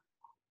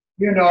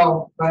 You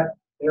know, but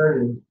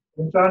there it is.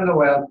 It's on the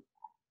web.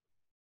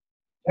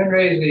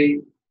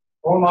 Chenrezig,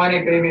 oh, money,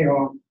 pay me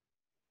home.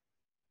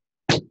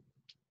 All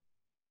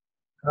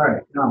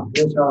right, now,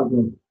 here's how it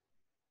goes.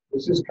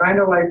 This is kind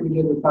of like we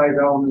did the 5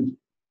 elements.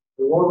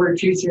 But what we're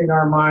teaching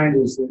our mind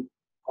is that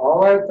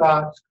all our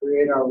thoughts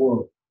create our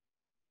world,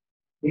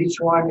 each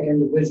one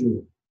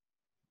individually.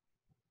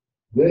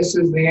 This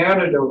is the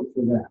antidote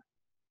for that.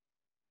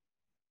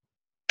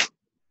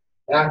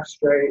 Back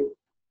straight,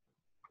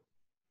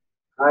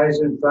 eyes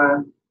in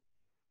front,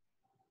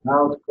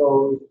 mouth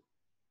closed,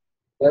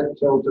 head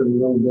tilted a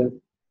little bit.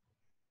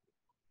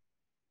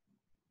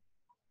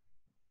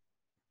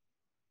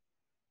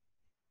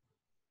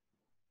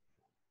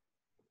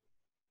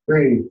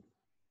 Breathe.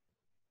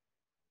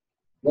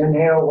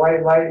 Inhale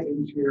white light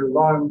into your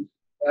lungs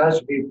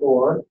as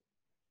before,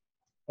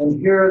 and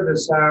hear the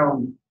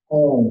sound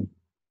Om,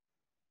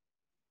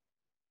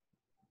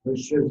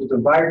 which is the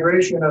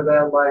vibration of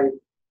that light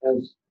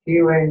as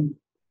healing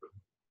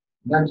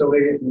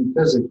mentally and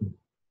physically.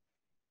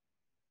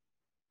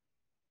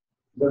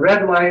 The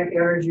red light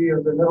energy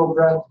of the middle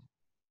breath,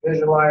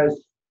 visualize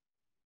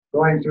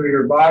going through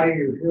your body.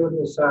 You hear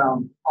the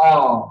sound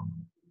Ah,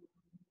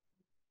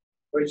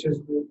 which is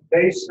the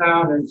base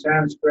sound in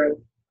Sanskrit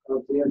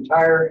of the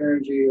entire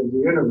energy of the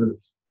universe.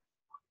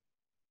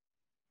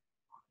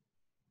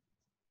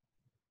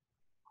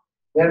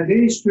 Then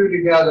these two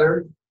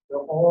together, the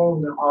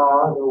Om, the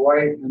Ah, the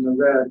white and the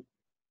red,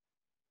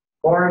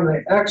 form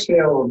the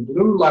exhale of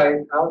blue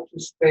light out to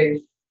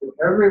space to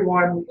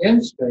everyone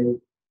in space,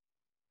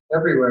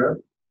 everywhere.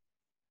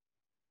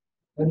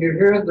 And you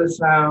hear the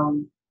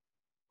sound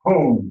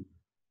Hum,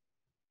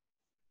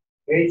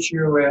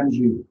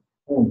 H-U-M-G,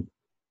 Hum.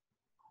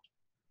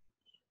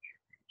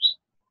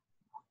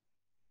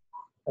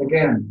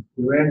 Again,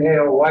 you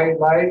inhale white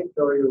light,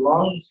 fill your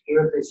lungs,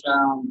 hear the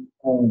sound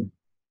Om.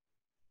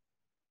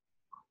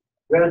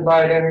 Red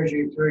light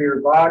energy through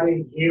your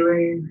body,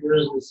 healing, hear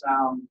the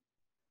sound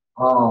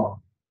Ah.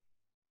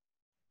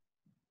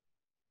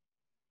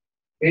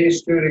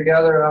 These two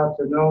together out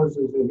the nose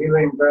is a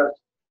healing breath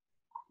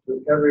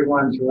to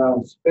everyone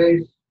throughout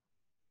space.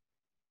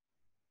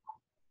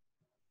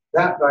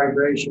 That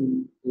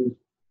vibration is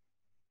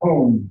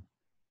Hum.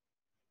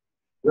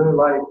 Blue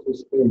light to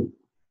space.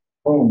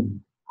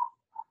 Hum.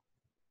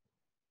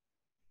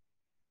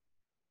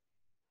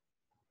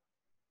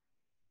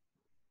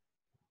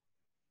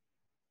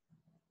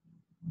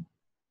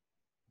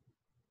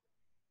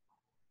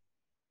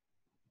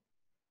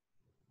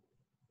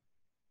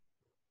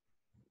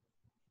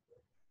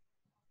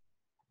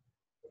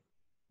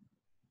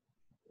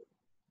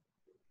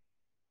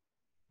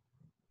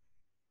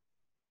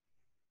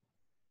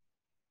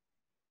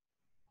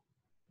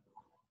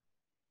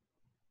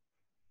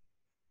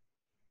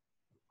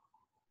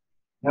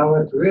 Now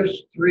with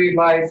this 3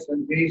 lights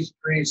and these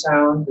 3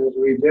 sounds, as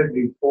we did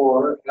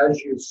before, as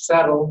you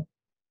settle,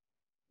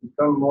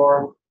 become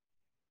more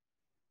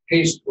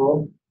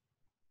peaceful,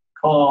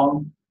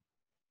 calm,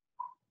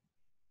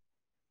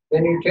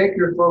 Then you take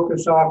your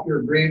focus off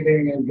your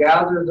breathing and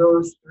gather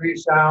those three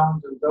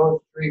sounds and those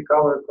three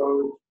color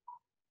codes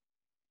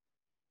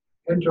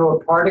into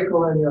a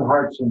particle in your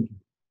heart center,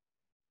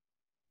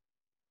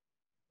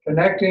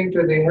 connecting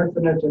to the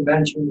infinite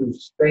dimension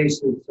of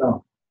space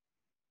itself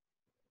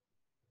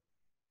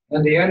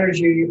and the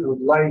energy of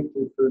light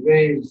that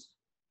pervades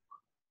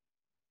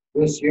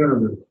this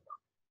universe.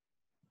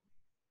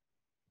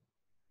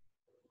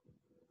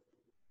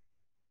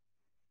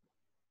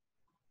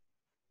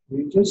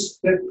 You just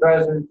sit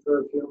present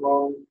for a few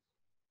moments.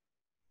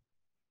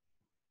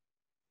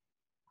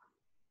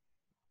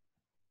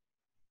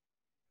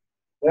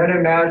 Then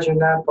imagine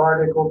that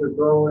particle to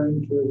grow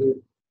into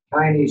the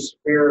tiny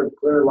sphere of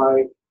clear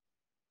light,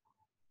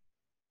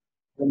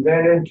 and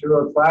then into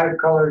a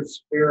five-colored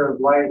sphere of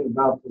light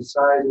about the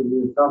size of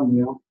your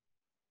thumbnail.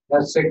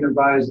 That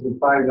signifies the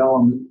five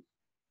elements.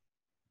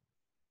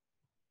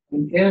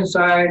 And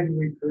inside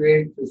we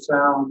create the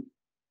sound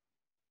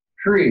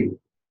Hri,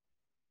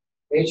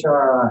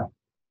 H-R-I.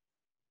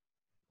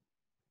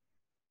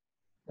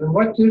 And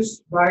what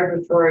this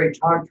vibratory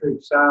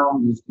tantric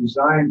sound is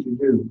designed to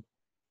do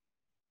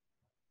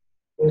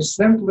is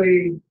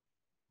simply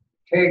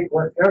take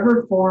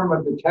whatever form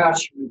of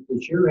attachment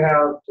that you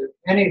have to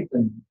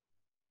anything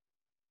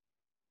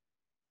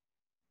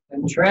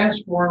and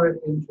transform it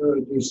into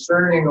a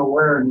discerning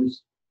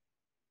awareness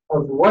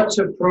of what's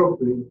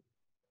appropriate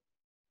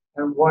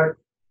and what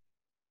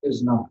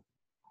is not.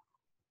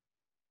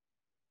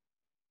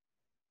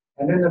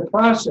 And in the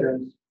process,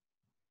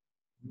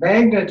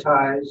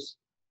 magnetize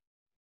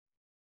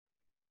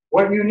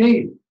what you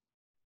need.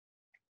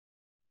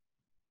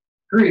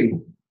 Three.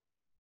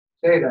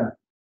 Say that.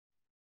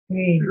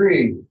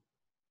 Three.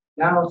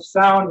 Now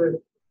sound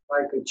it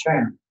like a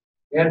chant.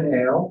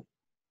 Inhale.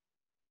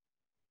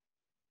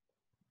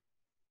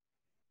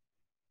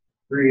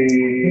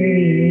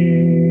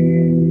 Three.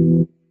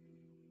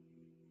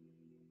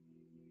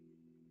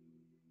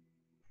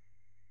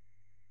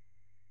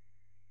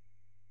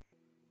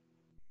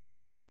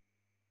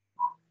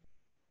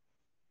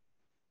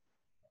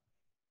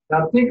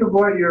 Now think of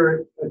what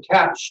you're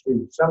attached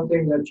to,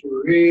 something that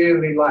you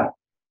really like,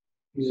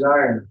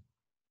 desire.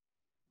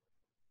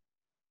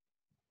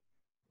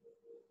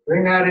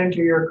 Bring that into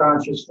your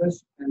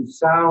consciousness and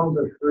sound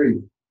the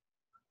three.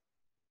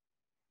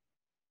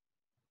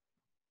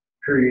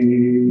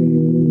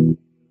 Three.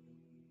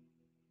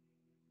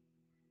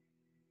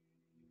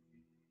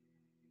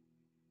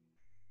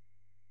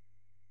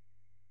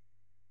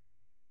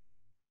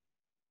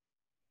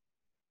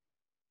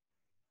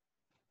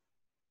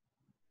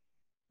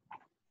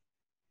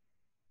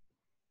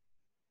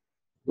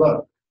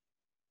 Look.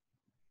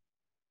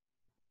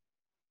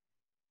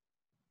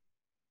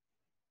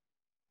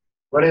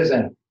 What is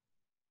that?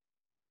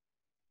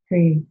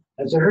 Three.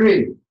 That's a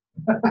three.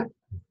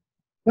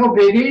 No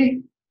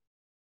biggie.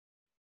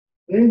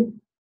 See?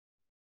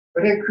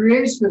 But it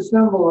creates the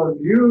symbol of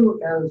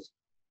you as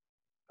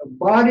a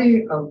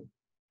body of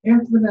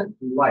infinite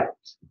light,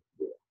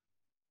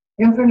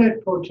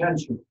 infinite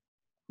potential.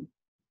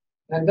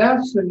 And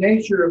that's the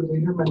nature of the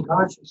human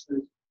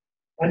consciousness.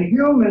 And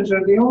humans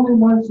are the only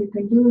ones that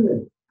can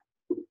do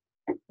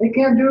this. They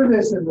can't do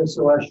this in the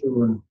celestial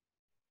realm.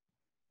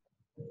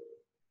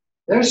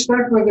 They're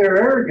stuck with their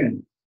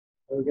arrogance,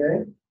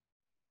 okay?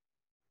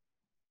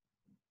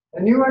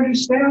 And you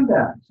understand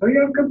that. So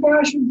you have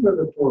compassion for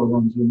the poor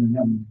ones in the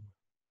heaven.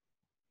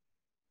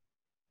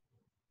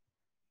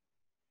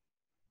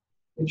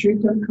 You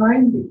treat them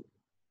kindly.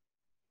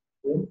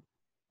 Okay?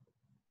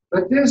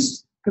 But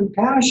this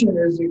compassion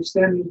is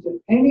extended to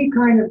any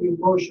kind of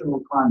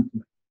emotional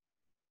conflict.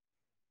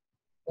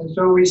 And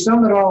so we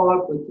sum it all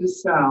up with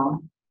this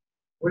sound,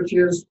 which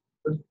is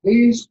with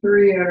these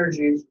three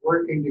energies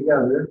working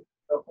together,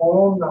 the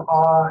Om, the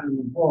Ah, and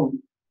the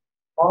Hum,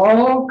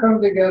 all come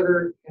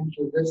together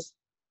into this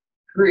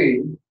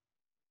tree.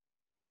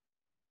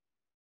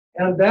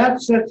 And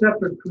that sets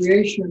up a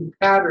creation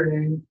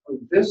patterning of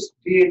this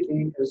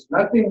deity as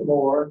nothing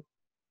more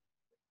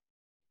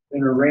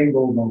than a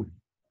rainbow body.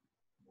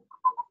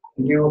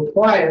 And you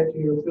apply it to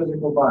your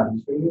physical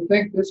body. So you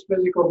think this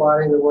physical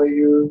body, the way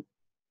you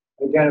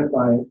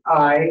identify it,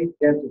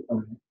 identify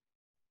it,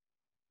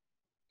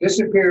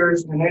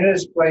 disappears, and in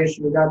its place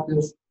you got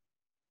this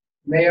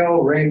male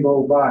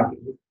rainbow body.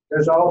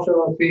 There's also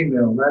a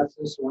female, that's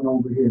this one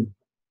over here.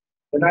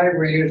 Tonight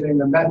we're using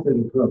the method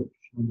approach.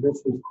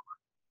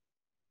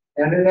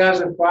 And it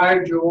has a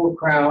 5-jewel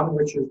crown,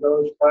 which is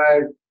those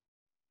 5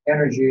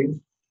 energies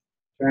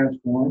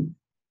transformed.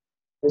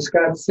 It's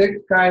got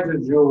 6 kinds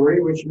of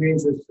jewelry, which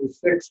means it's the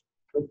 6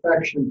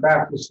 perfection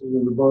practices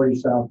of the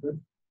Bodhisattva.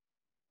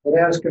 It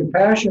has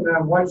compassion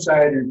on one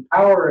side and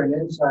power and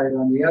insight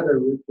on the other,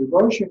 with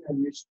devotion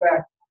and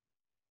respect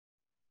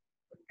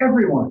for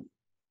everyone,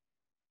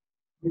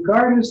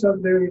 regardless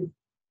of their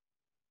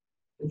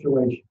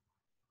situation.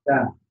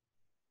 That.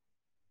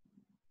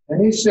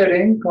 And he's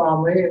sitting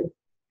calmly,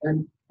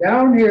 and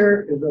down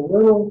here is a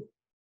little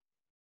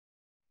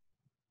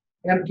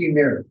empty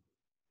mirror.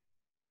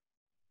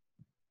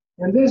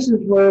 And this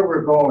is where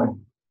we're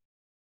going.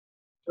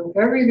 So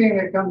everything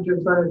that comes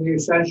in front of you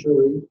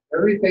sensually,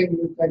 everything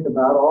you think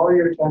about, all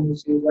your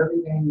tendencies,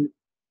 everything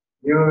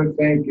you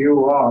think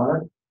you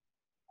are,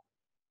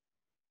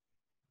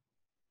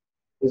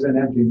 is an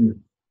empty mirror.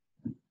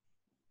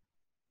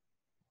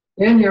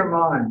 In your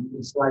mind,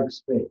 it's like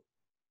space.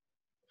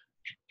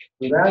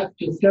 So that's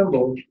the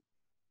symbol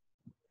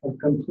of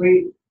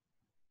complete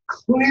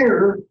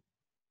clear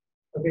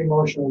of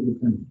emotional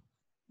dependence.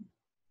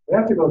 We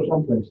have to go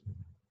someplace.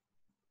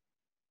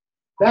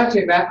 That's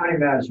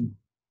unimaginable.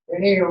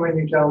 Any human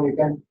you tell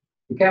them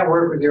you can't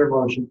work with your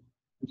emotions.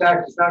 In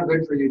fact, it's not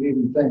good for you to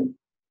even think.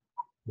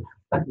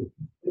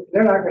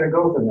 They're not going to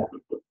go for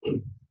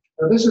that.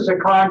 So this is a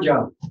con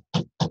job.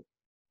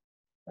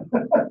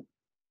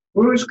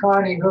 Who's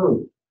conning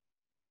who?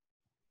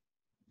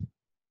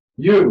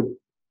 You.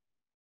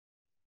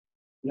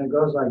 And it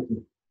goes like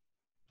this.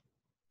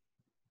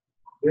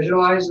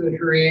 Visualize the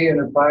tree in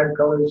a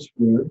 5-colored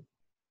sphere.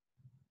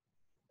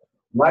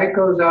 Light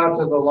goes out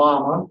to the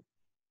Lama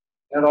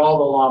and all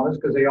the Lamas,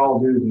 because they all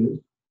do this,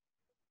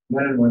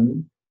 men and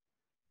women.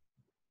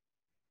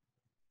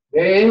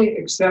 They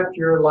accept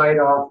your light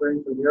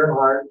offering from your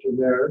heart to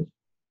theirs,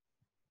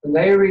 and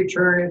they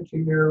return it to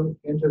you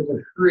into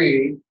the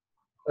tree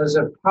as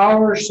a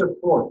power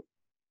support.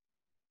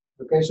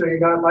 Okay, so you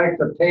got like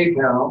the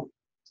PayPal,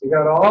 you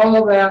got all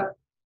of that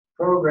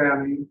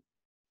programming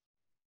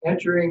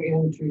entering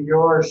into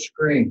your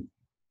screen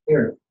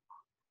here.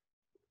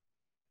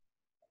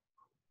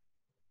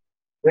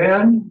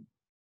 Then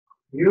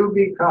you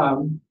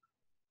become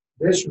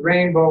this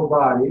rainbow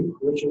body,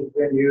 which has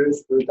been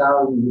used for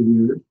thousands of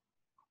years.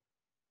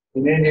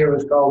 In India, it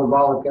was called the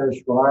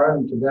Balakeshwara.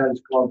 In Tibet,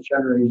 it's called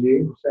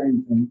Chenrezig,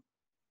 same thing.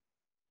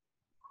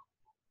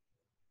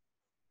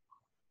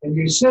 And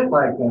you sit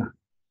like that.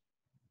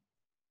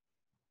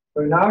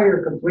 So now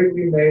you're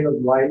completely made of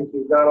light.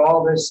 You've got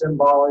all this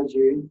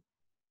symbology.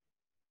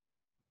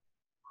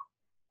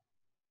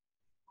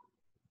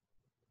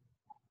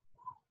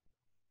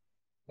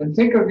 And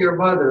think of your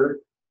mother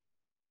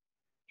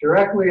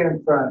directly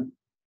in front,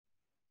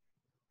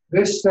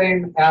 this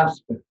same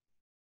aspect.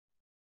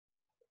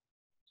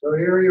 So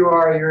here you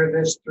are, you're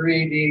this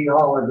 3D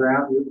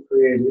hologram you've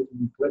created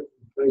in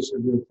place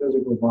of your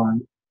physical body.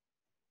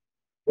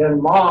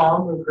 Then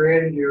Mom, who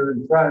created you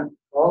in front,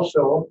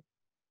 also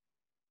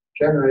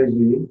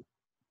Chenrezig.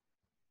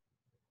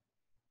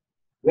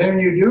 Then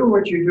you do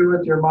what you do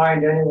with your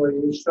mind anyway,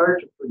 you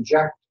start to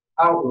project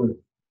outward.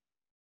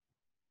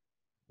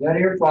 Then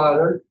your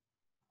father,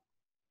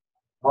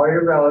 all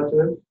your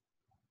relatives,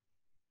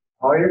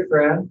 all your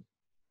friends,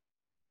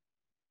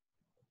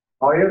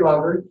 all your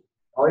lovers,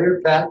 all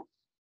your pets.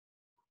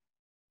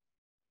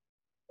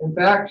 In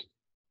fact,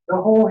 the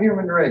whole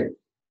human race,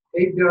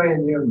 8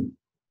 billion humans.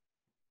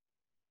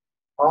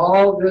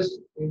 All this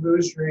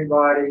illusory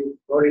body,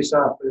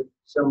 bodhisattva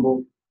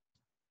symbol,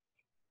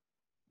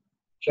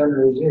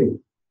 Chenrezig.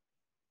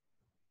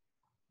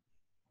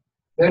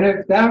 Then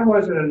if that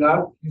wasn't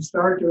enough, you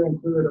start to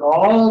include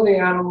all the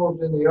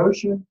animals in the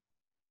ocean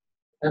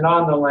and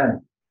on the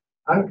land.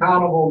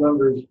 Uncountable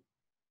numbers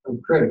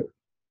of critters.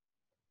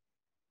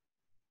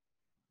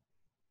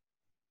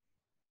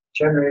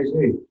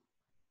 Chenrezig.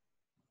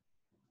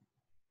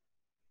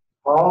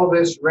 All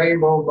this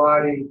rainbow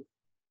body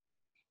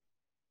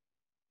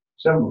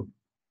symbol.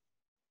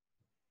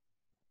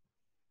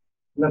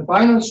 And the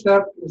final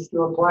step is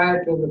to apply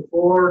it to the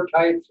 4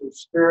 types of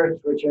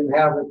spirits which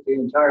inhabit the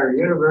entire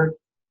universe.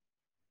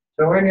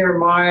 So in your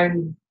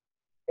mind,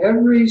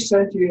 every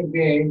sentient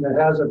being that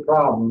has a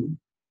problem,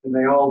 and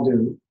they all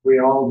do, we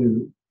all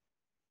do,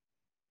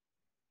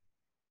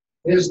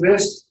 is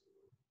this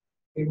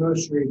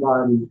illusory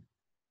body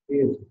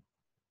deity.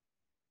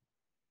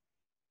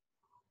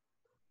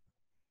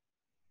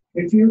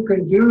 If you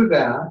can do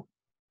that,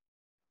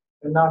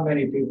 and not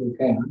many people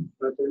can,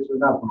 but there's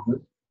enough of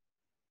it,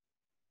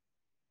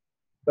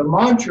 the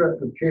mantra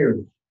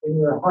appears in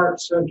your heart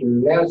center.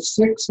 It has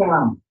 6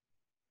 sounds.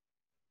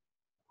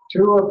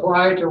 2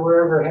 apply to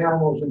wherever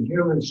animals and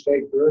humans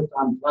take birth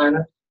on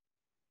planets,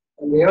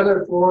 and the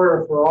other 4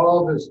 are for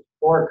all the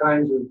 4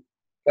 kinds of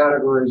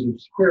categories of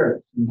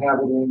spirits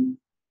inhabiting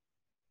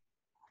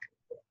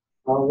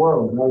our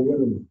world, our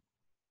universe.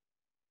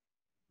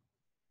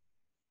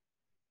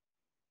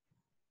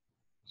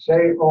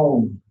 Say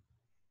Om.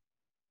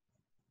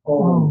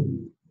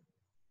 Om.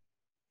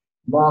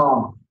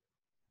 Ma.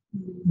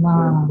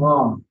 Ma,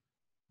 Ma.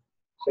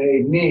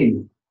 Say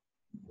Me.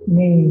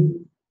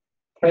 me,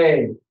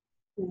 Te.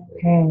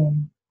 hey,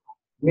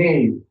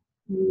 Me.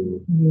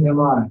 me, Am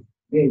I.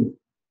 Me.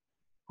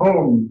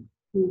 Hum.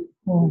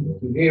 home,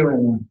 The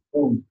healing one.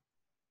 Hum.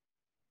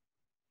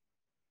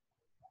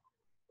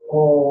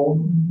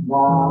 Om.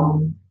 Ma.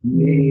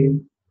 Me.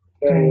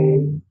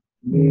 Te.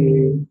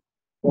 Me.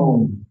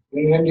 Hum.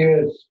 In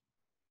India, it's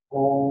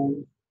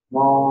Om.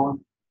 Ma.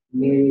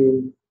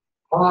 Me.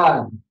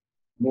 Pai.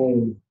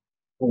 Me.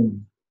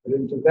 Hum. But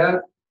in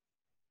Tibet,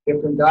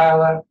 different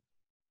dialect.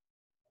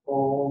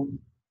 Om.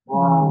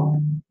 Ma.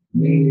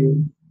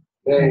 Me.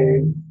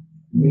 Te.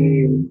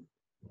 Me.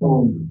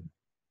 Hum.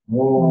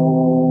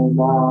 Om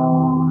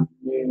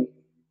Mani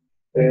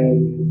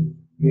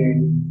Padme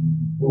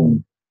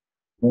Hum.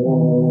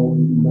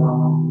 Om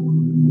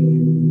Mani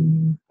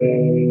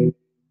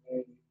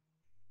Padme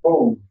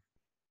Hum.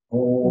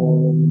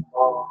 Om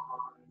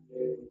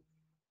Mani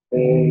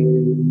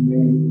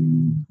Padme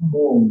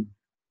Hum.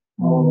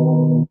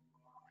 Om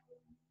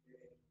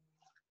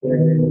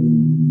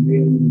Padme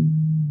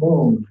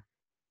Hum.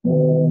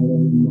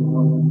 Om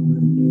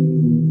Mani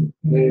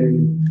Padme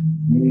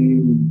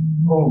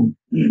Hum.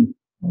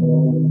 Om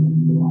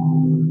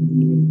Mani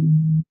Padme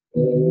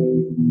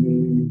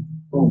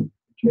Hum.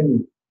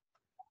 Continue.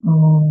 Om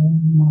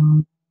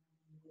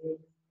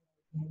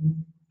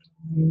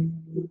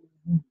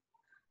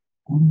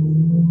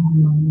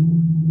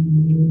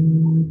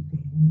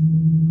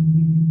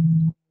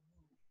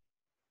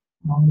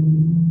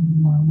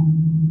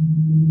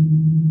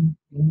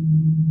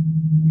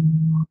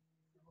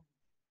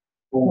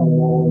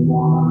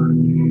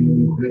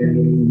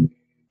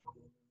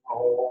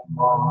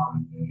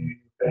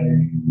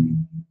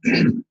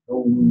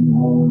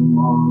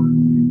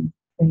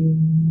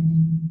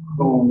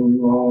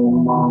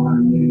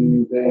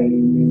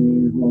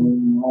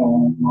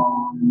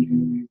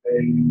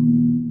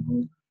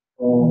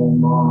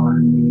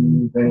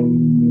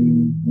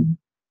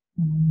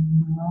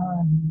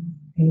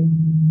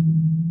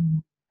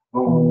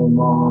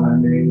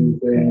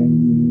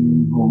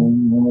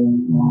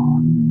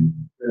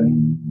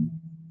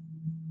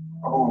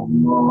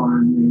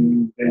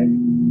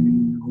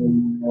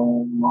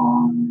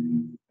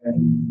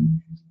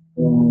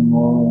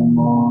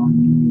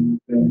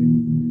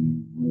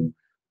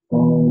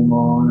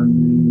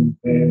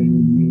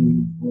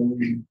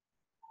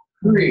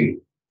Three.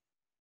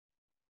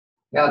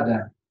 Got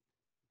that?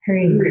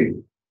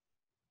 Three.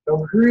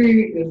 So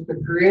three is the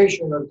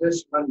creation of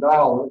this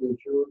mandala that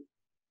you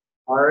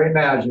are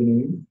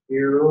imagining,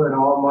 you and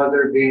all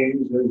mother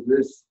beings as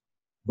this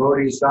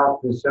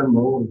bodhisattva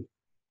symbol,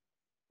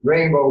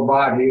 rainbow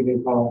body, they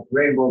call it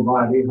rainbow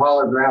body,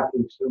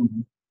 holographic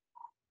symbol.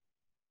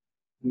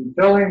 And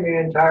filling the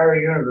entire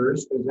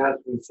universe, because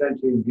that's what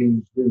sentient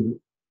beings do.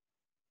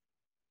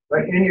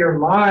 But in your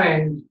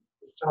mind,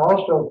 it's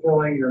also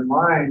filling your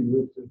mind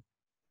with the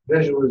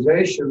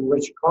visualization,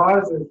 which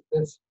causes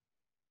this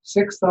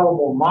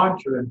six-syllable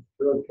mantra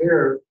to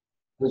appear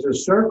as a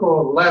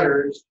circle of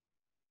letters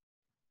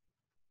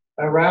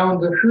around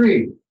the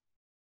tree,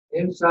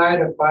 inside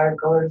a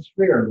five-colored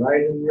sphere,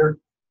 right in your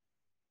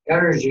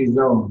energy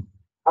zone,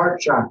 heart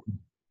chakra.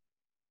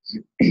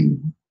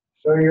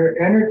 So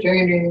you're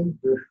entertaining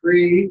the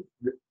tree,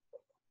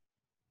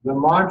 the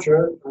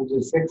mantra of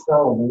the six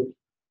syllables,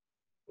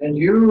 and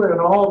you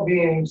and all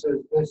beings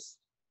as this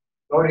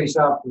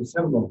bodhisattva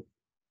symbol.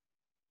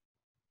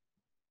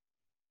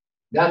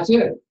 That's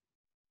it.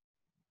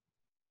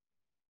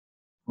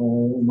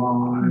 Om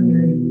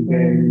Mani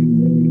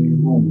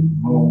Padme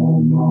Hum.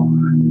 Om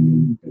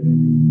Mani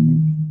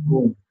Padme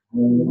Hum.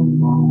 Om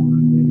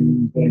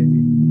Mani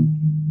Padme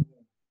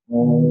Hum.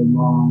 Om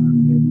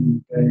Mani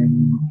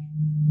Padme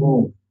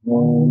Hum.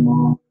 Om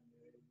Mani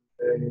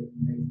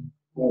Padme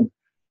Hum.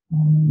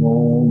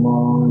 Om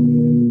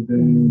Mani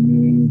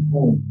Padme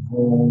Hum.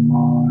 Om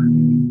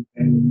Mani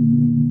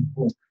Padme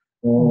Hum.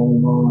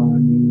 Om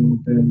Mani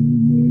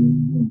Padme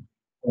Hum.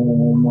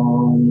 Om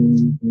Mani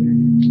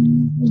Padme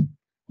Hum.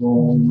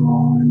 Om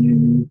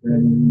Mani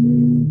Padme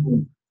Hum.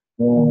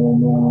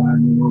 Om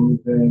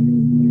Mani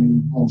Padme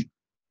Hum.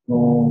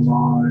 Om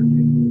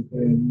Mani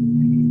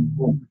Padme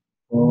Hum.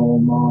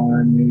 Om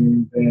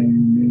Mani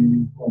Padme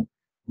Hum.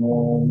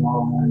 Om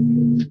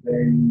Mani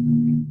Padme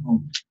Hum.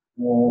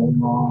 Om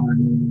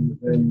Mani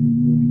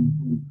Padme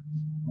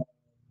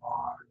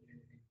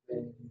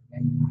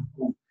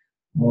Hum.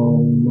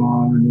 Om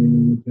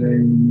Mani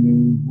Padme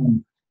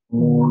Hum.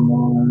 Om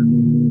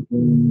Mani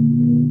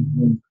Padme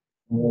Hum.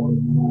 Om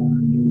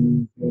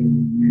Mani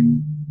Padme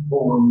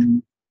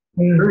Hum.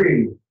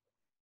 Three.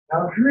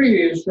 Now, three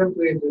is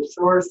simply the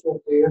source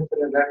of the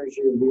infinite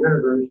energy of the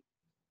universe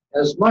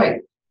as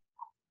light.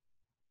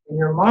 And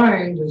your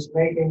mind is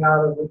making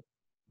out of it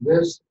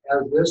this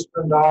as this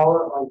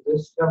mandala of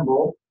this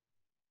symbol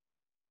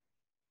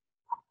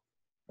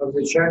of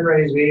the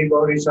Chenrezig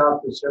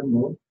Bodhisattva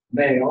symbol,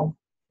 male,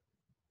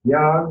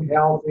 young,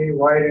 healthy,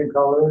 white in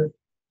color,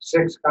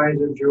 6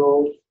 kinds of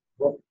jewels,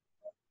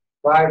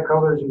 5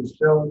 colors of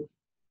silk,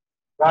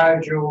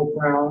 5 jewel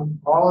crown,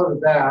 all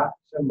of that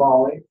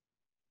symbolic,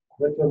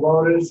 with the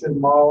lotus and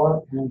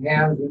mala and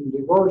hands in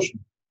devotion.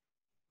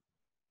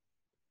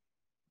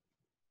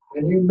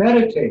 And you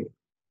meditate.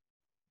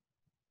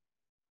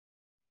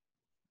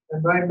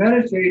 And by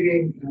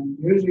meditating and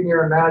using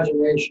your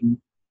imagination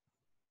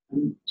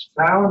and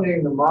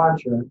sounding the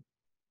mantra,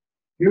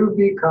 you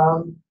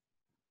become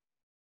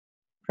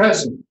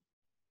present.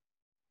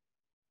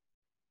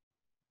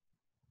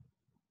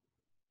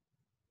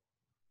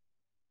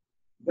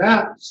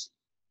 That's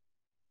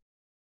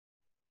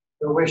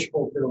the wish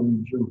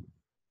fulfillment joy.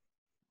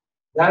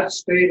 That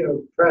state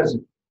of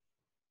presence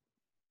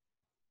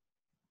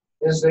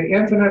is the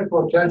infinite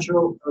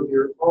potential of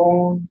your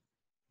own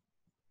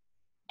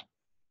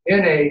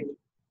innate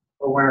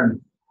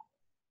awareness,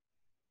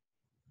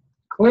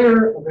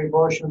 clear of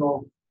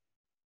emotional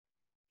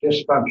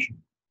dysfunction,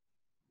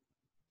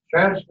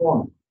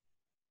 transformed.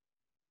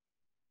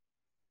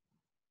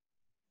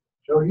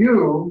 So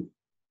you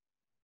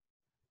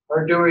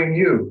are doing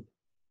you.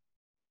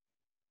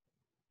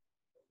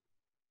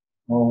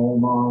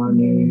 Om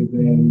Mani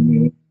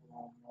Padme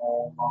Hum,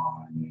 Om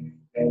Mani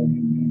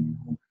Padme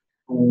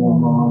Hum,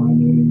 Om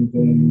Mani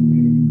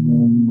Padme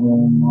Hum,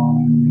 Om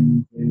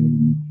Mani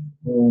Padme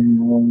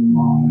Hum, Om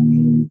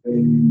Mani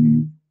Padme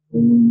Hum,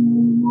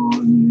 Om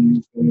Mani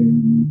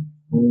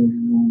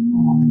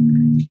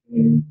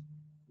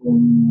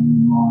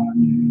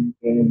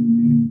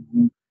Padme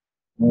Hum,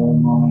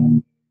 Om Mani Padme Hum, Om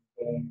Mani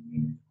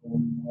Padme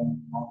Hum, Om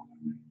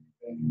Mani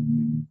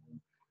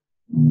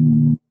Padme Hum, Om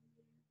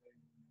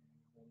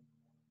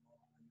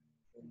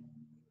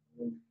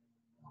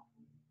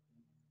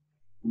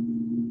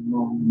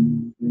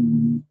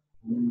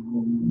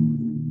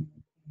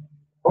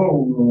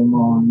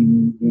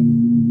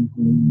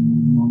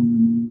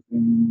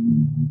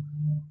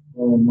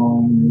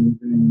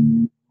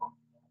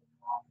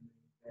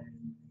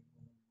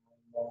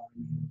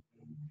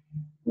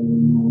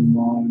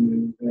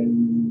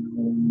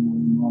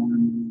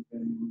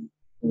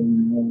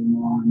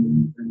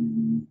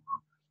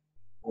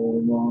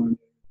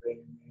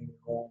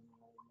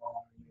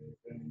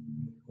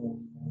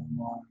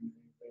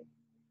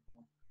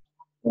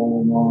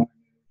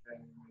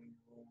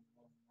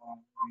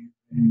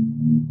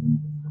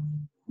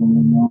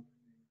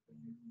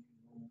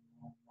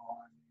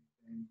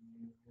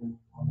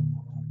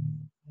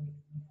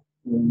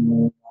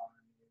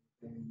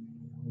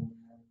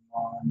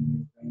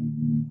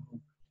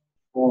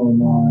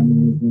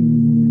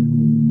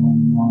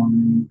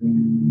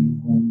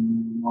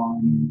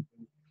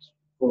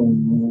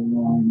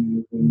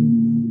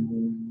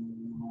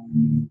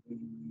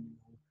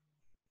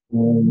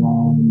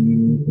Mani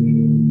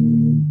Padme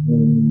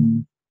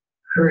Hum.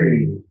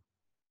 Free.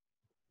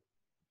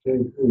 Stay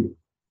free.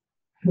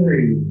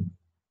 Free.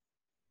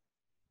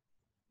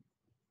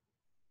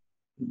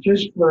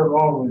 Just for a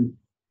moment,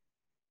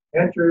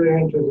 enter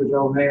into the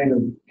domain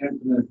of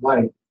infinite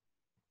light.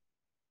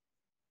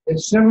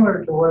 It's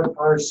similar to what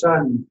our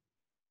sun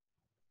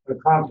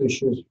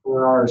accomplishes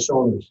for our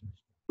solar system.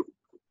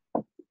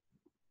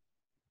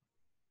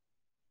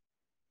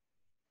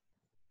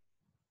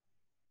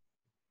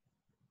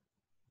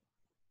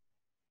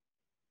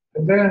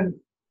 And then,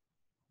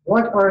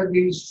 what are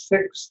these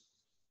 6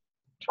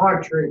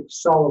 tantric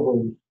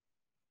syllables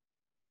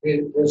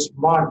in this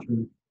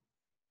mantra?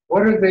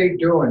 What are they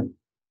doing?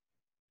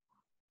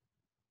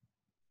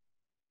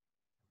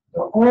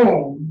 The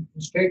Om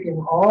is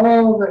taking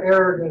all the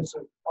arrogance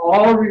of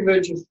all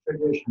religious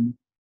traditions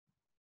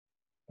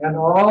and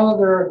all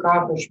their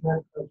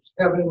accomplishment of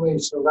heavenly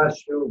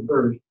celestial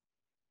birth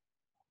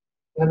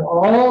and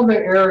all the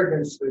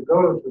arrogance that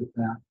goes with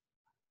that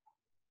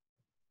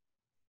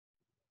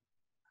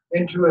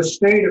into a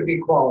state of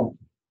equality.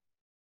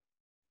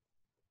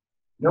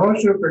 No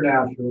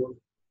supernatural.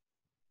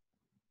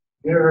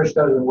 The universe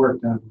doesn't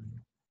work that way.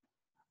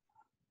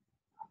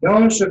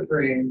 No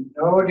supreme,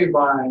 no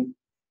divine.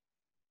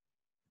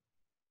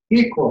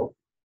 Equal.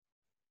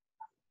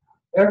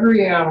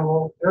 Every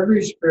animal,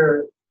 every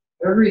spirit,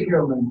 every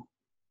human,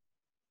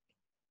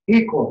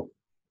 equal.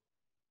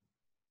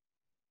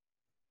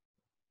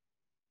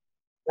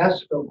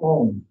 That's the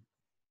Om.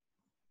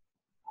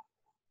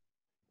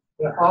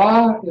 The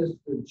Ah is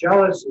the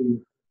jealousy,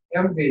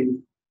 envy,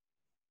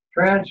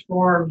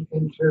 transformed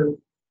into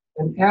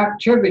an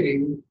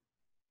activity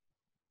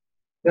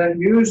that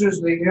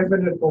uses the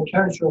infinite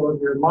potential of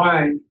your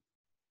mind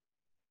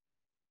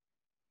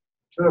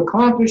to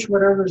accomplish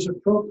whatever is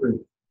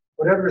appropriate,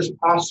 whatever is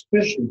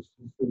auspicious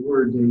is the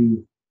word they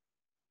use,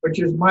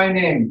 which is my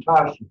name,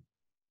 Tashi.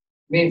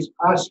 Means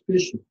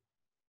auspicious,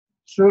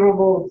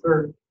 suitable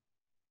for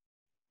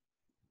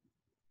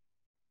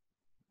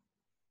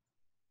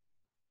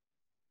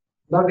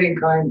loving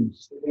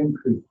kindness to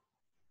increase.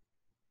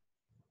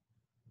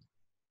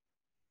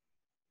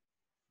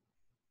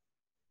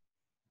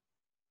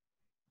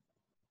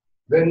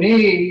 The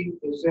need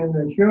is in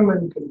the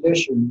human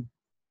condition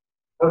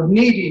of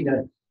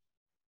neediness.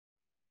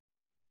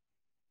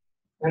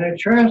 And it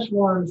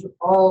transforms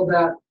all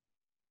that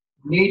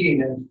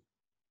neediness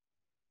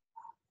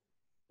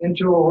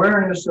into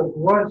awareness of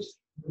what's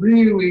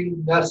really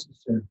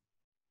necessary,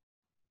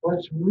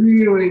 what's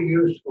really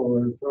useful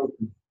or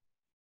appropriate.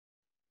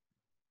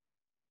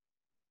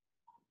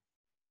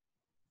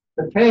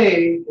 The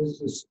pay is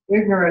this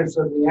ignorance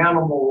of the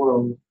animal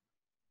world,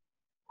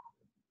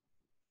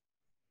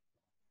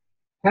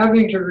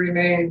 having to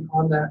remain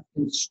on that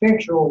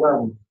instinctual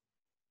level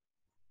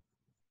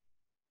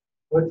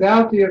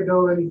without the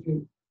ability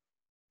to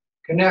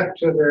connect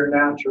to their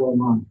natural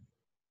mind.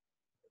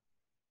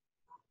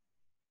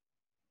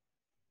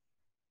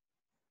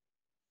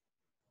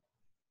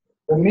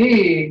 The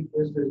me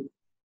is the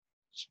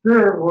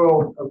spirit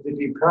world of the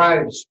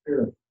deprived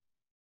spirit.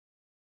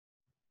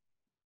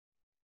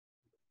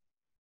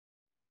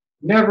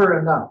 Never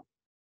enough,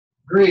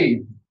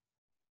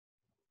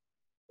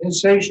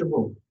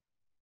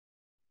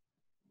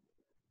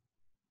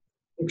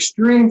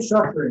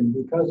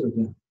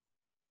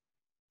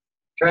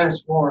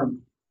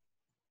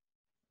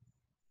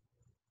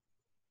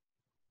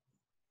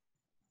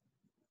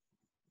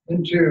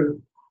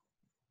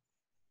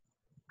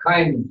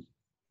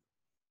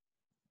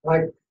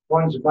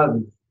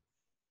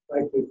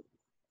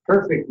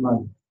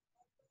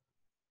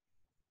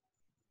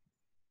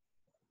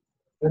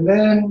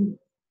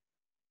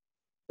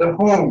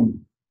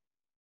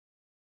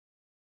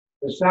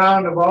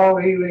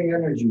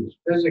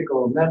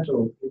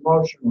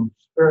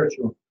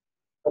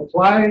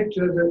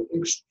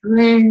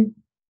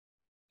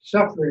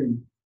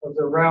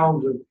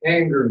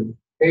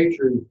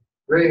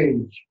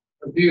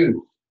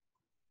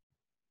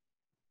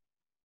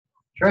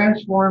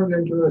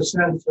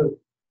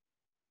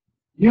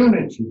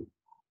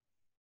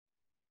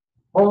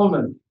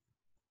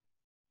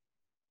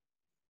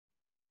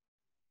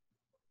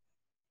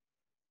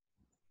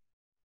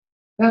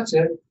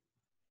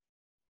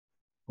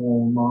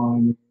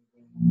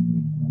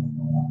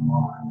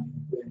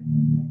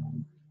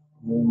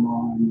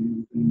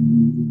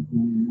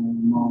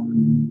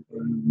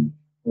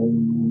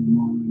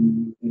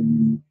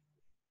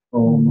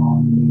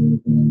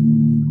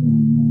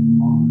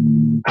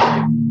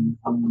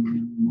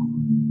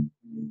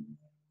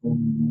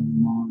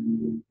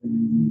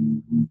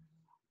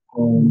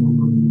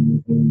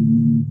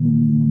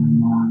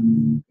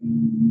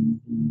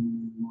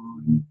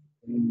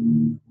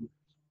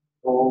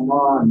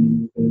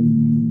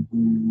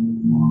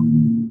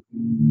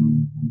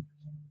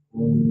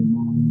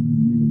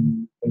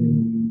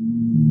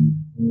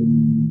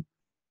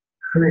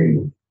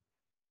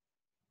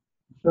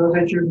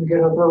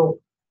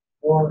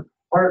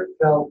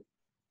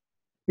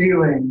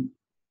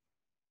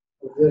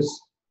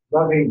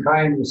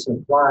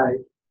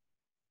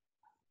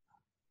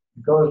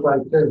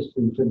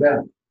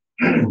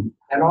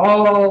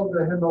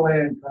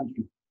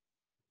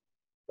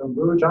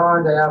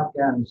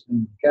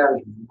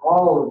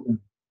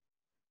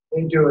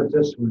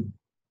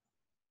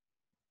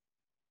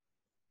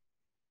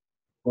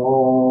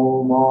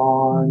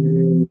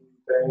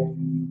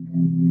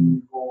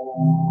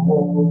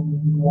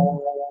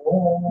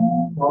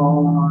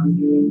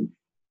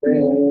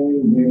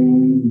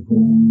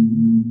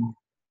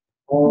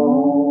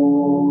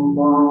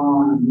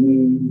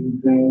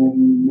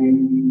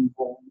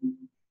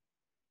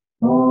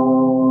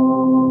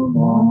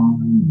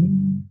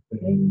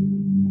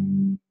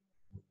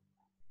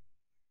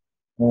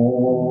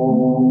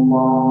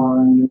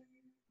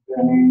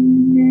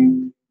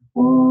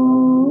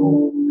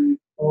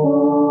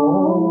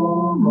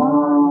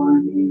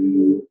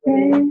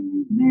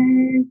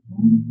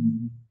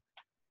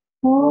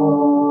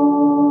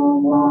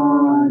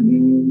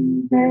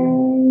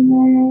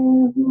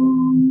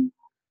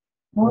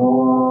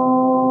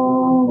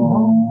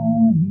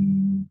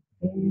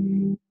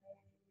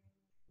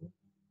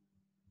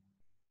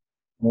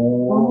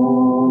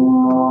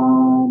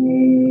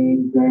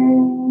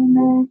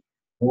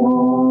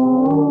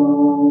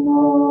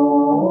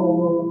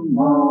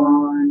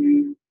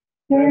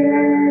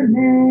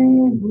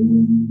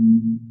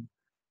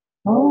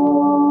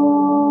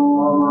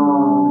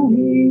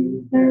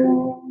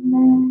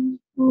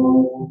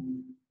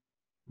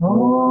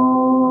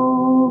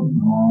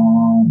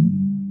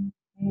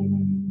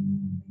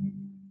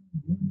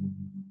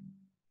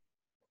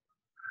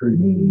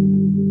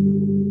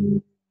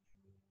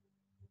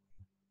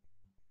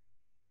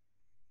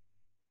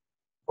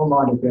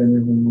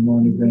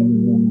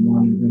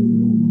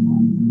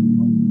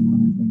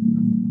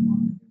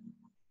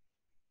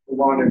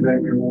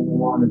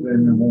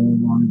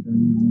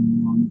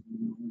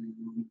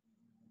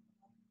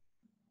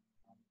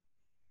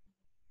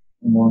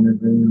 Om Mani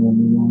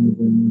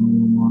Padme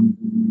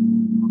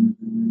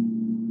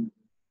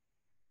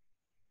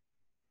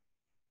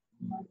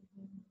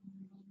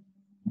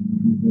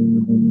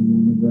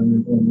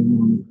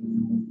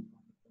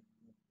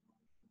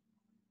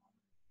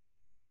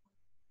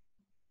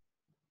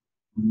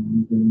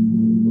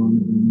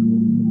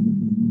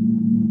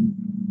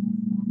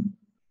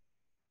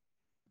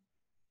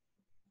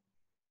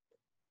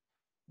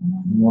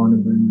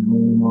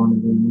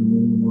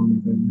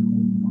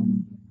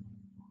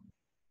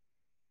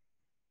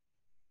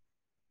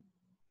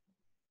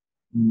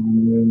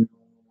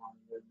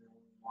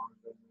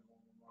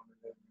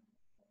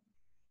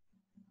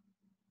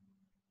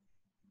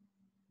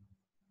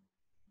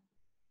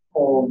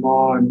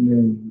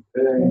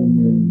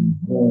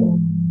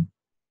Hum.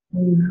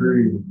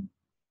 Free.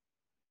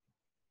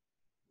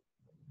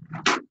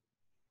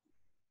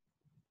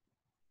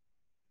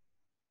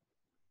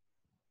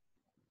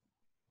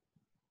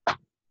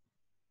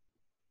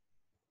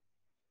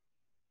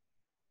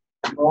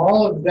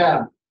 All of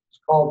that is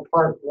called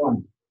part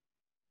one.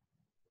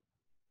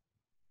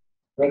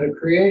 For the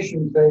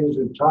creation phase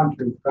of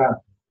tantric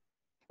practice,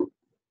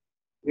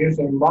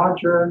 using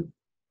mantra,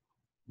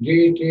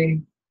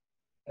 deity,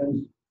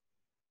 and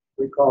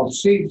we call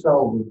seed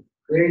solver,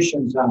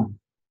 creation sound.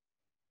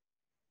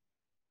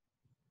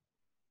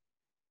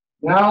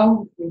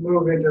 Now we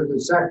move into the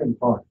second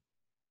part.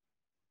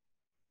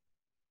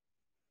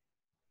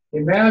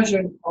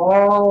 Imagine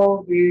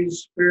all these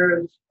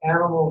spirits,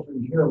 animals,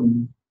 and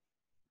humans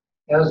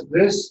as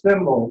this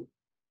symbol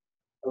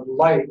of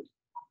light,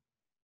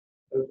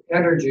 of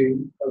energy,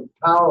 of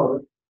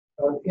power,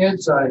 of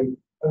insight,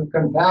 of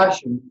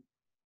compassion,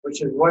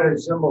 which is what it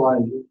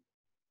symbolizes.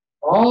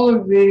 All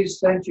of these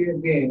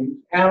sentient beings,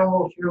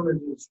 animals,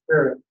 humans, and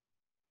spirit,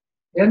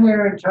 in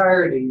their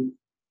entirety,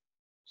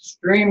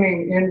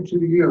 streaming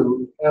into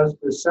you as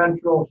the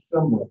central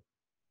symbol,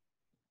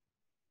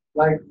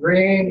 like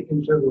rain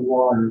into the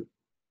water,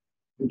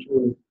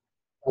 into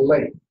a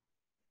lake.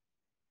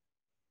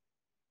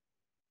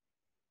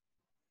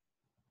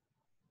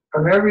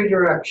 From every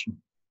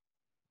direction.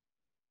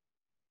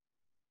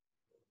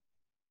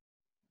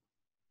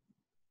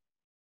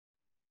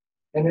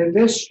 And in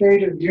this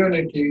state of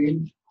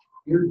unity,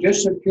 you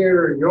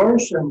disappear your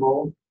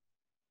symbol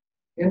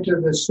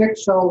into the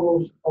 6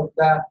 syllables of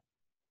that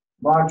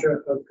mantra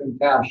of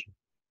compassion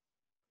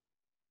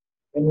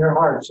in your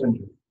heart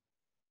center.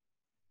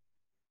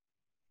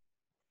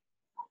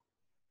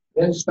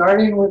 Then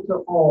starting with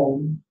the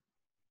Om,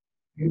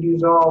 you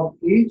dissolve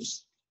each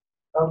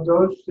of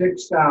those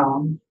 6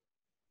 sounds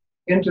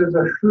into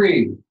the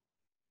Shri.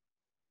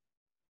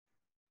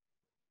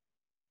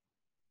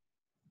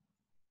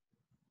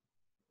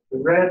 The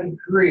red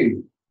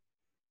Shri.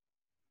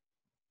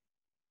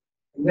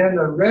 And then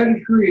the red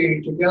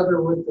Shri,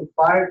 together with the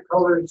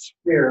 5-colored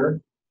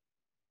sphere,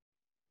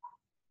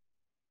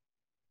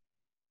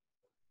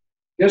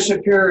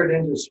 disappeared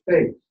into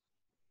space.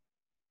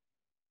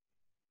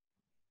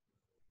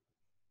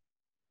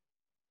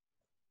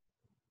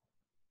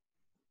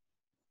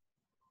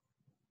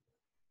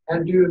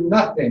 And do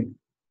nothing.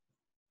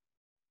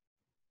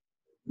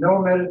 No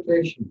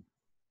meditation.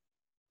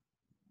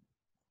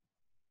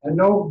 And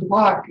no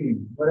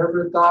blocking.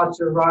 Whatever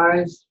thoughts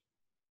arise,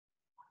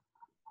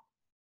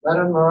 let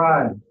them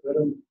arise. Let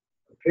them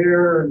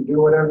appear and do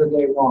whatever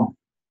they want.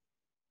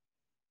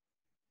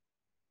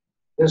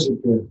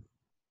 Disappear.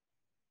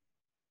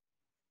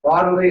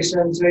 Bodily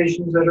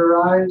sensations that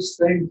arise,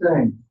 same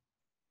thing.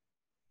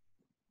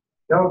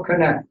 Don't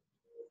connect.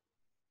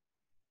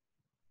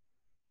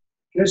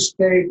 Just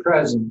stay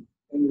present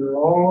in your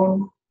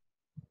own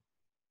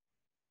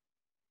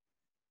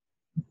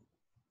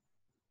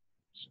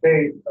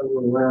state of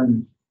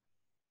awareness.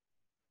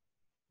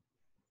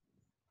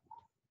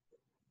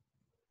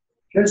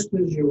 Just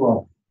as you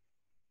are.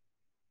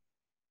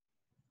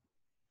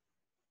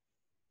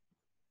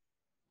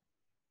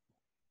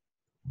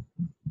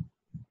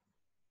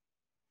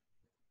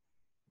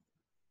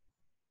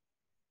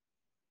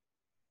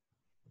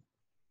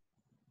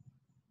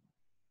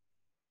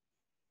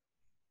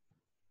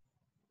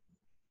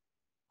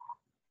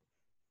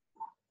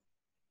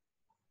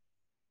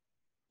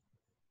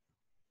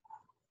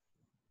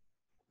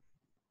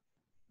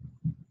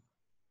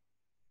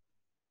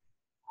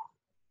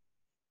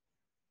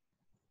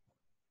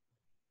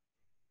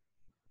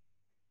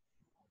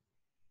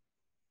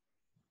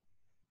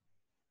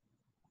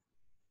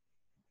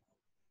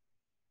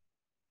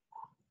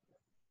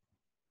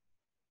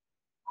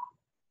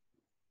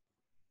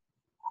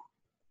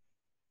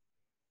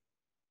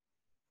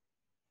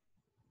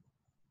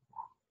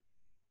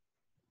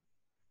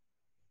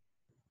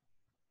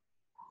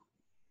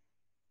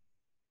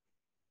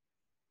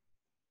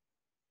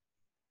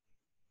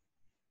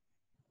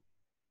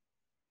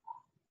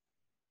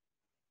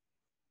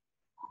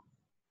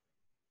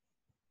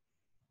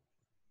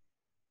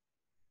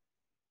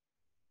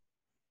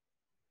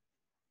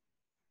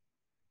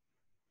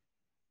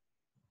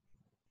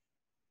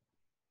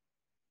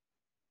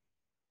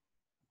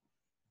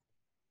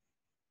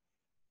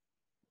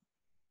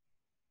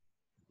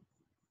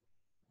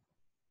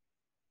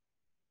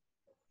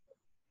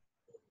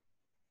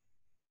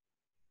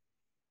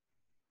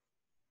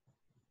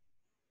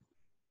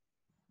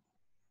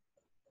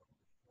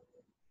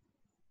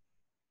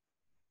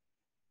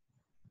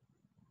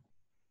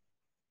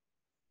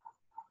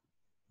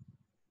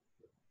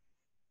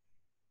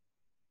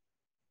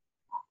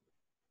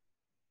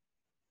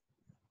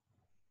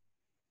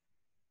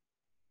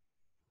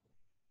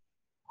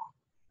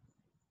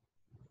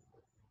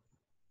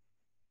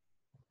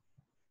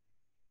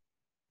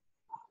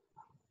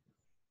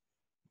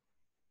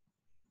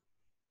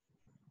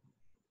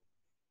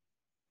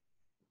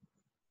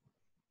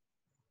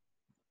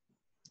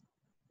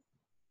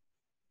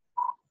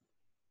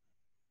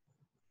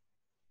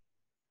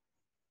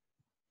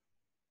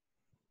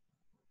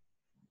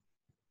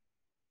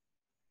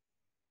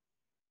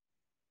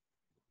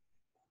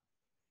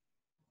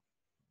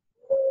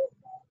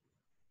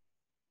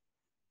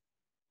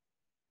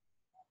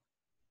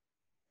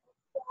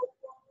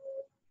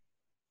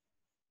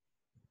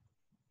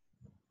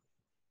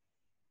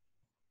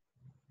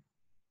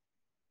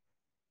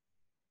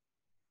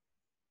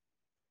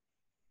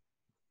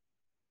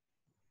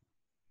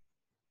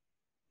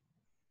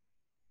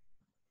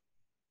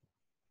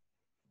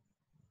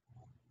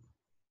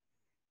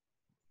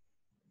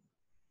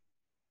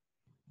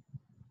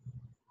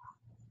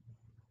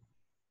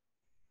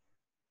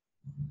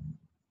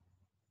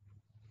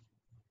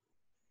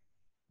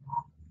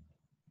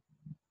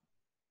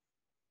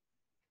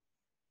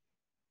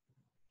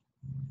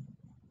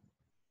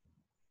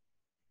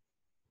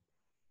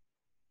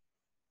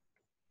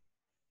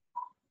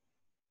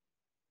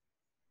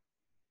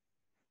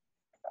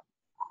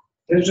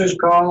 This is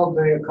called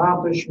the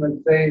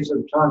accomplishment phase of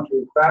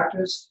tantric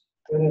practice,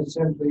 and it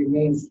simply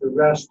means to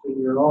rest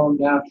in your own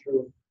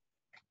natural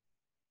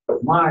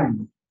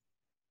mind,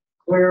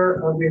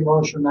 clear of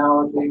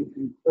emotionality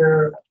and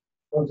clear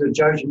of the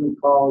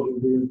judgment calls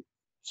of your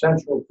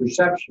central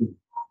perception.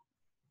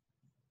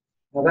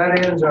 Now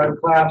that ends our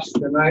class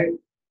tonight,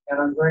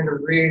 and I'm going to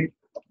read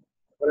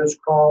what is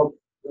called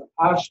the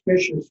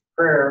auspicious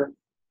prayer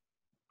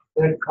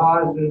that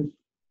causes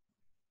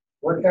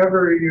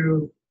whatever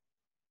you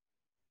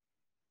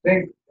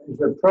think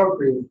is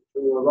appropriate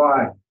to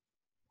arrive.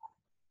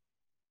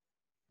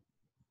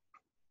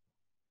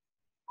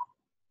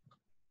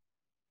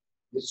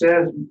 It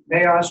says,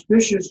 may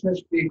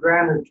auspiciousness be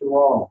granted to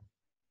all.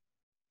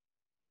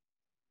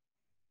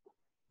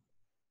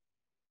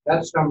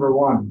 That's number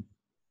one.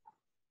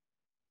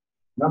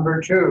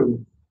 Number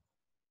two,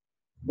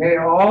 may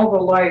all the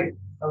light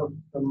of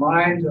the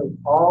minds of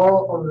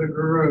all of the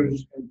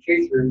gurus and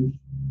teachers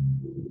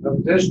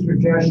of this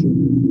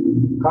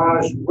tradition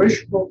cause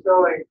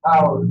wish-fulfilling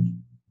powers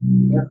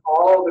in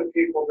all the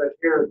people that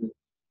hear this.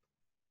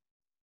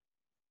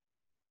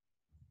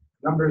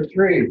 Number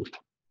three,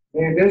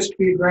 may this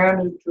be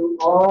granted to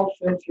all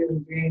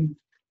sentient beings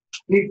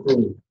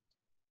equally.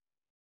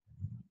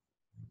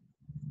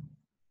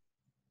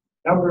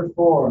 Number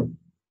four,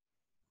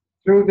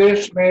 through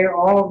this may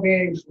all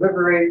beings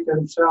liberate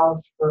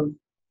themselves from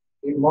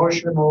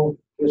emotional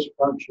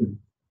dysfunction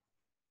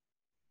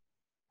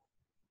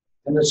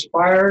and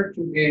aspire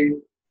to be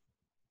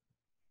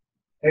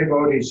a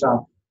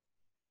bodhisattva.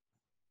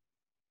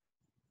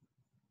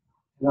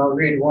 And I'll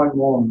read one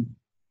more.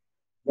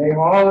 May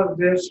all of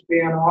this be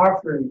an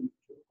offering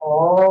to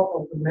all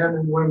of the men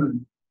and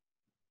women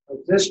of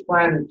this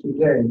planet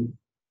today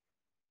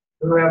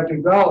who have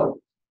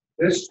developed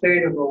this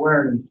state of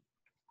awareness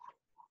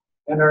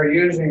and are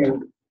using it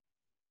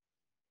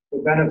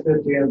to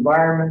benefit the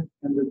environment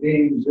and the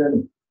beings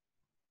in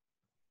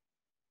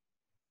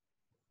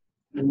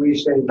it. And we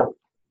say,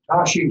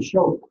 Tashi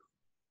Shok,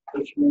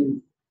 which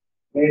means,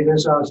 may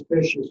this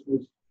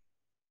auspiciousness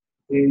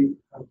be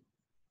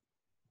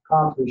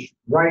accomplished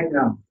right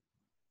now.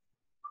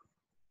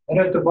 And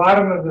at the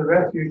bottom of the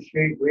refuge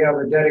sheet, we have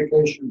a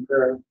dedication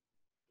prayer,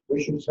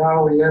 which is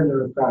how we end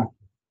our practice.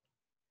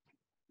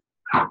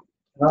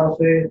 And I'll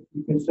say it,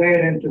 you can say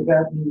it in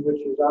Tibetan,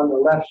 which is on the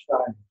left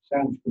side,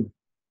 Sanskrit.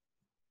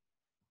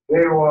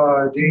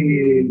 Dewa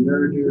di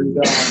nurdu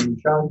dan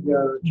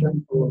chagya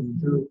chenpo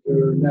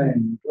jutur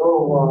name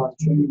dowa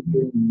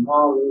chinkin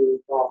malu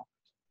pa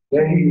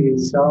dehi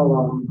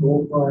salam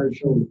gopar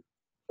sho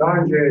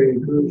sanjay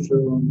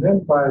kusum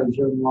dempai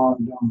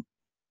jamadam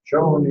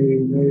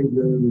shoni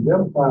negu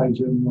dempai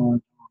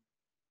jamadam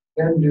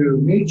kendu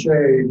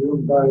miche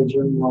dumpai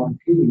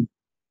jamaki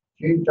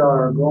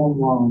jitar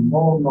goma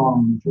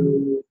momam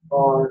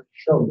jupar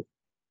sho.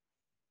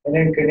 And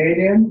in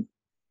Canadian,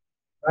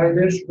 by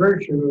this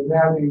virtue of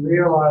having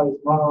realized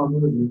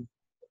Mahamudra,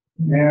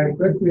 may I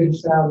quickly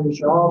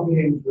establish all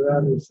beings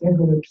without a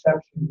single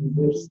exception in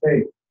this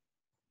state.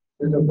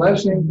 With the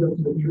blessings of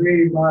the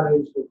three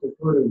bodies of the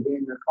Buddha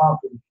being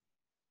accomplished,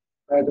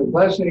 by the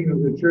blessing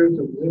of the truth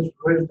of this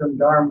wisdom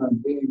Dharma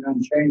being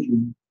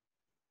unchanging,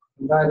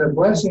 and by the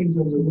blessings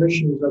of the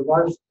wishes of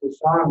us, the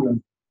Sangha,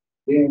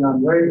 being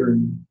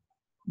unwavering,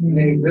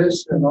 may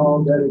this and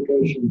all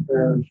dedication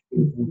prayers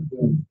be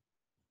fulfilled.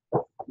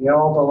 May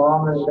all the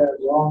lamas have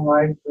long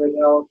life, good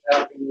health,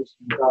 happiness,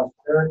 and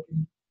prosperity,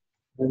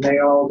 and may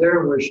all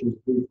their wishes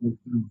be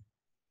fulfilled.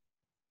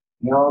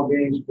 May all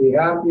beings be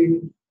happy,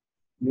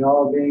 may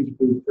all beings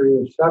be free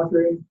of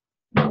suffering,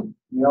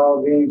 may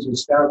all beings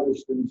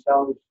establish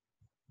themselves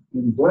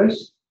in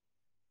bliss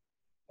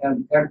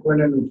and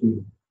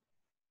equanimity.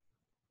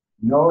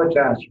 No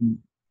attachment,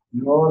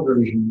 no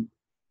aversion,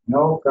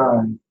 no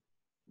pride,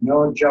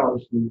 no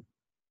jealousy,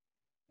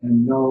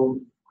 and no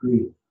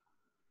greed.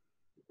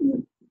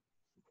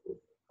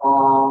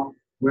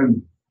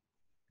 Women.